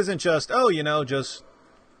 Because this isn't just, just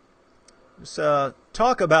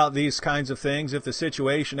talk about these kinds of things if the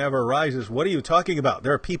situation ever arises. What are you talking about?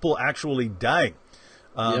 There are people actually dying.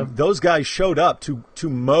 Those guys showed up to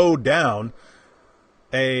mow down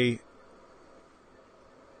a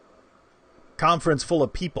conference full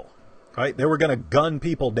of people, right? They were going to gun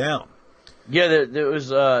people down. Yeah, there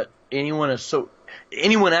was anyone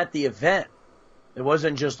at the event. It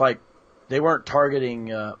wasn't just like they weren't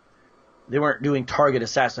targeting. They weren't doing target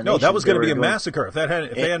assassination. No, that was going to be a massacre. If they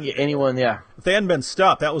hadn't been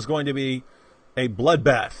stopped, that was going to be a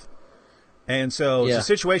bloodbath. And so it's a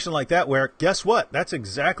situation like that where, guess what? That's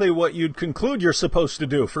exactly what you'd conclude you're supposed to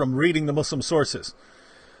do from reading the Muslim sources.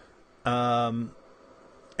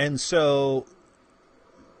 And so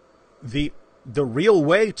the real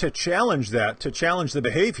way to challenge that, to challenge the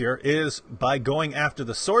behavior, is by going after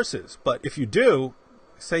the sources. But if you do,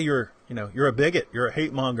 say you're a bigot, you're a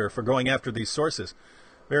hate monger for going after these sources.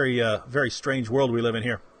 Very strange world we live in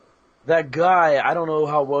here. That guy, I don't know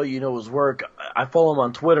how well you know his work. I follow him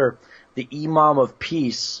on Twitter, the Imam of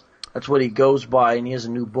Peace. That's what he goes by, and he has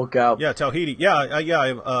a new book out. Yeah, Tawhidi.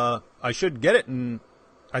 Yeah, I should get it, and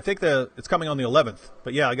I think it's coming on the 11th.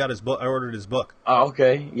 But yeah, I got his book. I ordered his book. Oh,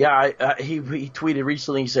 okay. Yeah, he tweeted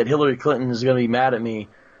recently. He said Hillary Clinton is going to be mad at me,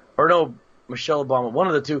 or no, Michelle Obama, one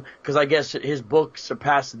of the two, because I guess his book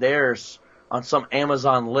surpassed theirs on some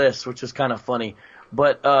Amazon list, which is kind of funny.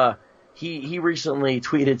 But he recently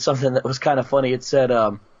tweeted something that was kind of funny. It said,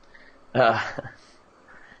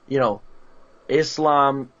 you know,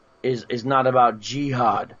 Islam is not about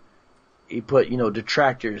jihad. He put,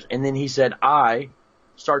 detractors. And then he said, I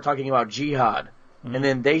start talking about jihad. Mm-hmm. And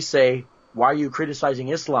then they say, why are you criticizing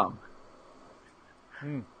Islam?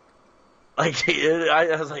 Like,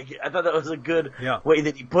 I was like, I thought that was a good way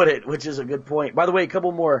that he put it, which is a good point. By the way, a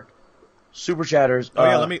couple more super chatters. Oh,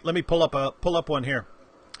 yeah, let me pull up one here.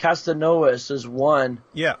 Castanoas is one.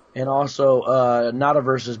 Yeah. And also,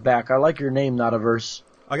 Notaverse is back. I like your name, Notaverse.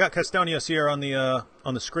 I got Castonius here on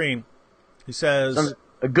the screen. He says... Sounds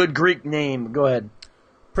a good Greek name. Go ahead.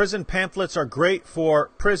 Prison pamphlets are great for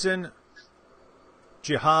prison,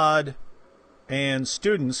 jihad, and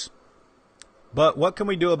students. But what can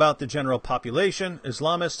we do about the general population?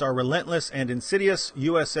 Islamists are relentless and insidious.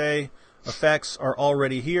 USA effects are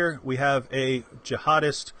already here. We have a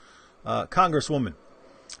jihadist congresswoman.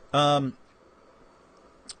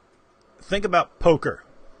 Think about poker,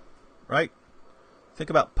 right? Think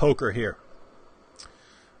about poker here.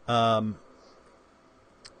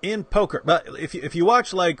 In poker, but if you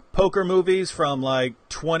watch like poker movies from like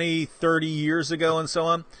 20, 30 years ago and so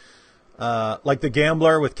on, like The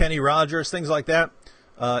Gambler with Kenny Rogers, things like that,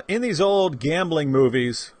 in these old gambling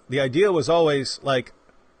movies, the idea was always like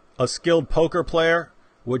a skilled poker player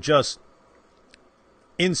would just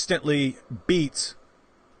instantly beat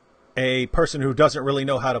a person who doesn't really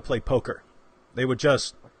know how to play poker. They would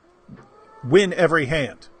just win every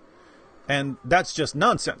hand. And that's just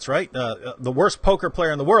nonsense, right? The worst poker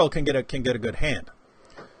player in the world can get a good hand.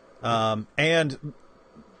 And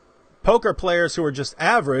poker players who are just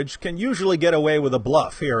average can usually get away with a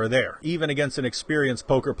bluff here or there, even against an experienced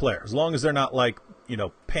poker player, as long as they're not like,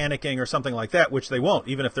 panicking or something like that, which they won't,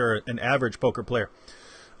 even if they're an average poker player.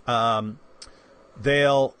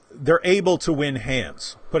 They're able to win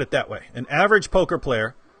hands, put it that way. An average poker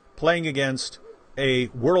player playing against a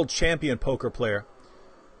world champion poker player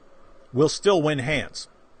will still win hands.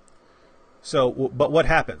 So, but what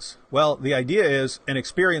happens? Well, the idea is an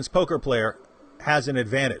experienced poker player has an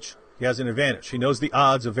advantage. He has an advantage. He knows the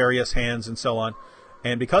odds of various hands and so on.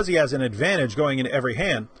 And because he has an advantage going into every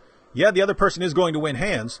hand, the other person is going to win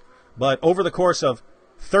hands, but over the course of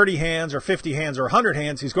 30 hands or 50 hands or 100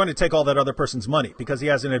 hands, he's going to take all that other person's money because he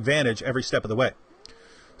has an advantage every step of the way.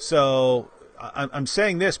 So I'm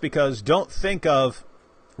saying this because don't think of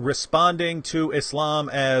responding to Islam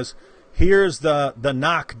as here's the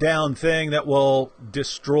knockdown thing that will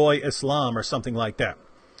destroy Islam or something like that.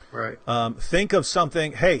 Right. Think of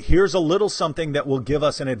something, hey, here's a little something that will give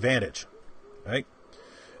us an advantage, right?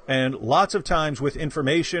 And lots of times with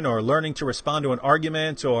information or learning to respond to an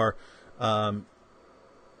argument or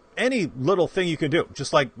any little thing you can do,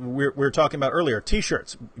 just like we were talking about earlier,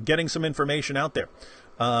 T-shirts, getting some information out there,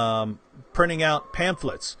 printing out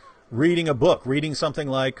pamphlets, reading a book, reading something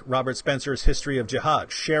like Robert Spencer's History of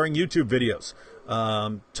Jihad, sharing YouTube videos,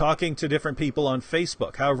 talking to different people on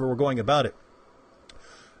Facebook, however we're going about it.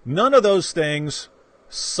 None of those things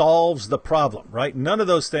solves the problem, right? None of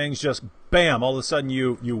those things just, bam, all of a sudden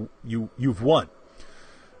you've won.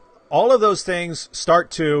 All of those things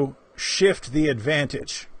start to shift the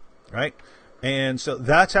advantage, right? And so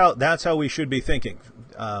that's how we should be thinking.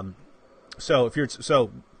 So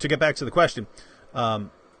to get back to the question,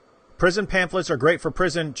 prison pamphlets are great for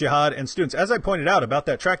prison, jihad, and students. As I pointed out about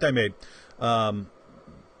that tract I made,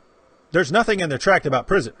 there's nothing in the tract about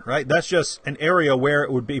prison, right? That's just an area where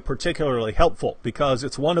it would be particularly helpful because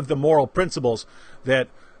it's one of the moral principles that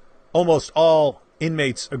almost all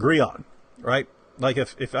inmates agree on, right? Like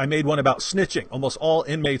if I made one about snitching, almost all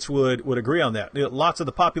inmates would agree on that. Lots of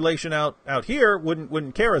the population out here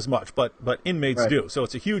wouldn't care as much, but inmates do. So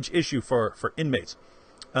it's a huge issue for inmates.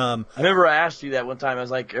 I remember I asked you that one time. I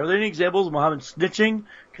was like, are there any examples of Muhammad snitching?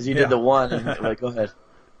 Because you did the one. And like, go ahead.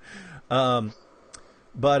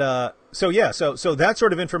 So that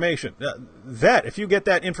sort of information, that if you get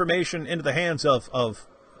that information into the hands of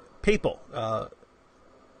people,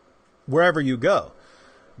 wherever you go,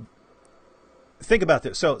 think about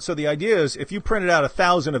this. So the idea is if you printed out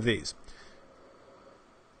 1,000 of these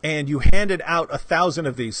and you handed out 1,000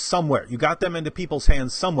 of these somewhere, you got them into people's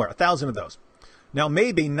hands somewhere, 1,000 of those. Now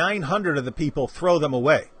maybe 900 of the people throw them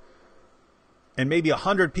away and maybe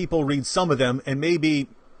 100 people read some of them and maybe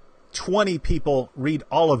 20 people read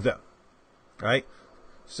all of them, right?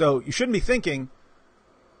 So you shouldn't be thinking,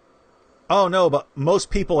 oh no, but most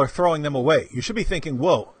people are throwing them away. You should be thinking,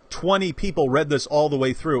 whoa, 20 people read this all the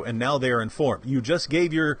way through and now they are informed. You just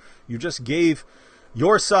gave your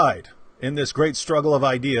side in this great struggle of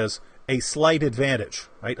ideas a slight advantage,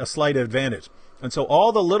 right? A slight advantage. And so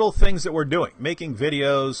all the little things that we're doing, making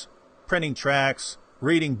videos, printing tracts,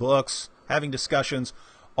 reading books, having discussions,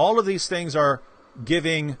 all of these things are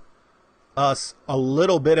giving us a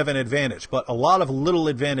little bit of an advantage, but a lot of little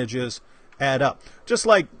advantages add up. Just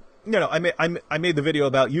like, you know, I made the video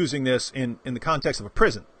about using this in the context of a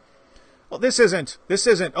prison. Well, this isn't,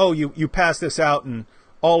 oh, you pass this out and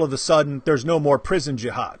all of a sudden there's no more prison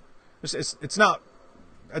jihad. It's not,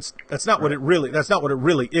 that's not what it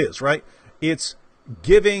really is, right? It's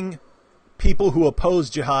giving people who oppose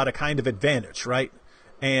jihad a kind of advantage, right?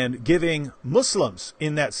 And giving Muslims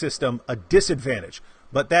in that system a disadvantage.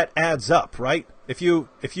 But that adds up, right? If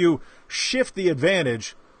you shift the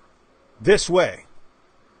advantage this way,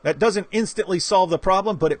 that doesn't instantly solve the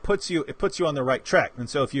problem, but it puts you on the right track. And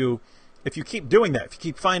so if you keep doing that, if you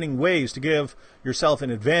keep finding ways to give yourself an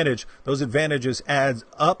advantage, those advantages adds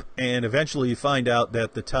up, and eventually you find out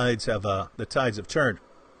that the tides have turned.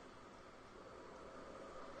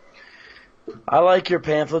 I like your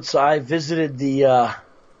pamphlets. I visited a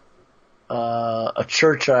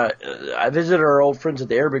church. I visited our old friends at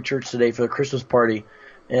the Arabic church today for the Christmas party,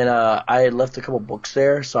 and I had left a couple books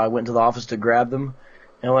there, so I went to the office to grab them.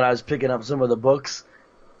 And when I was picking up some of the books,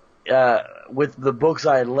 with the books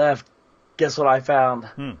I had left, guess what I found?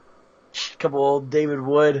 A couple old David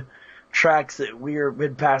Wood tracts that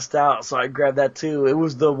had passed out, so I grabbed that too. It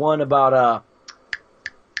was the one about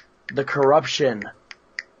the corruption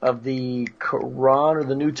of the Quran or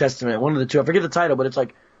the New Testament, one of the two. I forget the title, but it's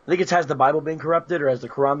like, I think it has the Bible been corrupted or has the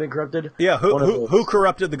Quran been corrupted. Yeah, who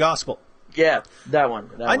corrupted the gospel? Yeah, that one.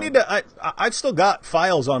 I've still got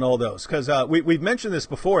files on all those, because we've mentioned this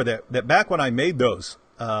before, that back when I made those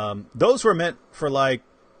were meant for like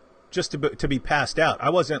just to be passed out. I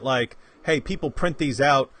wasn't like, hey, people print these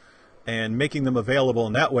out and making them available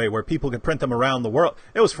in that way where people can print them around the world.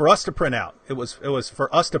 It was for us to print out. It was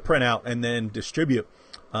for us to print out and then distribute.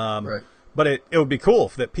 Right. But it would be cool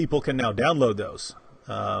that people can now download those,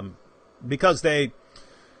 because the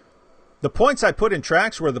points I put in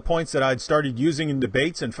tracts were the points that I'd started using in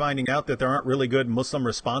debates and finding out that there aren't really good Muslim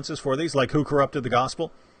responses for these, like who corrupted the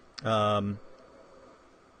gospel.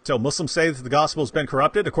 So Muslims say that the gospel has been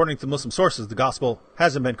corrupted. According to Muslim sources, the gospel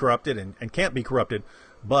hasn't been corrupted and can't be corrupted.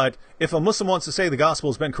 But if a Muslim wants to say the gospel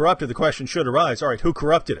has been corrupted, the question should arise, all right, who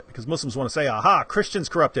corrupted it? Because Muslims want to say, aha, Christians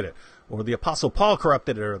corrupted it, or the Apostle Paul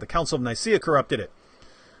corrupted it, or the Council of Nicaea corrupted it.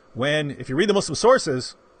 When, if you read the Muslim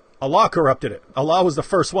sources, Allah corrupted it. Allah was the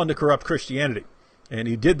first one to corrupt Christianity. And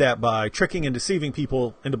he did that by tricking and deceiving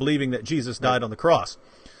people into believing that Jesus died on the cross.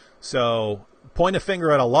 So point a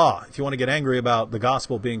finger at Allah if you want to get angry about the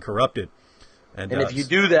gospel being corrupted. And if you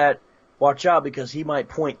do that, watch out, because he might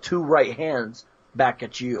point two right hands back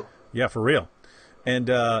at you. Yeah, for real. And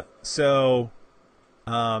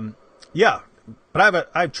yeah. But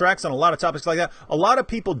I have tracks on a lot of topics like that. A lot of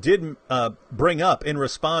people did bring up in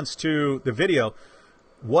response to the video,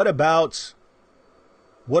 what about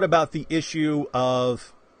the issue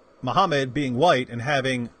of Muhammad being white and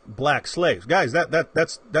having black slaves? Guys,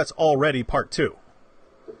 that's already part two.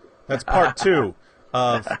 That's part two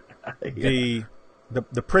of the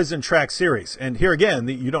prison track series. And here again,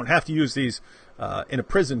 you don't have to use these in a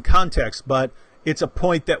prison context, but it's a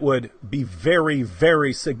point that would be very,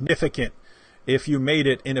 very significant if you made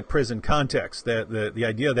it in a prison context. The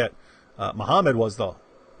idea that Muhammad was one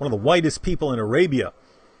of the whitest people in Arabia,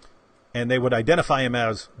 and they would identify him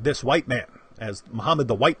as this white man, as Muhammad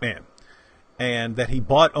the white man, and that he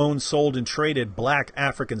bought, owned, sold, and traded black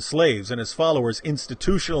African slaves, and his followers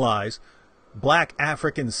institutionalized black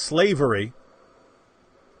African slavery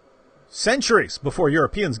centuries before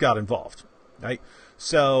Europeans got involved, right?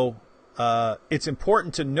 So it's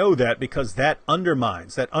important to know that, because that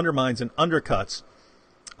undermines and undercuts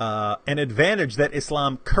an advantage that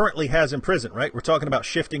Islam currently has in prison, right? We're talking about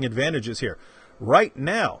shifting advantages here. Right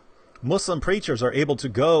now, Muslim preachers are able to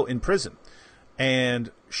go in prison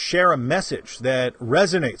and share a message that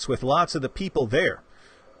resonates with lots of the people there,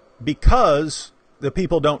 because the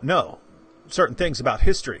people don't know certain things about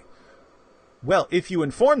history. Well, if you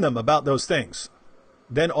inform them about those things,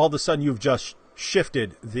 then all of a sudden you've just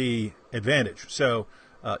shifted the advantage. So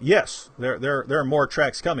yes, there are more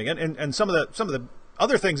tracks coming, and some of the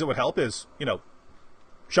other things that would help is,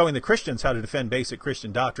 showing the Christians how to defend basic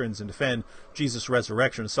Christian doctrines and defend Jesus'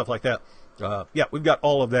 resurrection and stuff like that. Yeah, we've got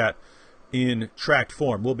all of that in tract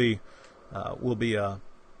form. We'll be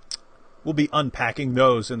unpacking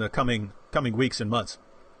those in the coming weeks and months.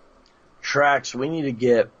 Tracks. We need to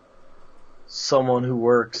get someone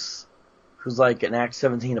who's like an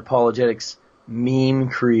Acts17 Apologetics meme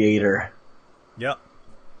creator. Yep.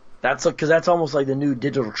 Because that's almost like the new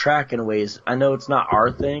digital track in ways. I know it's not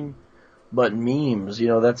our thing, but memes,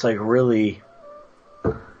 that's like really,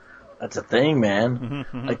 that's a thing, man.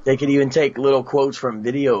 Mm-hmm. Like they could even take little quotes from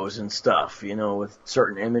videos and stuff, with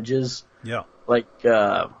certain images. Yeah. Like,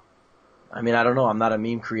 I don't know. I'm not a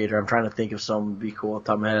meme creator. I'm trying to think of something would be cool off the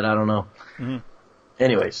top of my head. I don't know. Mm-hmm.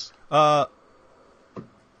 Anyways.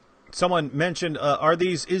 Someone mentioned, are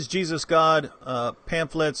these Is Jesus God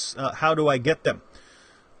pamphlets? How do I get them?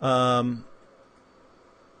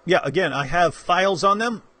 Yeah, again, I have files on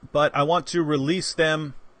them, but I want to release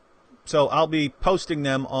them. So I'll be posting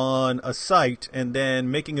them on a site and then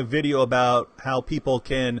making a video about how people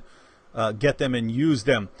can get them and use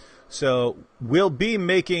them. So we'll be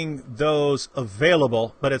making those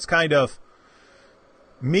available, but it's kind of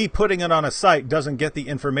me putting it on a site doesn't get the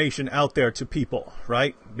information out there to people,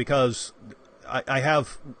 right? Because I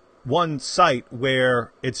have one site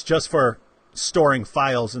where it's just for storing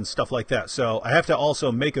files and stuff like that. So I have to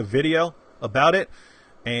also make a video about it.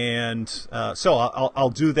 And so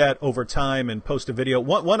I'll do that over time and post a video.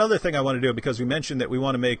 One other thing I want to do, because we mentioned that we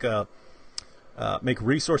want to make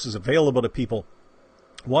resources available to people.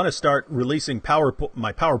 I want to start releasing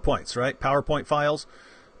my PowerPoints, right? PowerPoint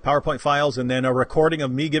files, and then a recording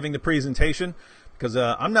of me giving the presentation, because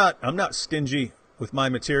I'm not stingy with my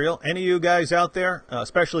material. Any of you guys out there,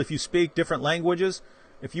 especially if you speak different languages,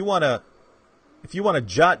 if you want to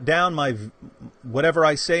jot down whatever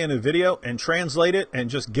I say in a video and translate it and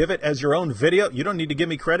just give it as your own video, you don't need to give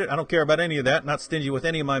me credit. I don't care about any of that. Not stingy with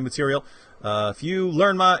any of my material. If you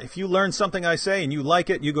learn something I say and you like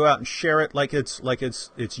it, you go out and share it like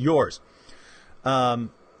it's yours.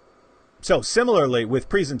 So similarly with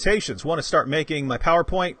presentations, want to start making my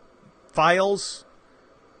PowerPoint files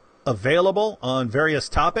available on various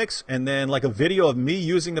topics, and then like a video of me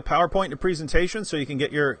using the PowerPoint in a presentation, so you can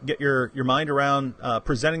get your mind around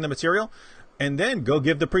presenting the material, and then go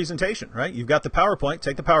give the presentation. Right? You've got the PowerPoint.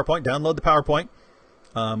 Take the PowerPoint, download the PowerPoint,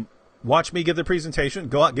 watch me give the presentation.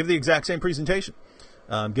 Go out, give the exact same presentation.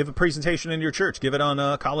 Give a presentation in your church. Give it on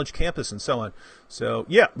a college campus and so on. So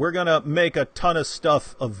yeah, we're gonna make a ton of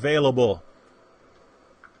stuff available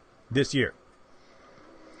this year.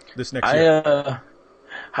 This next year.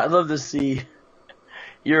 I'd love to see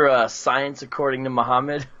your Science According to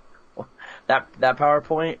Muhammad, that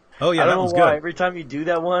PowerPoint. Oh yeah, I don't know why. Good. Every time you do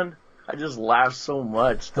that one, I just laugh so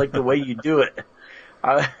much. It's like the way you do it.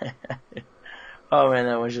 Oh man,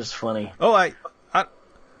 that was just funny. Oh,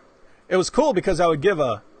 it was cool because I'd give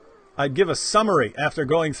a summary after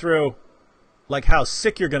going through like how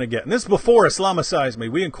sick you're going to get. And this is before Islamicize Me.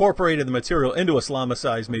 We incorporated the material into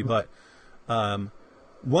Islamicize Me, but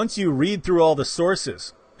once you read through all the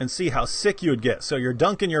sources and see how sick you would get. So you're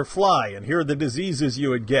dunking your fly, and here are the diseases you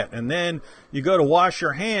would get. And then you go to wash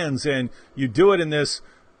your hands, and you do it in this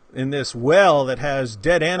well that has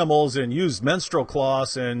dead animals and used menstrual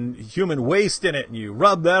cloths and human waste in it, and you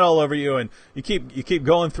rub that all over you, and you keep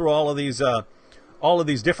going through all of these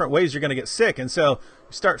different ways you're going to get sick. And so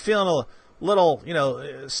you start feeling a little,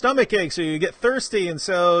 stomach aches, or you get thirsty, and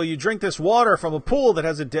so you drink this water from a pool that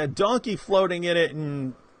has a dead donkey floating in it,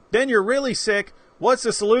 and then you're really sick. What's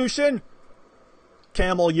the solution?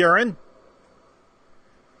 Camel urine.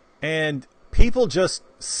 And people just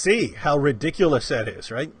see how ridiculous that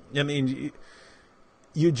is, right? I mean,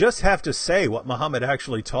 you just have to say what Muhammad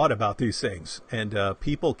actually taught about these things, and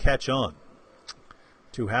people catch on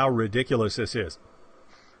to how ridiculous this is.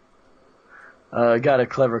 I got a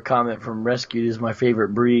clever comment from Rescued is my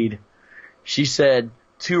favorite breed. She said,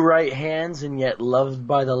 2 right hands and yet loved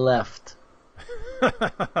by the left.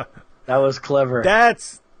 That was clever.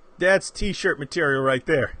 That's t-shirt material right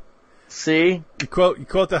there. See? You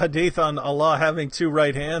quote the hadith on Allah having 2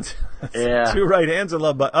 right hands. Yeah. 2 right hands and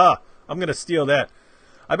love by I'm going to steal that.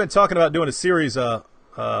 I've been talking about doing a series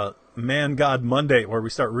Man God Monday, where we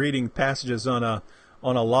start reading passages on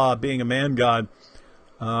Allah being a man god.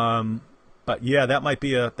 But yeah, that might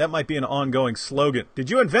be an ongoing slogan. Did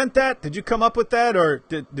you invent that? Did you come up with that, or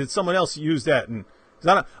did someone else use that? And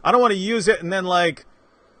I don't want to use it and then like,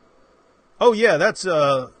 oh yeah, that's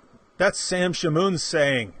Sam Shamoon's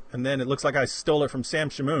saying, and then it looks like I stole it from Sam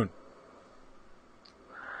Shamoon.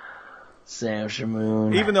 Sam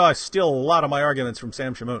Shamoon. Even though I steal a lot of my arguments from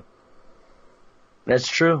Sam Shamoon. That's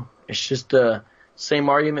true. It's just the same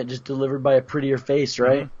argument, just delivered by a prettier face,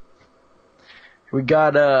 right? Mm-hmm. We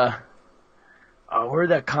got Oh, where'd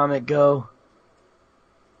that comment go?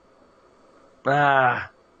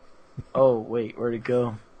 Oh, wait, where'd it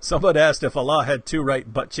go? Somebody asked if Allah had two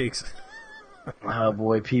right butt cheeks. Oh,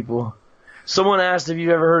 boy, people. Someone asked if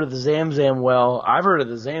you've ever heard of the Zamzam well. I've heard of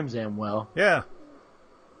the Zamzam well. Yeah.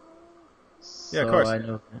 Yeah, of So course. I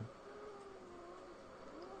know.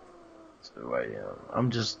 So I'm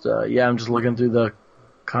just looking through the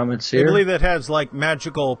comments I here. believe that has like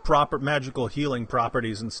magical healing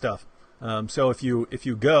properties and stuff. So if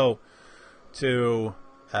you go to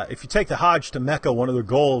if you take the Hajj to Mecca, one of the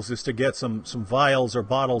goals is to get some vials or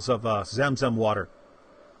bottles of Zamzam water.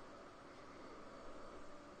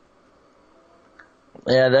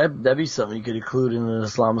 Yeah, that'd be something you could include in an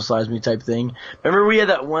Islamicize Me type thing. Remember we had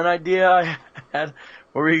that one idea I had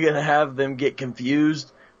where we were going to have them get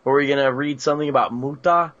confused, where we were going to read something about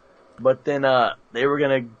Muta, but then they were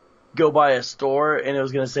going to go by a store and it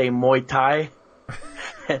was going to say Muay Thai.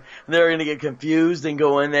 They were going to get confused and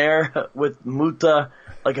go in there with Muta,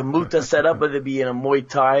 like a Muta setup, but it'd be in a Muay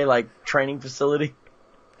Thai like training facility.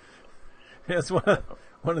 That's one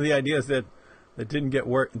of the ideas that didn't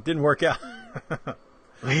work out.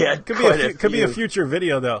 Yeah, could be a future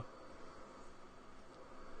video though.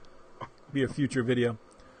 Be a future video.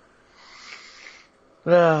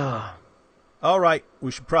 All right,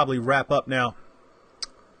 we should probably wrap up now.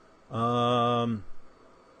 All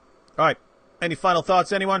right, any final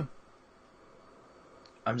thoughts, anyone?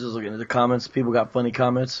 I'm just looking at the comments. People got funny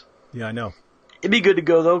comments. Yeah, I know. It'd be good to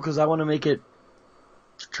go though, because I want to make it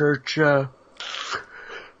to church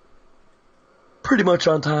pretty much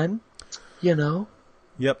on time. You know.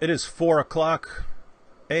 Yep, it is 4:00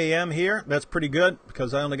 a.m. here. That's pretty good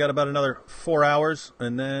because I only got about another 4 hours,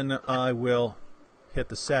 and then I will hit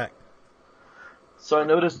the sack. So I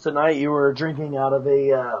noticed tonight you were drinking out of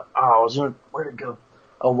where'd it go?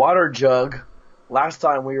 A water jug. Last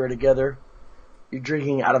time we were together, you're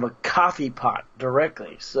drinking out of a coffee pot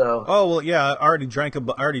directly. So. Oh well, yeah. I already drank a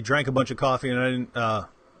bunch of coffee, and I didn't.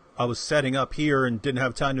 I was setting up here and didn't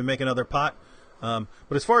have time to make another pot. But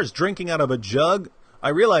as far as drinking out of a jug, I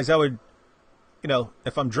realized I would,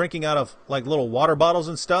 if I'm drinking out of like little water bottles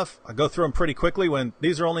and stuff, I go through them pretty quickly when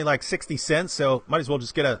these are only like 60 cents. So might as well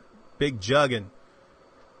just get a big jug and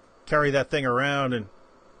carry that thing around and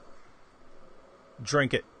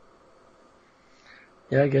drink it.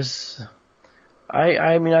 Yeah, I guess.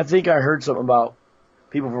 I mean, I think I heard something about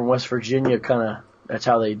people from West Virginia that's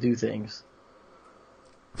how they do things.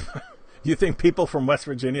 You think people from West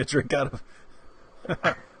Virginia drink out of...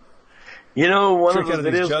 one of those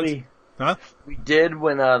videos we did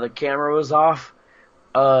when the camera was off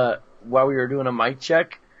while we were doing a mic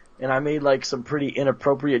check, and I made like some pretty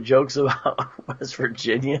inappropriate jokes about West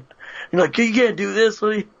Virginia. You're like, you can't do this,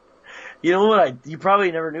 buddy. You know what? You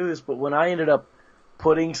probably never knew this, but when I ended up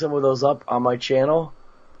putting some of those up on my channel,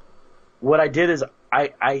 what I did is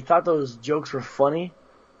I thought those jokes were funny,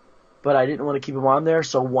 but I didn't want to keep them on there,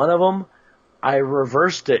 so one of them I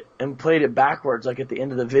reversed it and played it backwards, like at the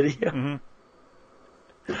end of the video. Mm-hmm.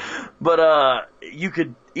 But you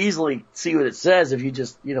could easily see what it says if you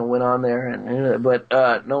just went on there. But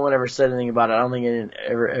no one ever said anything about it. I don't think anyone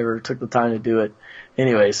ever took the time to do it.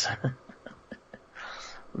 Anyways,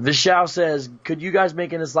 Vishal says, "Could you guys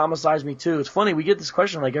make an Islamicize Me too?" It's funny, we get this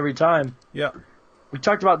question like every time. Yeah. We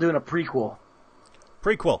talked about doing a prequel.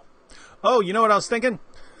 Prequel. Oh, you know what I was thinking?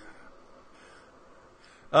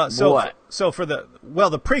 What? So for the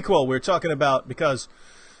prequel we're talking about, because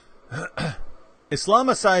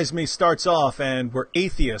Islamicize Me starts off and we're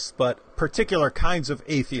atheists, but particular kinds of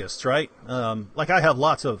atheists, right? Like I have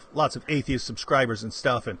lots of atheist subscribers and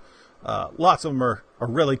stuff, and lots of them are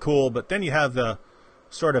really cool, but then you have the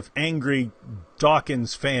sort of angry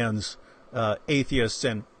Dawkins fans, atheists,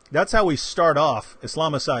 and that's how we start off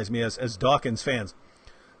Islamicize Me, as Dawkins fans.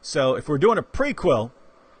 So if we're doing a prequel,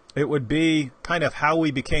 it would be kind of how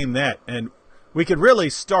we became that, and we could really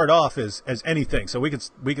start off as anything. So we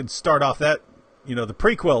could start off that, the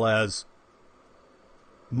prequel as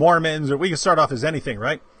Mormons, or we could start off as anything,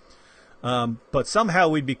 right? But somehow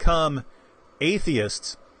we become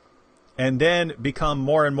atheists, and then become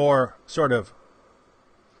more and more sort of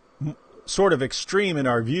extreme in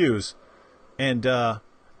our views. And I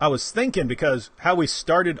was thinking, because how we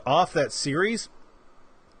started off that series,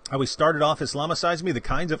 how we started off Islamicize Me, the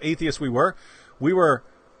kinds of atheists we were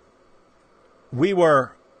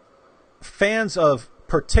fans of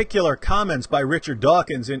particular comments by Richard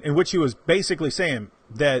Dawkins in which he was basically saying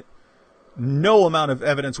that no amount of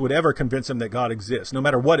evidence would ever convince him that God exists, no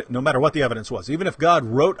matter what the evidence was. Even if God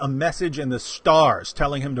wrote a message in the stars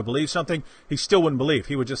telling him to believe something, he still wouldn't believe.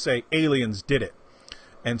 He would just say aliens did it.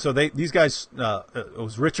 And so these guys, it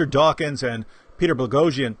was Richard Dawkins and Peter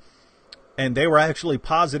Boghossian, and they were actually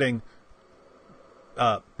positing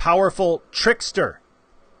powerful trickster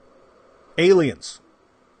aliens.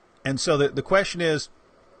 And so the question is,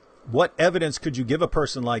 what evidence could you give a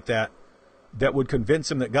person like that that would convince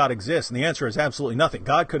him that God exists? And the answer is absolutely nothing.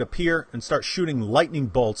 God could appear and start shooting lightning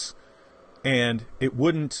bolts, and it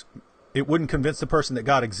wouldn't convince the person that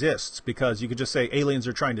God exists, because you could just say aliens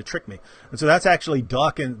are trying to trick me. And so that's actually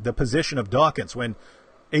Dawkins, the position of Dawkins, when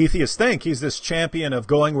atheists think he's this champion of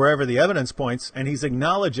going wherever the evidence points, and he's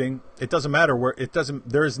acknowledging it doesn't matter where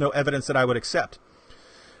there is no evidence that I would accept.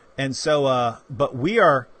 And so, but we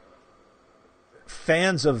are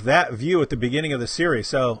fans of that view at the beginning of the series.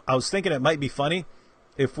 So I was thinking it might be funny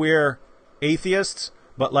if we're atheists,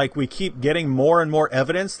 but like we keep getting more and more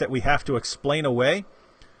evidence that we have to explain away.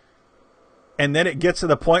 And then it gets to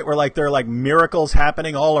the point where like there are like miracles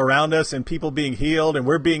happening all around us, and people being healed, and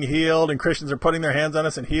we're being healed, and Christians are putting their hands on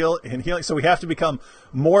us and healing. So we have to become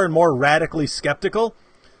more and more radically skeptical,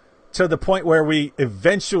 to the point where we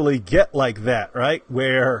eventually get like that, right?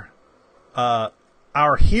 Where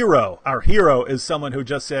our hero is someone who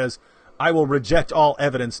just says, I will reject all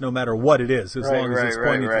evidence no matter what it is, as long as it's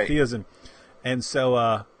pointing to theism. And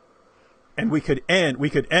so and we could end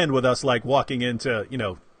with us like walking into,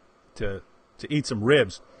 to eat some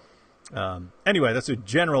ribs. Anyway, that's a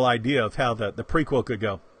general idea of how the prequel could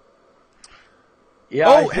go. Yeah,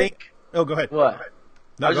 I think. Oh, go ahead. What?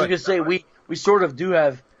 No, I was just going to say, we sort of do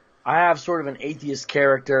have, I have sort of an atheist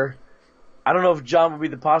character. I don't know if John will be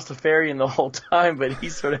the Pastafarian the whole time, but he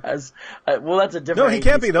sort of has, well, that's a different. No, he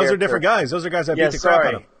can't be. Those are different guys. Those are guys that beat the crap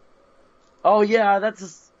out of him. Oh, yeah,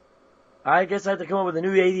 I guess I have to come up with a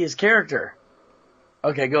new atheist character.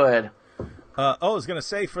 Okay, go ahead. I was going to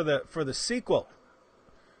say for the sequel.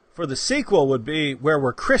 For the sequel would be where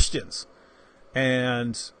we're Christians,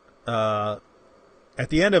 and at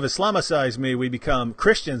the end of Islamicize Me, we become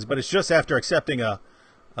Christians, but it's just after accepting a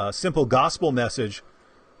simple gospel message.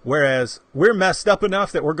 Whereas we're messed up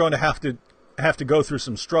enough that we're going to have to go through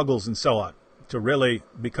some struggles and so on to really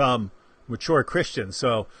become mature Christians.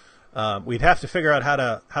 So we'd have to figure out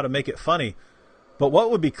how to make it funny. But what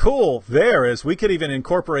would be cool there is we could even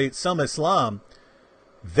incorporate some Islam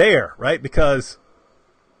there, right? Because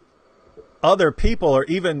other people, or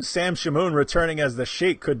even Sam Shamoun returning as the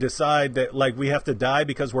sheikh, could decide that like we have to die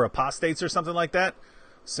because we're apostates or something like that.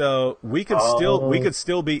 So we could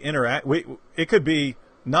still be it could be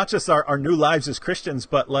not just our new lives as Christians,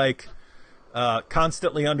 but like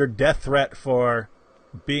constantly under death threat for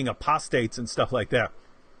being apostates and stuff like that.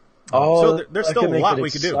 So there's still a lot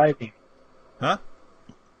we could do. Huh?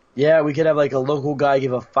 Yeah, we could have like a local guy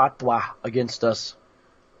give a fatwa against us.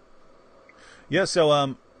 Yeah, so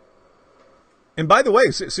and by the way,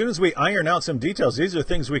 as soon as we iron out some details, these are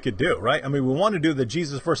things we could do, right? I mean, we want to do the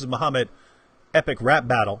Jesus versus Muhammad epic rap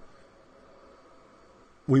battle.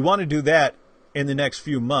 We want to do that in the next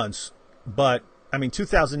few months, but I mean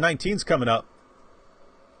 2019's coming up.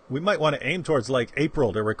 We might want to aim towards like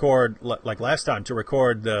April to record, like last time, to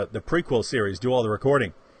record the prequel series, do all the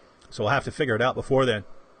recording. So we'll have to figure it out before then.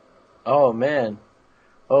 Oh man.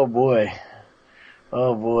 Oh boy.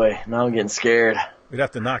 Now I'm getting scared. We'd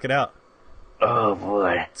have to knock it out. Oh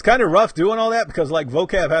boy. It's kind of rough doing all that, because like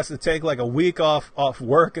vocab has to take like a week off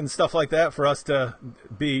work and stuff like that for us to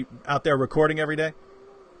be out there recording every day.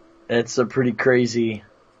 It's a pretty crazy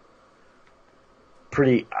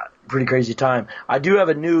time. I do have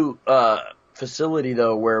a new facility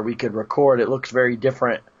though where we could record. It looks very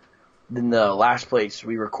different than the last place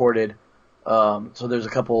we recorded. So there's a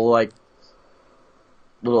couple like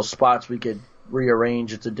little spots we could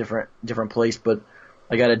rearrange. It's a different place, but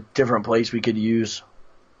I got a different place we could use.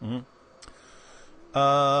 Mm-hmm.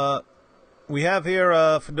 We have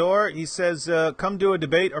here Fedor. He says, come do a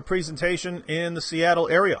debate or presentation in the Seattle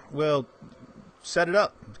area. We'll set it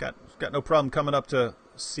up. He's got no problem coming up to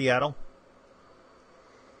Seattle.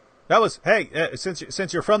 That was, hey,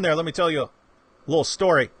 since you're from there, let me tell you a little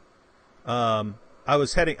story. My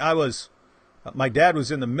dad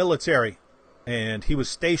was in the military, and he was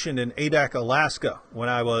stationed in Adak, Alaska when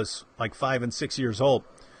I was like 5 and 6 years old.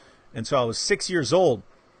 And so I was 6 years old,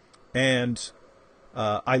 and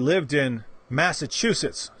I lived in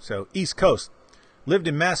Massachusetts, so East Coast. Lived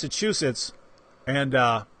in Massachusetts, and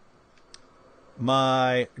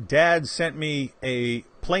my dad sent me a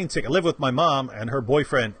plane ticket. I lived with my mom and her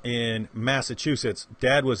boyfriend in Massachusetts.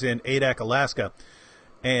 Dad was in Adak, Alaska.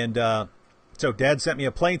 And so Dad sent me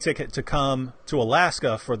a plane ticket to come to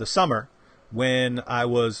Alaska for the summer when I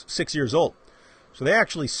was 6 years old. So they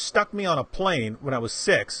actually stuck me on a plane when I was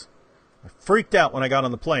 6. I freaked out when I got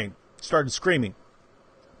on the plane, started screaming.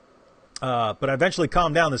 But I eventually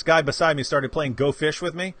calmed down. This guy beside me started playing Go Fish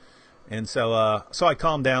with me. And so I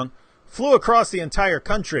calmed down, flew across the entire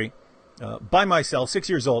country by myself, 6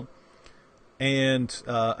 years old, and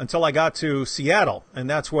until I got to Seattle. And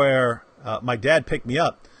that's where my dad picked me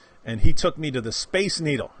up. And he took me to the Space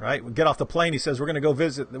Needle, right? We get off the plane. He says, we're going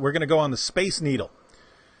to go on the Space Needle.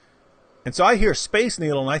 And so I hear Space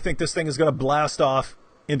Needle, and I think this thing is going to blast off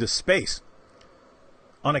into space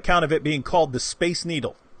on account of it being called the Space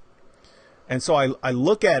Needle. And so I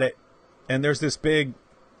look at it, and there's this big,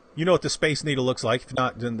 you know what the Space Needle looks like. If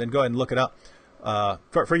not, then go ahead and look it up.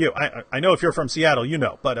 For you, I know if you're from Seattle, you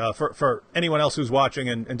know. But for anyone else who's watching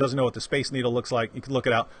and doesn't know what the Space Needle looks like, you can look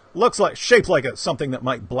it out. Looks like, shaped like something that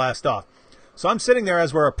might blast off. So I'm sitting there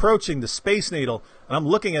as we're approaching the Space Needle, and I'm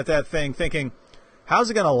looking at that thing thinking, how's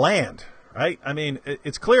it going to land, right? I mean,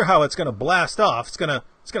 it's clear how it's going to blast off. It's going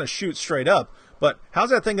to shoot straight up. But how's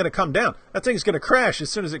that thing going to come down? That thing's going to crash as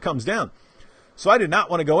soon as it comes down. So I did not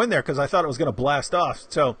want to go in there because I thought it was going to blast off.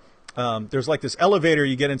 So there's like this elevator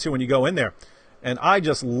you get into when you go in there. And I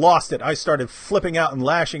just lost it. I started flipping out and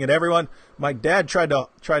lashing at everyone. My dad tried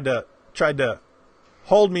to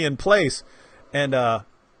hold me in place, and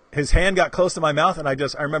his hand got close to my mouth, and I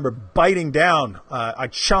remember biting down. I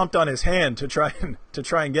chomped on his hand to try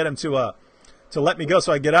and get him to let me go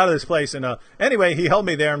so I could get out of this place. And anyway, he held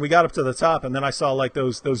me there, and we got up to the top, and then I saw like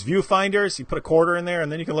those viewfinders. You put a quarter in there,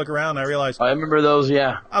 and then you can look around. And I realized, I remember those.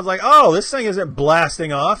 Yeah, I was like, oh, this thing isn't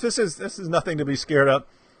blasting off. This is nothing to be scared of.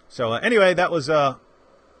 So anyway, that was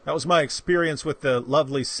my experience with the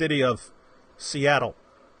lovely city of Seattle.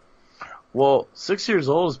 Well, 6 years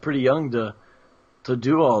old is pretty young to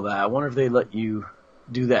do all that. I wonder if they let you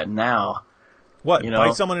do that now. What?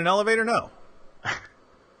 Bite someone in an elevator? No.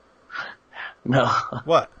 No.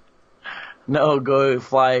 What? No, go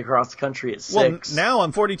fly across the country at 6. Well, now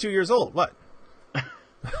I'm 42 years old. What?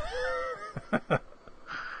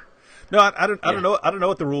 No, I don't know. I don't know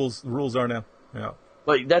what the rules are now. Yeah.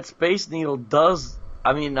 But that Space Needle does.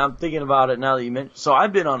 I mean, I'm thinking about it now that you mentioned. So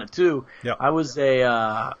I've been on it too. Yeah. I was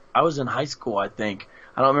in high school, I think.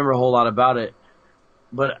 I don't remember a whole lot about it,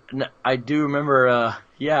 but I do remember.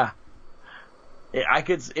 Yeah. I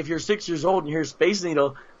could. If you're 6 years old and you hear Space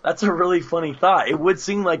Needle, that's a really funny thought. It would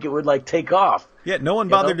seem like it would like take off. Yeah. No one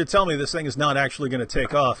bothered to tell me this thing is not actually going to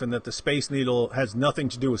take off, and that the Space Needle has nothing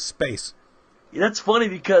to do with space. That's funny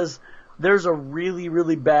because there's a really,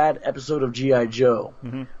 really bad episode of G.I. Joe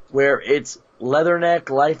where it's Leatherneck,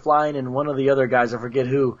 Lifeline, and one of the other guys, I forget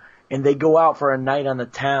who, and they go out for a night on the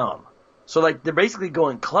town. So, like, they're basically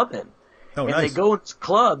going clubbing. Oh, and nice. they go into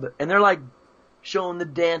club, and they're, like, showing the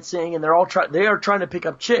dancing, and they are trying to pick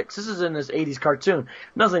up chicks. This is in this 80s cartoon.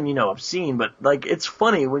 Nothing, obscene, but, like, it's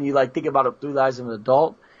funny when you, like, think about it through the eyes of an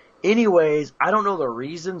adult. Anyways, I don't know the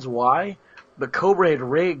reasons why, but Cobra had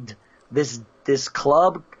rigged this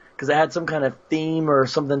club because it had some kind of theme or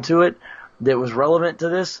something to it that was relevant to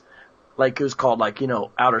this. Like, it was called, like,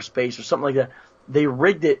 outer space or something like that. They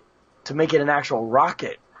rigged it to make it an actual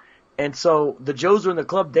rocket. And so the Joes are in the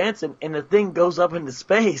club dancing, and the thing goes up into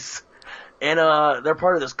space. And they're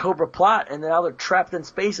part of this Cobra plot, and now they're trapped in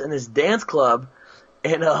space in this dance club.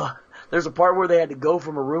 And there's a part where they had to go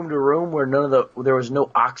from a room to room where there was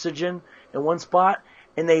no oxygen in one spot,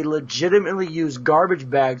 and they legitimately used garbage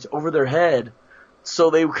bags over their head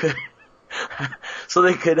so they could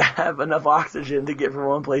have enough oxygen to get from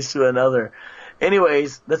one place to another.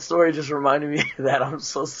 Anyways, that story just reminded me of that. I'm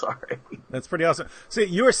so sorry. That's pretty awesome. See,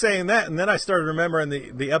 you were saying that, and then I started remembering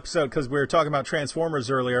the episode because we were talking about Transformers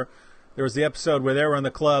earlier. There was the episode where they were in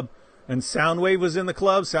the club, and Soundwave was in the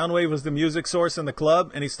club. Soundwave was the music source in the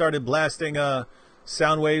club, and he started blasting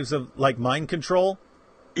sound waves of, like, mind control.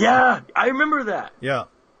 Yeah, I remember that. Yeah.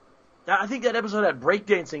 I think that episode had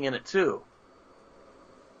breakdancing in it, too.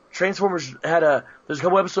 Transformers there's a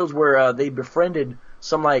couple episodes where they befriended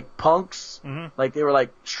some, like, punks. Like, they were,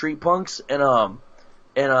 like, street punks, and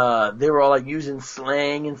they were all, like, using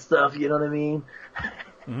slang and stuff, you know what I mean?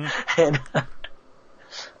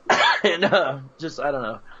 and just, I don't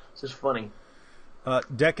know, it's just funny.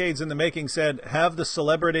 Decades in the Making said, have the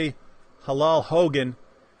celebrity Halal Hogan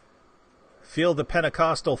feel the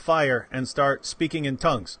Pentecostal fire and start speaking in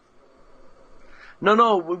tongues.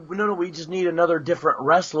 No, we just need another different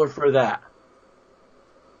wrestler for that.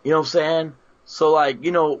 You know what I'm saying? So, like,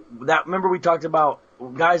 that, remember we talked about,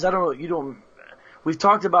 guys, I don't know, we've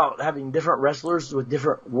talked about having different wrestlers with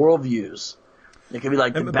different worldviews. It could be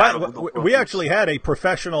like the battle. We actually had a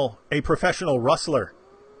professional wrestler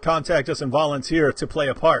contact us and volunteer to play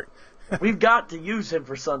a part. We've got to use him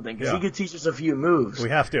for something because he could teach us a few moves. We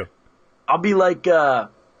have to. I'll be like,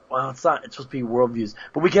 well, it's supposed to be worldviews,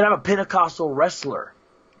 but we could have a Pentecostal wrestler.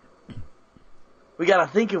 we gotta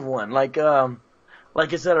think of one. Like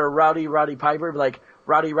instead of Rowdy Piper, like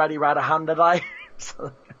Rowdy Radahanda.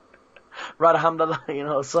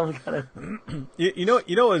 Radahanda, some kind of.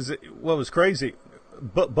 What was crazy?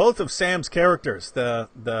 But both of Sam's characters,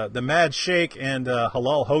 the Mad Sheikh and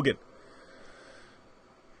Halal Hogan.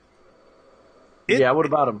 What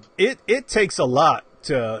about him? It takes a lot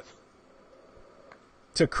to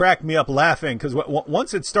crack me up laughing, because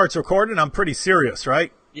once it starts recording, I'm pretty serious,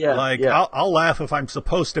 right? Yeah. I'll laugh if I'm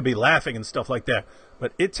supposed to be laughing and stuff like that.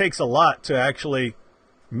 But it takes a lot to actually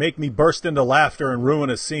make me burst into laughter and ruin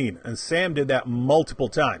a scene. And Sam did that multiple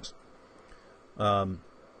times. Sam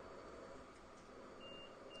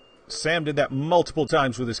did that multiple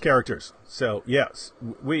times with his characters. So yes,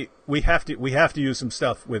 we have to use some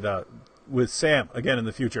stuff with Sam again in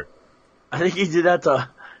the future. I think he did that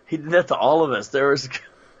to all of us. There was.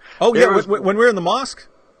 When we were in the mosque.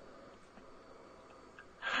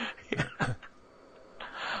 Yeah.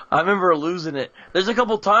 I remember losing it. There's a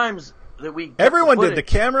couple times that everyone did, the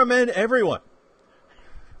cameraman, everyone,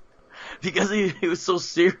 because he was so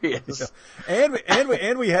serious. Yeah.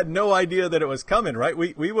 And we had no idea that it was coming, right?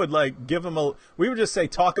 We would give him we would just say,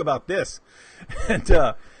 talk about this.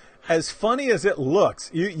 And as funny as it looks,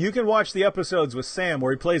 you can watch the episodes with Sam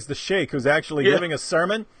where he plays the sheikh who's actually giving a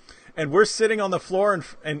sermon, and we're sitting on the floor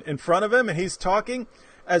in front of him and he's talking.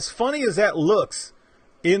 As funny as that looks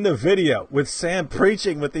in the video with Sam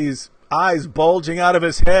preaching with these eyes bulging out of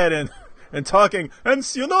his head and talking, and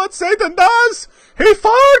you know what Satan does? He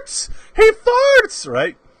farts! He farts!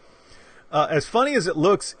 Right? As funny as it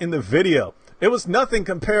looks in the video, it was nothing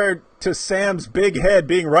compared to Sam's big head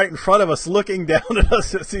being right in front of us, looking down at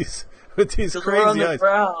us with these crazy we're on the eyes.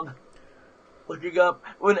 ground, looking up.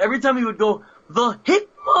 Every time he would go, the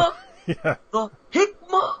hikmah, the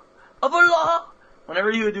hikmah of Allah.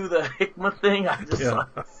 Whenever he would do the hikmah thing, I just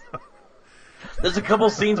There's a couple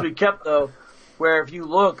scenes we kept, though, where if you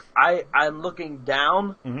look, I'm looking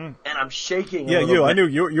down and I'm shaking. Yeah, I knew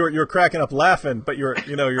you're cracking up laughing, but you're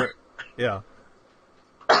yeah.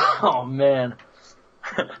 Oh man,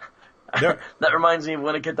 that reminds me of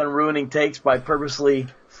when I kept on ruining takes by purposely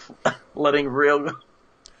letting real go.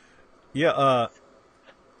 Yeah,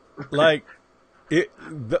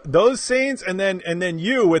 those scenes, and then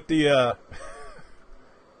you with the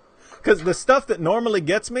because the stuff that normally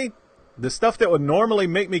gets me, the stuff that would normally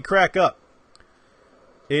make me crack up,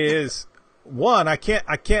 is one, I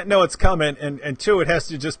can't know it's coming, and two, it has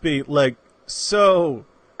to just be so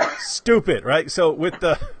stupid, right? So with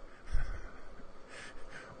the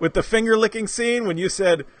finger licking scene, when you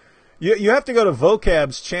said you have to go to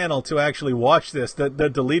Vocab's channel to actually watch this, the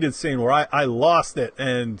deleted scene where I lost it,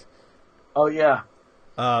 and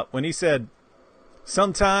when he said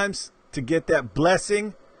sometimes to get that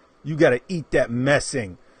blessing you got to eat that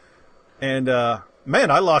messing, and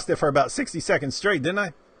man, I lost it for about 60 seconds straight, didn't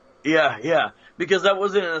I? Yeah, because that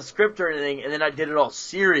wasn't in a script or anything, and then I did it all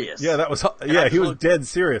serious. Yeah, that was he was dead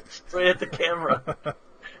serious. Straight at the camera.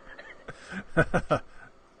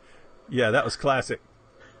 Yeah, that was classic.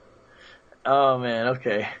 Oh man,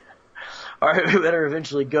 okay. All right, we better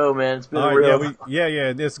eventually go, man. It's been real. Yeah,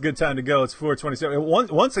 it's a good time to go. It's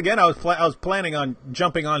 4:27. Once again, I was planning on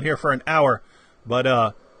jumping on here for an hour,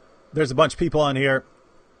 but there's a bunch of people on here.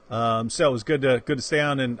 So it was good to stay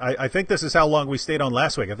on, and I think this is how long we stayed on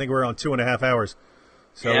last week. I think we were on 2.5 hours.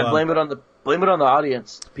 So, yeah, blame it on the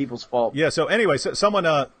audience. It's people's fault. Yeah. So anyway, someone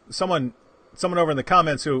over in the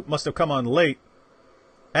comments who must have come on late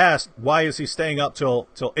asked, why is he staying up till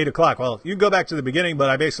 8 o'clock? Well, you can go back to the beginning, but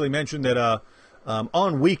I basically mentioned that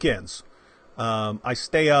on weekends I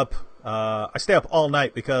stay up all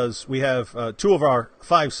night because we have 2 of our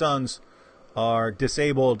 5 sons are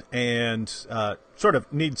disabled and sort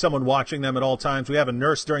of need someone watching them at all times. We have a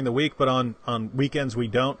nurse during the week, but on weekends we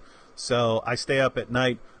don't. So I stay up at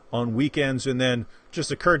night on weekends, and then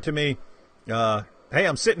just occurred to me, hey,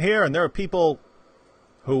 I'm sitting here, and there are people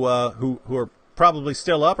who are probably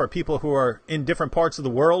still up, or people who are in different parts of the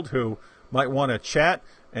world who might want to chat,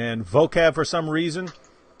 and Vocab for some reason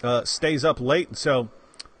stays up late, and so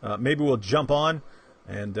maybe we'll jump on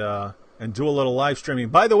and do a little live streaming.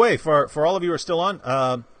 By the way, for all of you who are still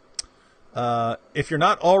on, if you're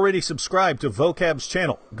not already subscribed to Vocab's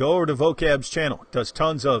channel, go over to Vocab's channel. It does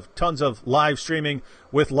tons of live streaming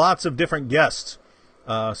with lots of different guests.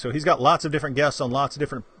 So he's got lots of different guests on lots of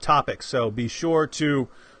different topics. So be sure to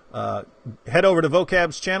head over to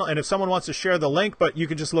Vocab's channel. And if someone wants to share the link, but you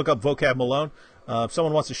can just look up Vocab Malone. If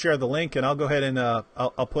someone wants to share the link, and I'll go ahead and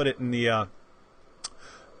I'll put it in the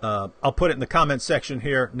I'll put it in the comment section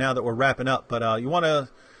here now that we're wrapping up. But you want to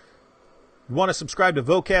You want to subscribe to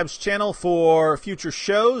Vocab's channel for future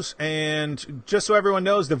shows. And just so everyone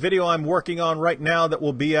knows, the video I'm working on right now that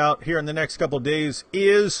will be out here in the next couple of days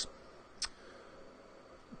is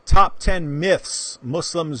Top 10 Myths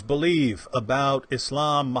Muslims Believe About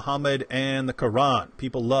Islam, Muhammad, and the Quran.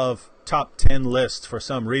 People love top 10 lists for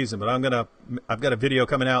some reason, but I've got a video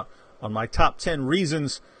coming out on my top 10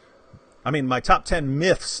 my top 10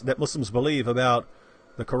 myths that Muslims believe about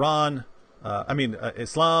the Quran,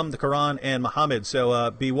 Islam, the Quran, and Muhammad. So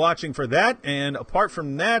be watching for that. And apart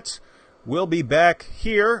from that, we'll be back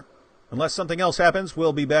here. Unless something else happens,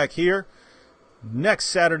 we'll be back here next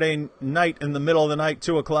Saturday night in the middle of the night,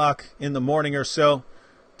 2 o'clock in the morning or so,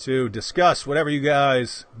 to discuss whatever you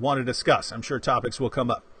guys want to discuss. I'm sure topics will come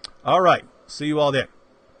up. All right. See you all then.